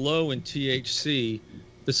relatively low in THC,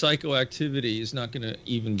 the psychoactivity is not going to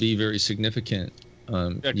even be very significant.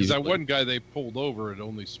 Because that one guy they pulled over had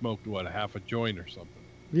only smoked half a joint or something.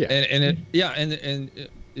 Yeah, and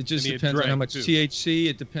it just depends on how much THC.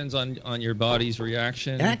 It depends on your body's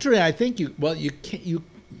reaction. Actually, I think you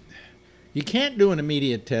can't do an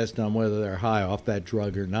immediate test on whether they're high off that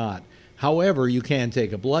drug or not. However, you can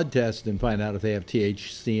take a blood test and find out if they have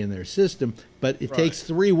THC in their system, but it takes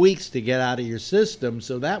 3 weeks to get out of your system,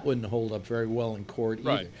 so that wouldn't hold up very well in court either.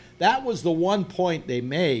 Right. That was the one point they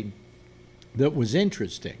made that was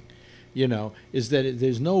interesting, is that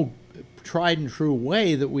there's no tried and true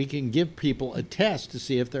way that we can give people a test to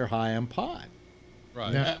see if they're high on pot.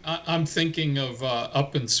 Right. Yeah. I'm thinking of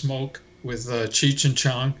Up in Smoke with Cheech and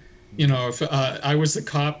Chong. If I was the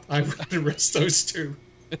cop, I would arrest those two.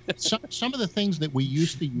 Some of the things that we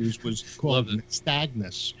used to use was called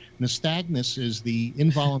nystagmus. Nystagmus is the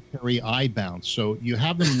involuntary eye bounce. So you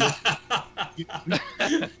have them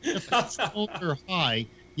if they're high,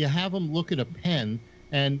 you have them look at a pen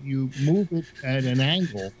and you move it at an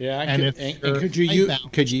angle. Yeah, could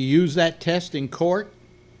you use that test in court?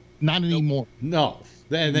 Not anymore. No.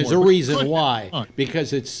 Then there's a reason why.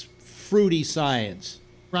 Because it's fruity science.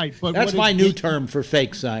 Right, but that's my new term for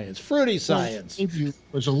fake science, fruity science. It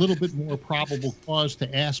was a little bit more probable cause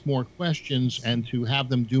to ask more questions and to have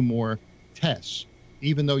them do more tests,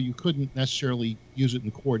 even though you couldn't necessarily use it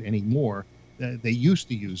in court anymore. They used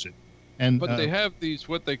to use it, but they have these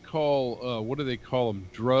what do they call them?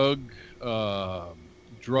 Drug.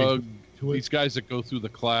 These guys that go through the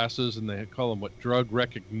classes and they call them drug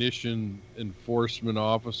recognition enforcement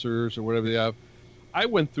officers or whatever they have. I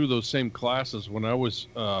went through those same classes when I was,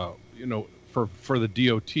 for the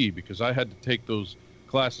DOT because I had to take those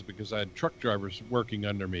classes because I had truck drivers working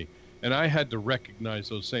under me, and I had to recognize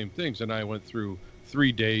those same things. And I went through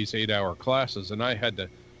 3 days, 8-hour classes, and I had to,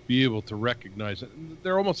 be able to recognize it.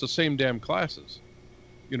 They're almost the same damn classes,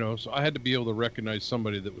 you know. So I had to be able to recognize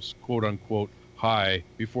somebody that was quote unquote high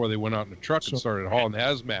before they went out in a truck and started hauling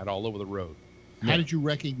hazmat all over the road. How did you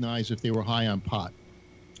recognize if they were high on pot?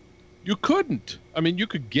 You couldn't. I mean, you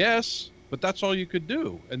could guess, but that's all you could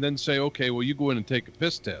do, and then say, okay, well, you go in and take a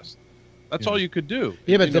piss test. That's all you could do.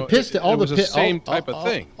 Yeah, but the piss all the same type of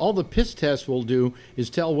thing. All the piss test will do is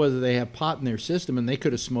tell whether they have pot in their system, and they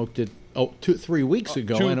could have smoked it 2-3 weeks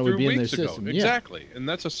ago, and it would be in their system. Exactly, and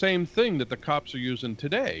that's the same thing that the cops are using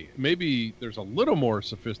today. Maybe there's a little more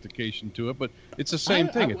sophistication to it, but it's the same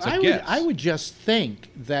thing. It's a guess. I would just think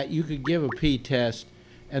that you could give a pee test,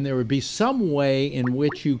 and there would be some way in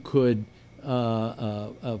which you could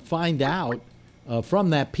find out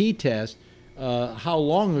from that pee test how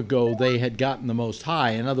long ago they had gotten the most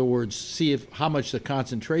high. In other words, see how much the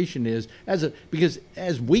concentration is because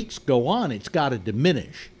as weeks go on, it's got to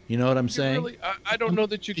diminish. You know what I'm saying? Really, I don't know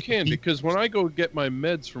that you can, because when I go get my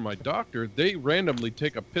meds from my doctor, they randomly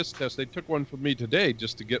take a piss test. They took one for me today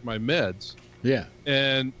just to get my meds. Yeah.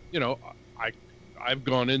 And, you know, I've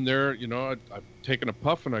gone in there, you know, I've taken a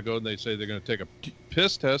puff, and I go, and they say they're going to take a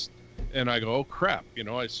piss test. And I go, oh, crap. You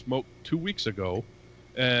know, I smoked 2 weeks ago,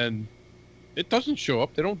 and it doesn't show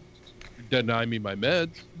up. They don't deny me my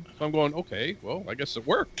meds. So I'm going, okay, well, I guess it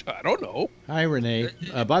worked. I don't know. Hi, Renee.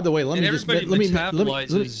 By the way, let me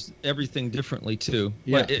metabolizes everything differently too.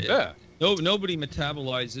 Yeah. Nobody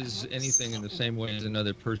metabolizes anything in the same way as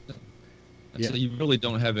another person. So you really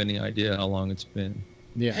don't have any idea how long it's been.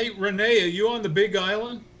 Yeah. Hey, Renee, are you on the Big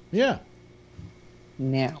Island? Yeah.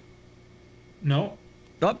 No. No.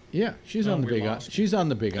 Yeah, she's on the Big Island. She's on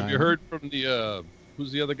the Big Island. Have you heard from the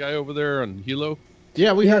who's the other guy over there on Hilo?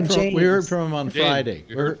 Yeah, we heard from him on Friday.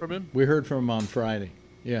 You heard from him? We heard from him on Friday.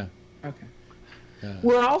 Yeah. Okay.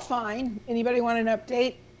 We're all fine. Anybody want an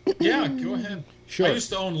update? Yeah, go ahead. Sure. I used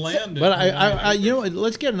to own land. But I you know,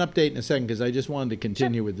 let's get an update in a second, because I just wanted to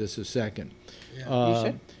continue with this a second. Yeah. You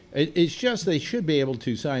should. It's just they should be able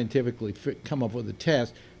to scientifically come up with a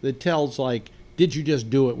test that tells, like, did you just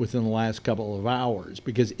do it within the last couple of hours?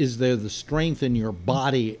 Because is there the strength in your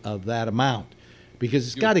body of that amount? Because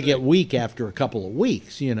it's got to get weak after a couple of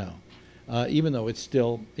weeks, you know, even though it's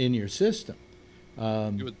still in your system.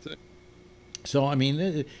 You would think. So, I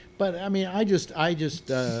mean, but I mean, I just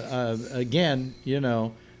again, you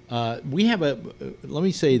know, we have let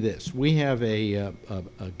me say this. We have a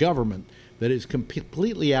government that is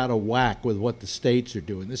completely out of whack with what the states are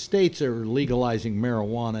doing. The states are legalizing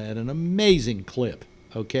marijuana at an amazing clip,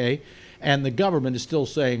 okay? And the government is still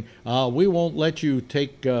saying, we won't let you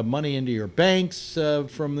take money into your banks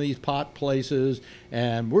from these pot places,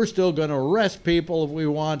 and we're still going to arrest people if we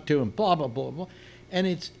want to, and blah, blah, blah, blah. And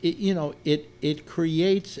it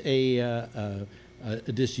creates a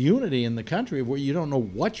disunity in the country where you don't know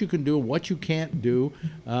what you can do, what you can't do,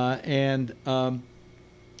 and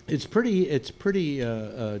it's pretty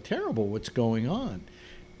terrible what's going on.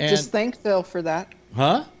 And, just thank Phil for that.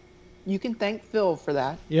 Huh? You can thank Phil for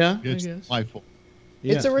that. Yeah, it's delightful.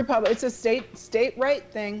 Yeah. It's a republic. It's a state right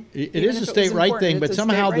thing. It is a state right thing, but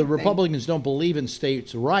somehow the Republicans don't believe in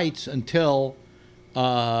states' rights until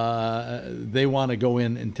they want to go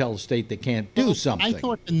in and tell the state they can't do something. I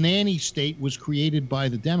thought the nanny state was created by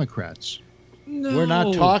the Democrats. No. We're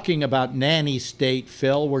not talking about nanny state,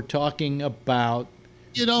 Phil. We're talking about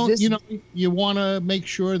you want to make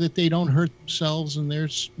sure that they don't hurt themselves and they're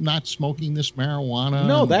not smoking this marijuana.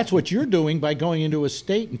 No, that's what you're doing by going into a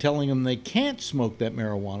state and telling them they can't smoke that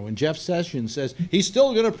marijuana. When Jeff Sessions says he's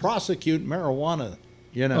still going to prosecute marijuana,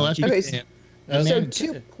 you know. So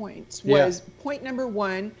 2 points was point number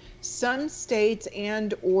one, some states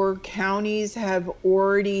and or counties have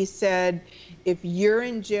already said, if you're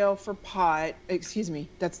in jail for pot, excuse me,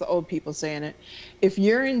 that's the old people saying it. If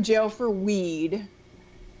you're in jail for weed,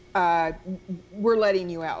 we're letting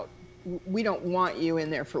you out. We don't want you in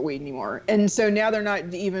there for weed anymore. And so now they're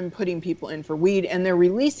not even putting people in for weed, and they're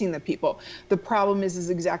releasing the people. The problem is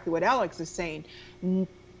exactly what Alex is saying.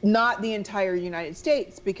 Not the entire United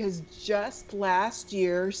States, because just last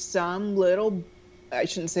year, some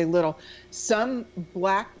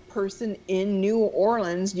black person in New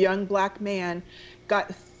Orleans, young black man,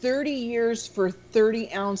 got 30 years for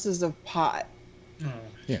 30 ounces of pot.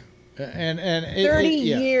 Yeah. And 30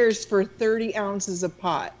 years for 30 ounces of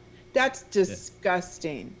pot. That's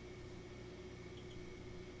disgusting.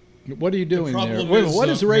 What are you doing there? What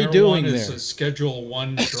is Ray doing there? Marijuana is a Schedule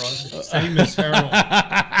 1 drug, same as heroin.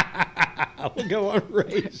 Look at what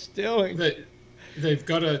Ray's doing. They've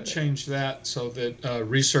got to change that so that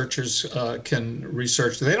researchers can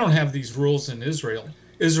research. They don't have these rules in Israel.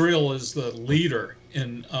 Israel is the leader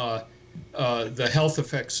in the health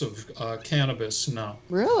effects of cannabis now.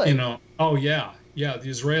 Really? You know? Oh yeah, yeah. The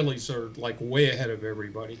Israelis are like way ahead of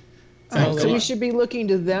everybody. Oh, so we should be looking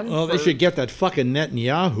to them. Well, they should get that fucking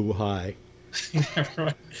Netanyahu high. Yeah,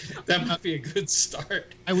 right. That might be a good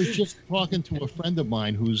start. I was just talking to a friend of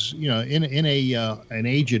mine who's, you know, in an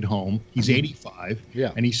aged home. He's 85.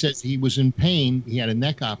 Yeah. And he says he was in pain. He had a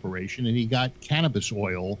neck operation, and he got cannabis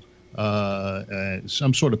oil,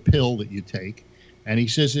 some sort of pill that you take. And he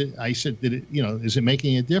says, I said, did it, you know, is it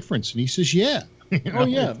making a difference? And he says, yeah. You know? Oh,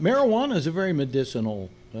 yeah. Marijuana is a very medicinal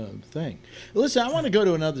thing. Listen, I want to go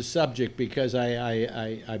to another subject because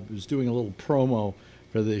I was doing a little promo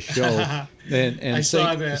for this show and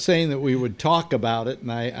saying that we would talk about it,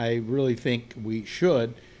 and I really think we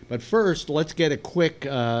should. But first, let's get a quick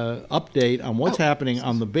update on what's happening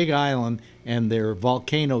on the Big Island and their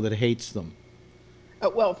volcano that hates them.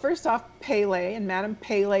 Well, first off, Pele, and Madame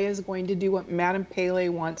Pele is going to do what Madame Pele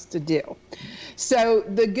wants to do. So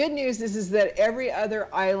the good news is that every other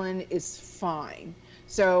island is fine.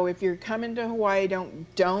 So if you're coming to Hawaii,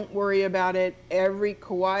 don't worry about it. Every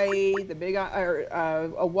Kauai, the Big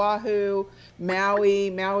Oahu,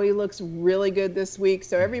 Maui looks really good this week.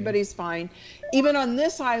 So everybody's fine. Even on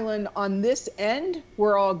this island, on this end,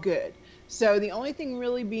 we're all good. So the only thing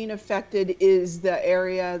really being affected is the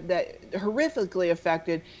area that horrifically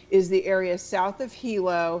affected is the area south of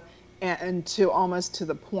Hilo and to almost to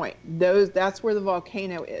the point. That's where the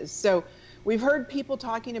volcano is. So we've heard people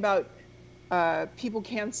talking about people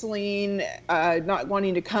canceling, not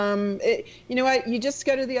wanting to come. You know what? You just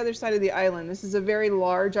go to the other side of the island. This is a very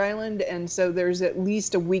large island, and so there's at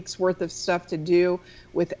least a week's worth of stuff to do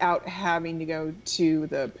without having to go to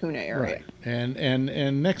the Puna area. Right.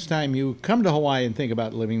 And next time you come to Hawaii and think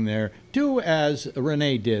about living there, do as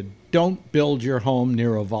Renee did. Don't build your home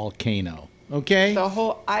near a volcano. Okay? The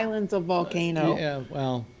whole island's a volcano. Yeah,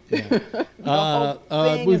 well... Yeah.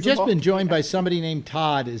 We've just been joined by somebody named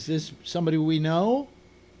Todd. Is this somebody we know?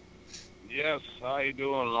 Yes. How you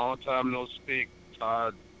doing? Long time no speak.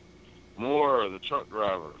 Todd Moore, the truck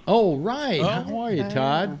driver. Oh, right. How are you,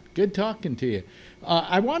 Todd? Good talking to you.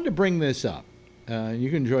 I wanted to bring this up. You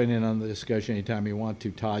can join in on the discussion anytime you want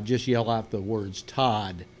to, Todd. Just yell out the words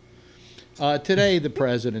Todd. Today, the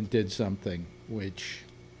president did something, which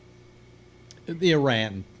the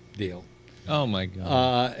Iran deal. Oh my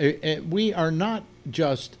God! We are not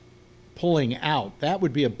just pulling out. That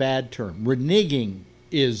would be a bad term. Reneging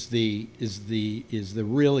is the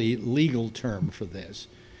really legal term for this.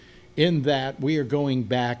 In that we are going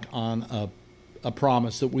back on a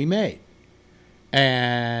promise that we made,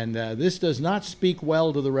 and this does not speak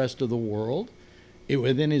well to the rest of the world.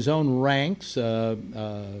 Within his own ranks,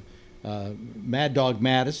 Mad Dog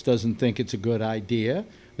Mattis doesn't think it's a good idea.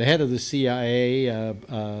 The head of the CIA.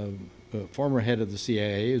 Former head of the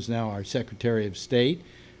CIA, is now our Secretary of State.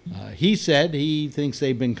 He said he thinks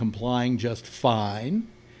they've been complying just fine.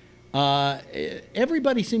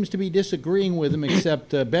 Everybody seems to be disagreeing with him except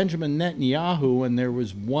Benjamin Netanyahu, and there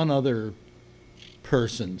was one other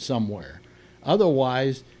person somewhere.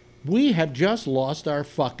 Otherwise, we have just lost our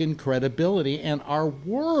fucking credibility and our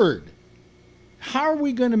word. How are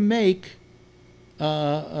we going to make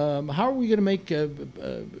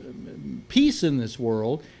peace in this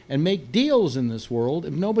world and make deals in this world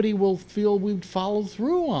if nobody will feel we'd follow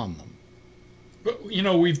through on them? But, you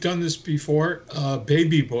know, we've done this before.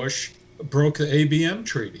 Baby Bush broke the ABM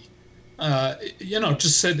treaty. You know,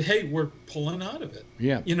 just said, hey, we're pulling out of it.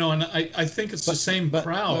 Yeah. You know, and I think it's the same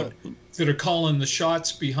crowd that are calling the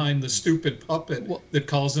shots behind the stupid puppet that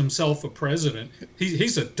calls himself a president.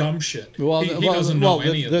 He's a dumb shit. Well, he doesn't know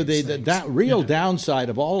any of these things. That real downside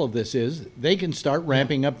of all of this is they can start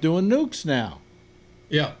ramping up doing nukes now.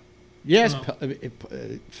 Yeah. Yes,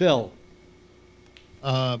 Phil.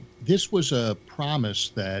 This was a promise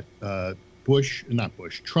that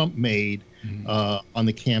Trump made on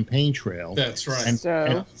the campaign trail. That's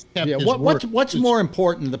right. What's more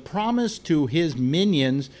important, the promise to his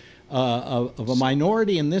minions of a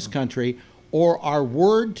minority in this country, or our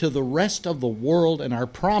word to the rest of the world and our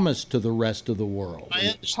promise to the rest of the world? I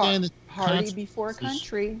understand that party before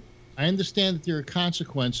country. I understand that there are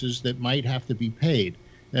consequences that might have to be paid.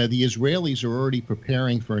 The Israelis are already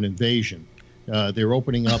preparing for an invasion. They're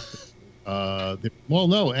opening up.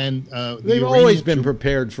 They've always been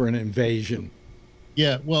prepared for an invasion.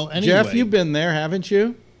 Yeah, well, anyway. Jeff, you've been there, haven't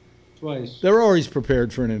you? Twice. They're always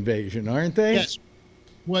prepared for an invasion, aren't they? Yes.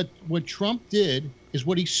 What Trump did is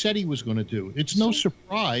what he said he was going to do. It's no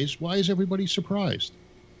surprise. Why is everybody surprised?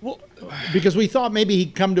 Well, because we thought maybe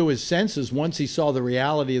he'd come to his senses once he saw the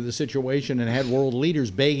reality of the situation and had world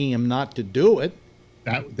leaders begging him not to do it.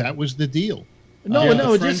 That was the deal.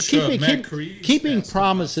 No, just keeping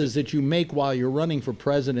promises that you make while you're running for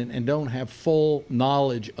president and don't have full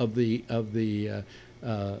knowledge of the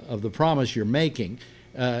promise you're making.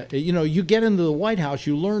 You get into the White House,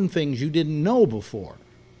 you learn things you didn't know before,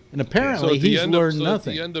 and apparently he's learned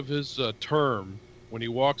nothing. At the end of his term, when he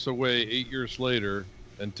walks away 8 years later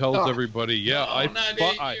and tells everybody, I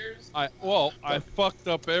fucked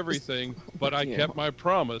up everything, but I kept my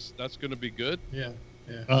promise. That's going to be good. Yeah.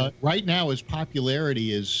 Right now, his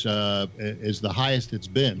popularity is the highest it's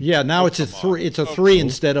been. Yeah, now it's a 3. It's a 3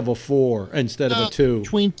 instead of a 4, instead of a 2.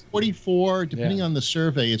 Between 44, depending on the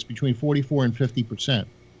survey, it's between 44 and 50%.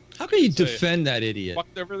 How can you defend that idiot?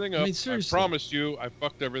 Fucked everything up. I promised you, I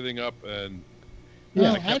fucked everything up, and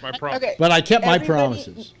I kept my promise. Okay. But I kept my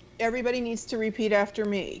promises. Everybody needs to repeat after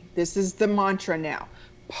me. This is the mantra now: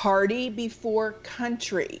 party before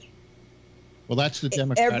country. Well, that's the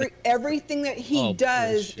Democratic. Everything that he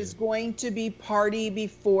does is going to be party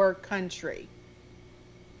before country.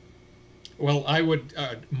 Well, I would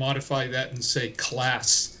modify that and say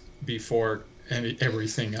class before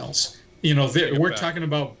everything else. We're talking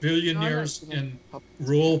about billionaires and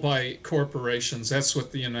rule by corporations. That's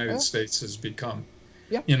what the United States has become.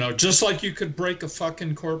 Yep. Just like you could break a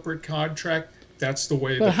fucking corporate contract, that's the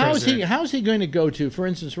way. But how's he going to go to? For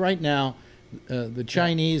instance, right now, the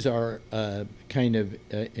Chinese are kind of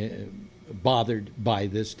bothered by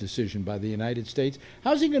this decision by the United States.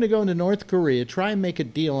 How's he going to go into North Korea, try and make a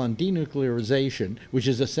deal on denuclearization, which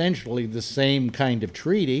is essentially the same kind of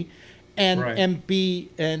treaty, and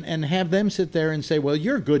have them sit there and say, "Well,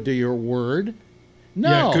 you're good to your word."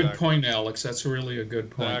 No. Yeah, good point, Alex. That's really a good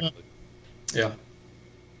point. Exactly. Yeah.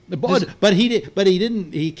 But he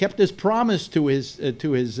didn't. He kept his promise to his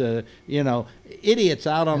idiots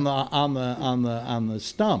out on the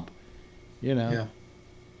stump. Yeah.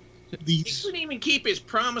 He couldn't even keep his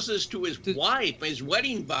promises to his wife, his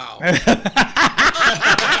wedding vow.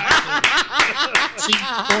 See,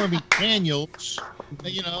 Stormy Daniels,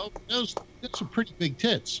 those are pretty big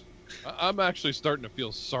tits. I'm actually starting to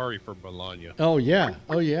feel sorry for Melania. Oh yeah.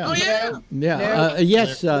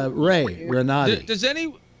 Yes, Ray Renati.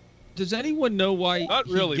 Does anyone know why? Not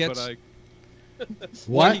really, but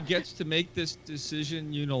why he gets to make this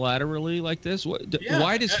decision unilaterally like this?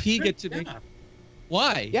 Why does he get to make?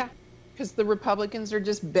 Why? Yeah, because the Republicans are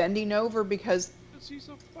just bending over because he's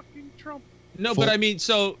a fucking Trump. No, but I mean,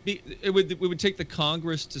 so it would take the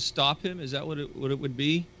Congress to stop him. Is that what it would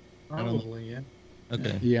be? Probably, yeah.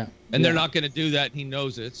 Okay. Yeah. And they're not going to do that. And he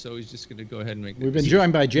knows it, so he's just going to go ahead and make. We've been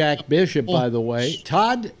joined by Jack Bishop, by the way.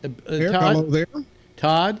 Todd. Hello there.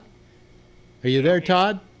 Todd. Are you there,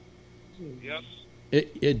 Todd? Yes.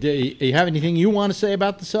 Do you have anything you want to say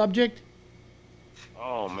about the subject?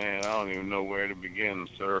 Oh, man, I don't even know where to begin,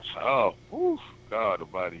 sir. Oh,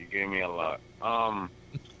 God, buddy, you gave me a lot.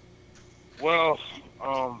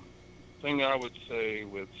 Thing I would say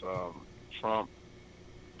with Trump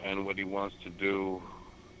and what he wants to do,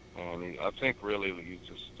 and I think really he's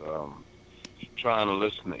just trying to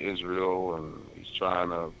listen to Israel, and he's trying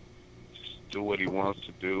to do what he wants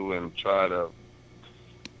to do and try to.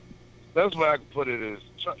 That's why I can put it is,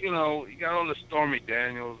 you got all the Stormy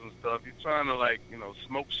Daniels and stuff. He's trying to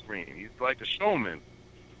smoke screen. He's like a showman.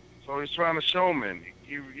 So he's trying to showman.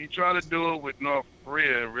 He tried to do it with North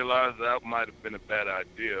Korea and realized that might have been a bad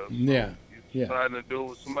idea. So he's trying to do it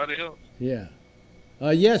with somebody else. Yeah.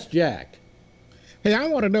 Yes, Jack. Hey, I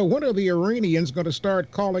want to know, when are the Iranians going to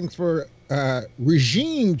start calling for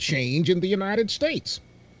regime change in the United States?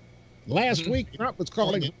 Last week, Trump was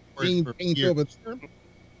calling it regime change over there.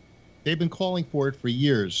 They've been calling for it for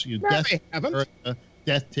years. They haven't.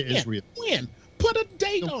 Death to Israel. When? Put a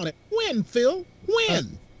date on it. When, Phil?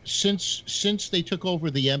 When? Since they took over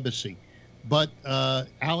the embassy. But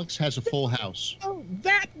Alex has a full house. Oh,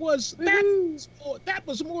 that was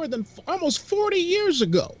more than almost 40 years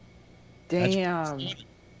ago. Damn.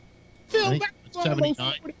 Phil, that was almost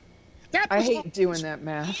 40. I hate doing that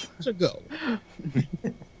math. Years ago.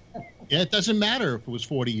 Yeah, it doesn't matter if it was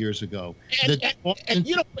 40 years ago. And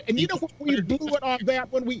you know when we blew it on that,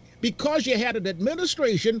 because you had an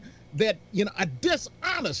administration that, a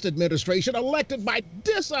dishonest administration elected by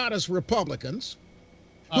dishonest Republicans.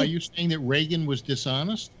 Are you saying that Reagan was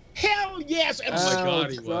dishonest? Hell yes. Oh my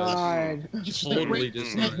God, he was. Totally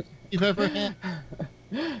dishonest. You've ever had?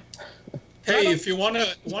 Hey, if you want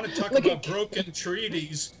to talk about broken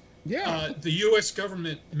treaties, the U.S.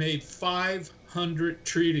 government made 500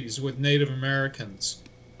 treaties with Native Americans,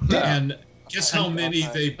 and guess how many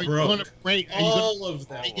they broke? All of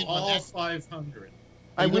them, all 500.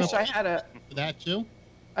 I wish I had for that too.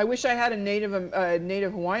 I wish I had a native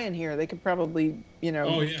Hawaiian here. They could probably,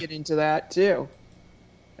 get into that too.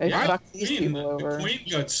 They fuck these people over. The Queen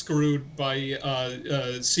got screwed by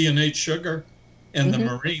CNH Sugar and the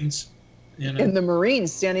Marines. And the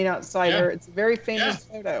Marines standing outside her. It's a very famous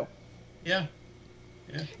photo. Yeah.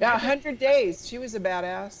 100 Days. She was a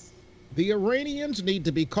badass. The Iranians need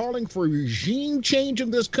to be calling for regime change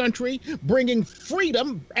in this country, bringing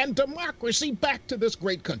freedom and democracy back to this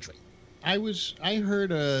great country. I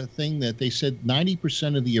heard a thing that they said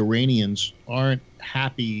 90% of the Iranians aren't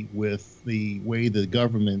happy with the way the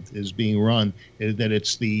government is being run, that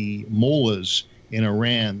it's the mullahs in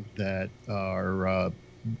Iran that are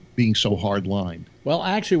being so hard-lined. Well,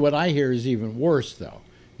 actually, what I hear is even worse, though,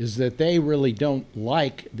 is that they really don't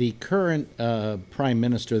like the current prime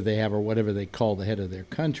minister they have, or whatever they call the head of their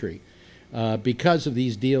country, because of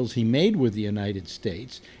these deals he made with the United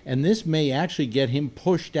States. And this may actually get him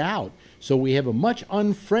pushed out. So we have a much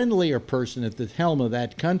unfriendlier person at the helm of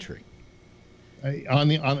that country. On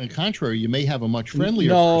the contrary, you may have a much friendlier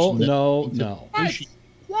person. No.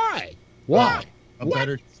 Why? A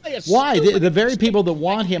better. Why? The very people that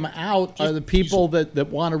want him out are the people that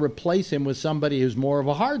want to replace him with somebody who's more of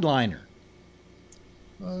a hardliner.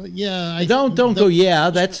 Don't go.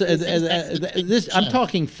 Yeah, that's this. I'm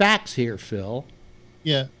talking facts here, Phil.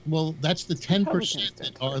 Yeah, well, that's the 10%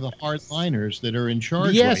 that are the hardliners that are in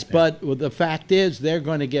charge. Yes, right but the fact is they're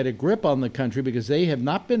going to get a grip on the country because they have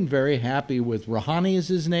not been very happy with Rouhani, is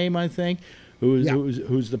his name, I think,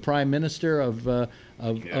 who's the prime minister of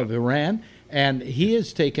Iran. And he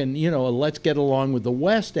has taken, a let's get along with the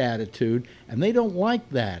West attitude, and they don't like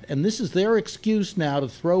that. And this is their excuse now to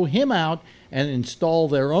throw him out and install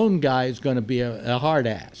their own guy who's going to be a hard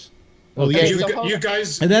ass. Okay, you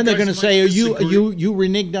guys. And then they're going to say, you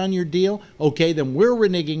reneged on your deal? Okay, then we're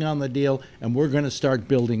reneging on the deal, and we're going to start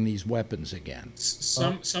building these weapons again.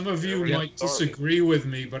 Some of you might disagree with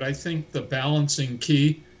me, but I think the balancing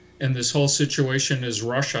key in this whole situation is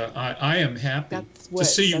Russia. I am happy to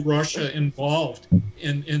see Russia involved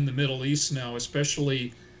in the Middle East now,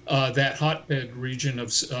 especially that hotbed region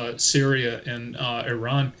of Syria and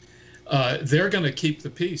Iran. They're going to keep the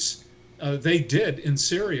peace. They did in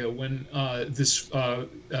Syria when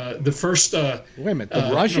the first. Wait a minute.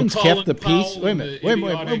 The Russians kept the peace. Wait a minute. Wait a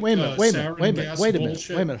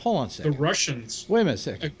minute. Hold on a second. The Russians. Wait a minute a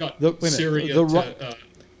second.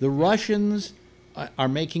 The Russians are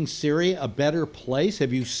making Syria a better place.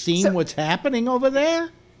 Have you seen what's happening over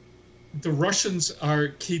there? The Russians are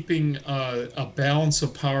keeping a balance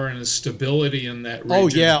of power and a stability in that region. Oh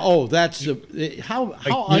yeah. Oh, that's how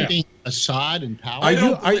keeping Assad in power.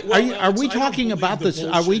 Are we talking about this?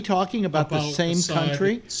 Are we talking about the same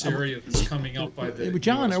country? Syria that's coming out by the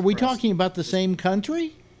John, US are we press. talking about the same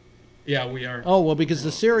country? Yeah, we are. Oh well, because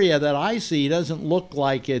the Syria that I see doesn't look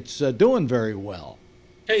like it's doing very well.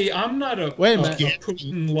 Hey, I'm not a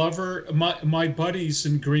Putin lover. My buddies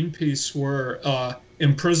in Greenpeace were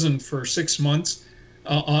imprisoned for 6 months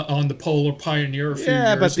on the Polar Pioneer a few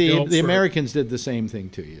years but ago. the Americans did the same thing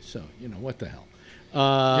to you, so what the hell.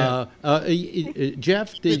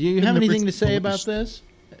 Jeff, did you have anything to say about this?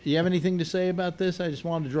 You have anything to say about this? I just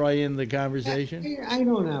wanted to draw you in the conversation. I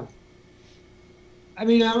don't have. I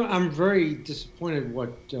mean, I'm very disappointed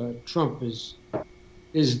what Trump is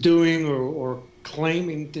doing or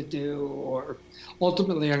claiming to do, or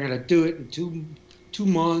ultimately I'm going to do it in two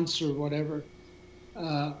months or whatever.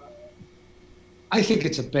 I think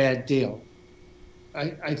it's a bad deal.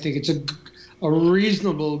 I think it's a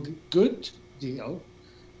reasonable, good deal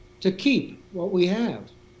to keep what we have.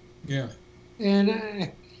 Yeah.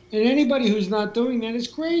 And anybody who's not doing that is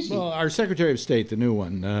crazy. Well, our Secretary of State, the new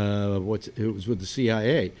one, it was with the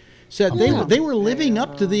CIA, said they were living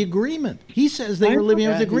up to the agreement. He says they were living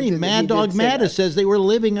up to the agreement. Mad Dog Mattis says they were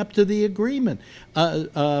living up to the agreement.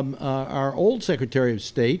 Our old Secretary of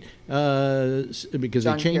State, because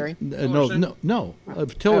John they changed, Kerry?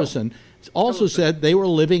 Tillerson, also said they were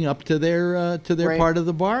living up to their part of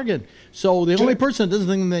the bargain. So the only person that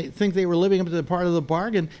doesn't think they were living up to the part of the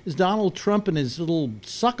bargain is Donald Trump and his little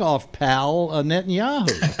suck-off pal Netanyahu.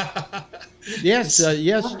 Yes,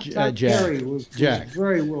 Jack. Kerry was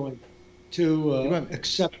very willing to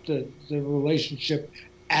accept the relationship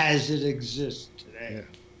as it exists today. Yeah.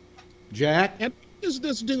 Jack? And what does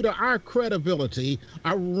this do to our credibility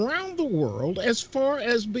around the world as far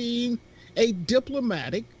as being a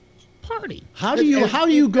diplomatic party? How do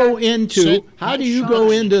you go into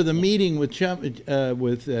the meeting with Trump,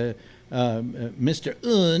 with Mr.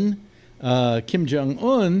 Kim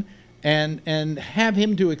Jong-un, and have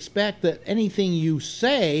him to expect that anything you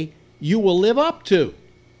say you will live up to?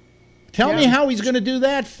 Tell me how he's going to do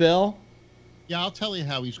that, Phil. Yeah, I'll tell you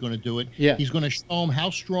how he's going to do it. Yeah. He's going to show them how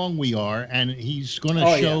strong we are, and he's going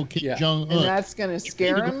to show Kim Jong-un. And that's going to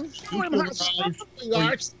scare him? Show him how strong we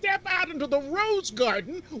are. Step out into the rose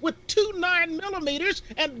garden with 2 9mm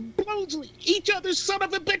and blows each other's son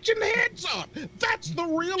of a bitchin' heads off. That's the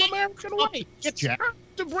real American way. It's time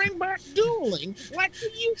to bring back dueling like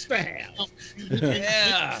we used to have.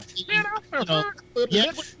 Yeah.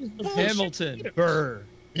 Hamilton, Burr.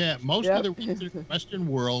 Yeah, most of the Western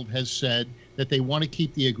world has said that they want to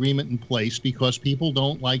keep the agreement in place because people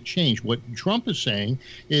don't like change. What Trump is saying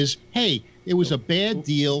is, hey, it was a bad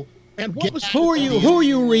deal. And what was who are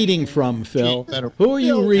you reading from, Phil? Who are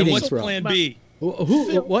you reading what's from? Plan B?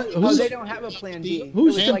 Who they don't have a plan B.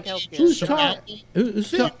 Who's like talking?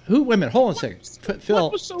 Who? Wait a minute. Hold on a second.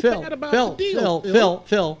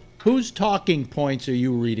 Phil. Whose talking points are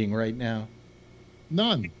you reading right now?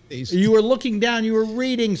 None. You were looking down. You were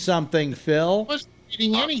reading something, Phil. I wasn't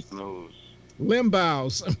reading anything.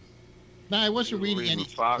 Limbaugh's. No, I wasn't reading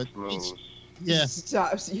anything. Fox News.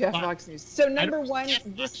 Yeah. Fox News. So number one,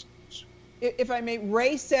 if I may,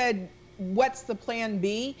 Ray said, "What's the plan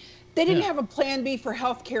B?" They didn't have a plan B for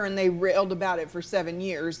healthcare, and they railed about it for 7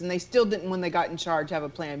 years, and they still didn't, when they got in charge, have a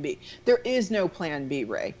plan B. There is no plan B,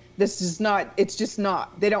 Ray. This is not. It's just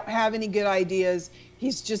not. They don't have any good ideas.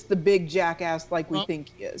 He's just the big jackass like we think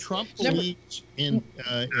he is. Trump believes in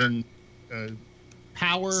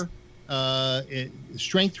power,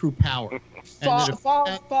 strength through power. False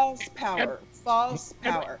power. False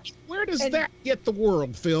power. Where does that get the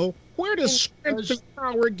world, Phil? Where does strength through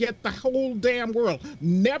power get the whole damn world?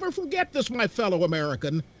 Never forget this, my fellow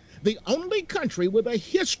American. The only country with a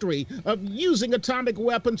history of using atomic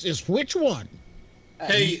weapons is which one?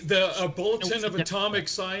 Hey, the Bulletin of Atomic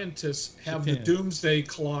Scientists have the doomsday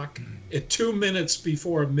clock at 2 minutes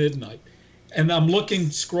before midnight. And I'm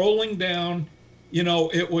scrolling down,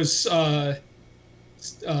 it was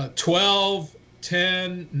 12,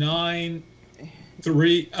 10, 9,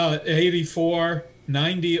 3, 84,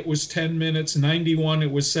 90, it was 10 minutes, 91,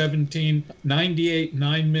 it was 17, 98,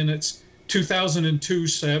 9 minutes, 2002,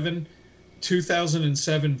 7,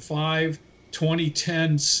 2007, 5,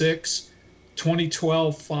 2010, 6,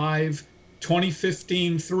 2012, 5,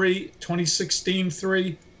 2015, 3, 2016,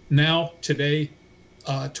 3, now, today,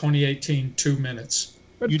 2018, 2 minutes.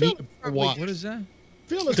 But what is that?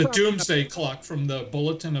 The doomsday clock from the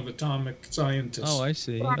Bulletin of Atomic Scientists. Oh, I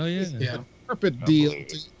see. Oh, yeah. Yeah. Carpet deal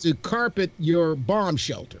to carpet your bomb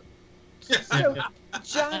shelter. So,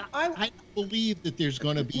 John, I believe that there's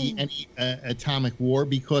going to be any atomic war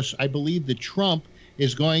because I believe that Trump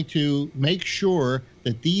is going to make sure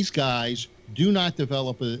that these guys do not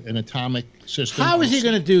develop an atomic system. How is he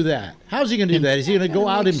going to do that? How is he going to do that? Is he going to go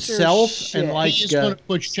out himself and like? He's going to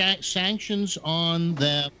put sanctions on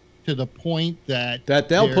them to the point that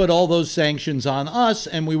they'll put all those sanctions on us,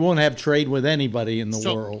 and we won't have trade with anybody in the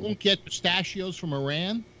world. We won't get pistachios from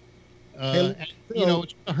Iran. And, it's going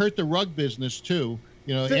to hurt the rug business too.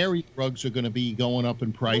 Area rugs are going to be going up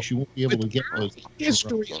in price. You won't be able to get those.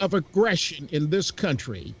 History of aggression in this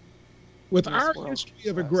country. With our history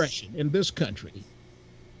of aggression in this country,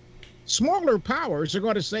 smaller powers are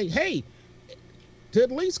going to say, hey, to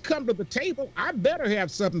at least come to the table, I better have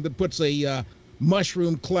something that puts a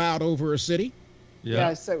mushroom cloud over a city.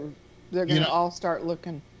 Yeah, so they're going to all start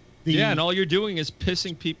looking. And all you're doing is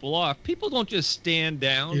pissing people off. People don't just stand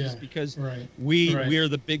down just because we're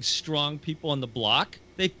the big, strong people on the block.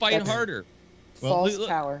 They fight harder. False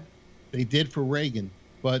power. They did for Reagan,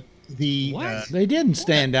 but they didn't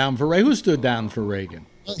stand down for Reagan. Who stood down for Reagan?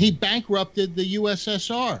 He bankrupted the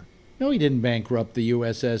USSR. No, he didn't bankrupt the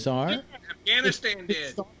USSR. Afghanistan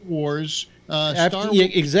did. Star Wars.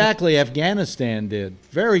 Exactly, Afghanistan did.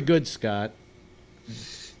 Very good, Scott.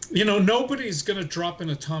 Nobody's going to drop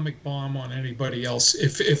an atomic bomb on anybody else.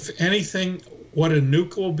 If anything, what a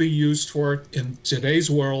nuke will be used for in today's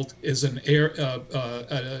world is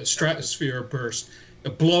a stratosphere burst.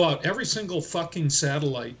 Blow out every single fucking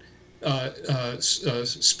satellite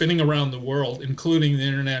spinning around the world, including the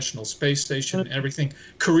International Space Station and everything.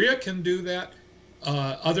 Korea can do that.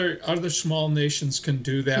 Other small nations can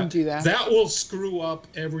do that. That will screw up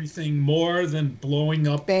everything more than blowing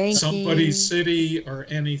up somebody's city or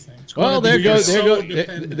anything. Well, there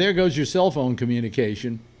goes your cell phone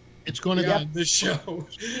communication. It's going to be the show.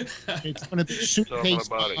 It's going to be suitcase.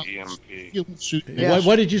 Talking about an EMP.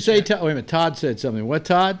 What did you say? Wait a minute. Todd said something. What,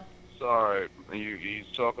 Todd? Sorry, he's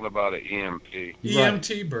talking about an EMP.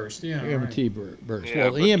 EMT burst. Yeah. EMT burst. Yeah,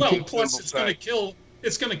 well, EMP. Plus, it's going to kill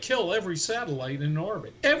it's going to kill every satellite in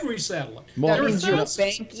orbit. Every satellite. That means your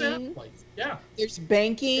banking. Yeah. There's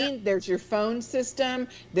banking. Yeah. There's your phone system.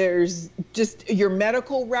 There's just your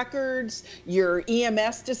medical records, your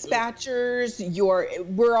EMS dispatchers.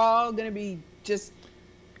 We're all going to be just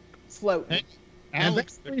floating. And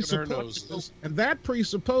that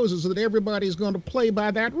presupposes that everybody's going to play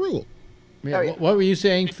by that rule. Yeah. Oh, yeah. What were you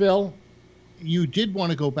saying, Phil? You did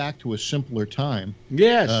want to go back to a simpler time.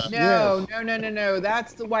 Yes. No.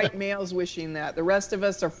 That's the white males wishing that. The rest of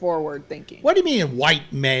us are forward thinking. What do you mean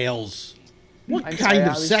white males? What kind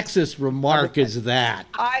of sexist remark is that?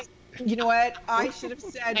 You know what? I should have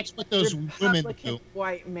said that's what those women do.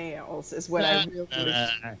 White males is what I really wish.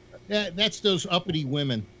 That's those uppity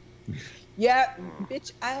women. Yeah,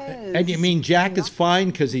 bitch ass. And you mean Jack is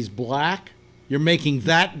fine because he's black? You're making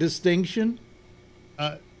that distinction?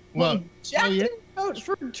 Well, Jack didn't vote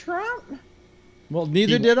for Trump. Well,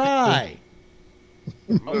 neither did I.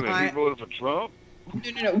 He voted for Trump?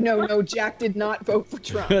 No, Jack did not vote for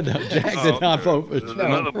Trump. No, Jack did not vote for Trump. There's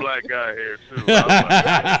another black guy here, too.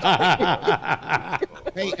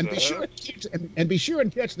 Hey, and be sure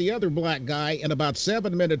and catch the other black guy in about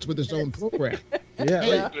 7 minutes with his own program.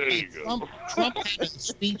 Yeah. There you go. Trump had a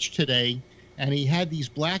speech today, and he had these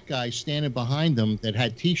black guys standing behind him that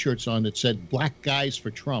had T-shirts on that said "Black Guys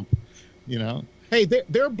for Trump." You know. Hey,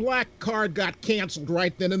 their black card got canceled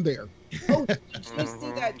right then and there. Oh, did you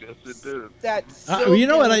see that? Yes, it did. That you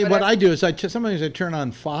know what I do is sometimes I turn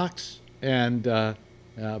on Fox and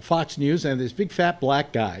Fox News, and this big fat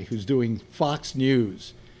black guy who's doing Fox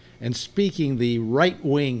News and speaking the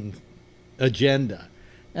right-wing agenda.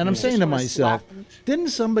 And I'm saying to myself, didn't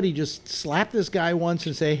somebody just slap this guy once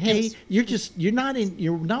and say, "Hey, you're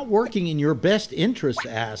not working in your best interest,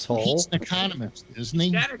 asshole." He's an economist, isn't he?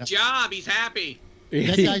 He got a job. He's happy.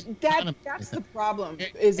 That's the problem.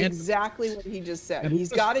 Is exactly what he just said. He's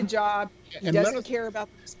got a job. He doesn't care about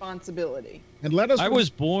the responsibility. And let us. I was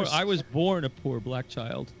born a poor black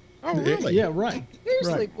child. Oh, really? Yeah, right.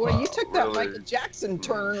 Seriously, right. boy, you took that Michael Jackson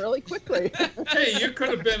turn really quickly. Hey, you could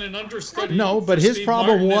have been an understudy. No, but his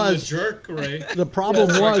problem was the jerk, Ray. The problem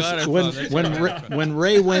was when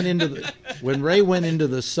Ray went into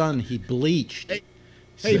the sun, he bleached.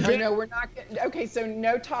 Hey, no, we're not getting. Okay, so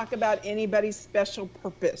no talk about anybody's special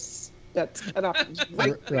purpose. That's cut off.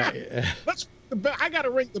 Right. I got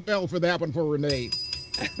to ring the bell for that one for Renee.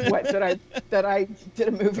 What that I did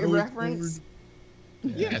a movie reference?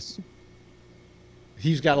 Yes.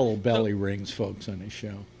 He's got a little belly rings, folks, on his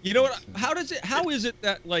show. You know what? How is it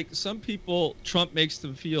that like some people Trump makes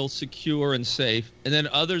them feel secure and safe, and then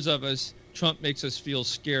others of us Trump makes us feel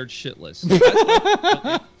scared shitless?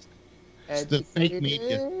 It's the fake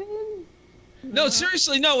media. No,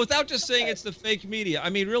 seriously, no. Without just saying it's the fake media. I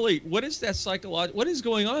mean, really, what is that psychological? What is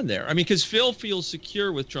going on there? I mean, because Phil feels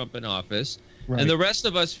secure with Trump in office, and the rest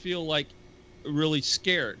of us feel like really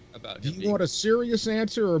scared about him. Do you want a serious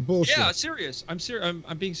answer or bullshit? Yeah, serious. I'm serious.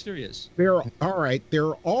 I'm being serious. There are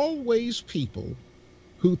always people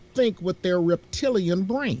who think with their reptilian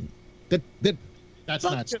brain that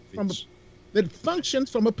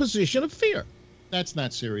functions from a position of fear. That's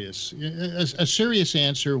not serious. A serious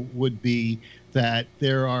answer would be that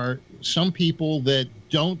there are some people that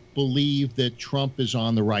don't believe that Trump is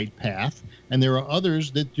on the right path, and there are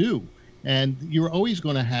others that do. And you're always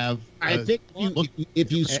going to have. I think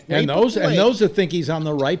if you and those that think he's on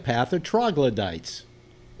the right path are troglodytes.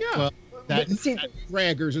 Yeah, well,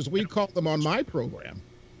 raggers, as we call them on my program.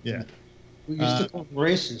 Yeah, we used to call them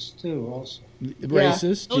racist too, also.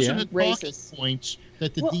 Racist. Those are the talking points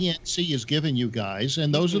that the DNC has given you guys,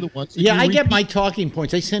 and those are the ones. That I get my talking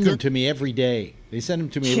points. They send them to me every day. I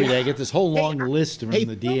get this whole long list from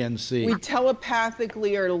the DNC. We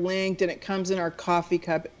telepathically are linked, and it comes in our coffee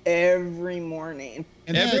cup every morning.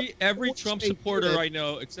 And every Trump supporter I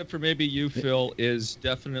know, except for maybe you, Phil, is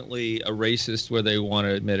definitely a racist, whether they want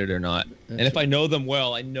to admit it or not. And if I know them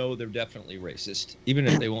well, I know they're definitely racist, even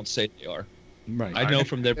if they won't say they are. Right. I know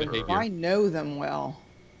from their behavior. I know them well.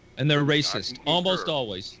 And they're racist, almost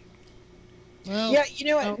always. Well, yeah, you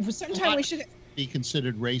know, sometimes we should be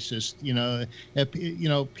considered racist.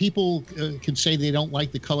 People can say they don't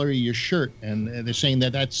like the color of your shirt, and they're saying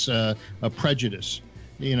that that's a prejudice.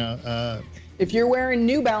 If you're wearing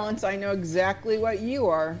New Balance, I know exactly what you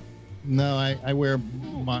are. No, I wear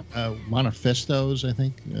Monofestos, I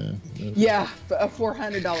think. Yeah, a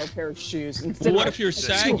 $400 pair of shoes. What if you're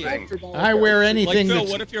sagging? I wear anything. Like Phil,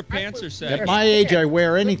 what if your pants are sagging? At my age, I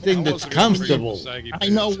wear anything that's comfortable. I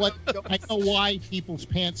know why people's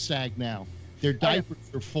pants sag now. Their diapers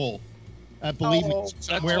are full. Believe me,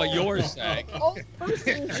 that's why yours sag.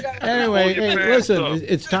 Anyway, hey, listen,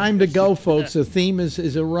 it's time to go, folks. The theme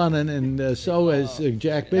is a running, and so has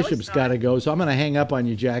Jack Bishop's got to go. So I'm going to hang up on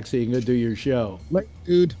you, Jack, so you can go do your show.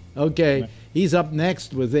 Dude. Okay, he's up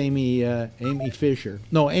next with Amy Fisher.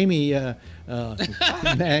 No, Amy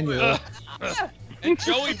Manuel. And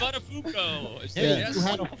Joey Buttafuoco. Hey, you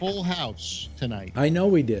had a full house tonight. I know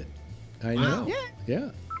we did. I know. Yeah.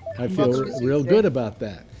 I feel real good about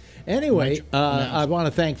that. Anyway, I want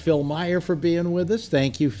to thank Phil Meyer for being with us.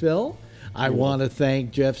 Thank you, Phil. I want to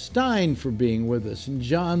thank Jeff Stein for being with us, and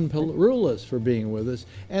John Peroulas for being with us,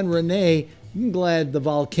 and Renee, I'm glad the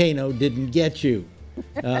volcano didn't get you.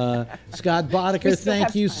 Scott Boddicker,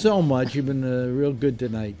 thank you so much. You've been real good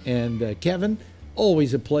tonight. And Kevin,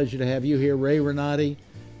 always a pleasure to have you here. Ray Renati,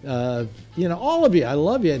 all of you, I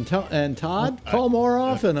love you. And Todd, call more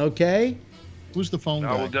often, okay? Who's the phone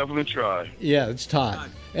guy? I will definitely try. Yeah, it's Todd.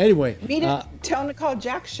 Anyway. Tell him to call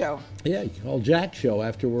Jack's show. Yeah, you can call Jack's show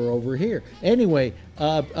after we're over here. Anyway,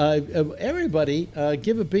 everybody,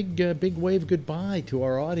 give a big wave goodbye to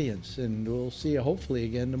our audience, and we'll see you hopefully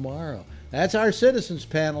again tomorrow. That's our Citizens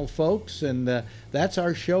Panel, folks, and that's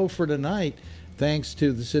our show for tonight. Thanks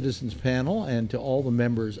to the Citizens Panel and to all the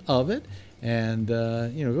members of it. And, go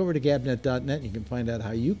over to gabnet.net and you can find out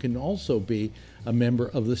how you can also be a member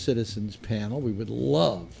of the Citizens Panel. We would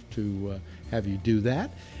love to have you do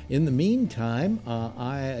that. In the meantime,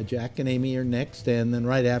 Jack and Amy are next, and then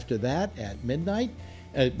right after that at midnight,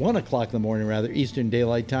 at 1 o'clock in the morning, rather, Eastern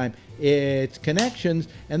Daylight Time, it's Connections,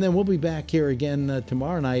 and then we'll be back here again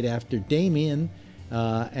tomorrow night after Damien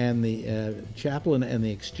and the Chaplain and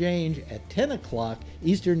the Exchange at 10 o'clock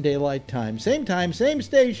Eastern Daylight Time. Same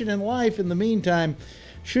station in life. In the meantime,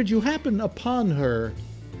 should you happen upon her,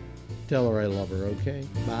 tell her I love her, okay?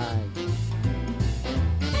 Bye.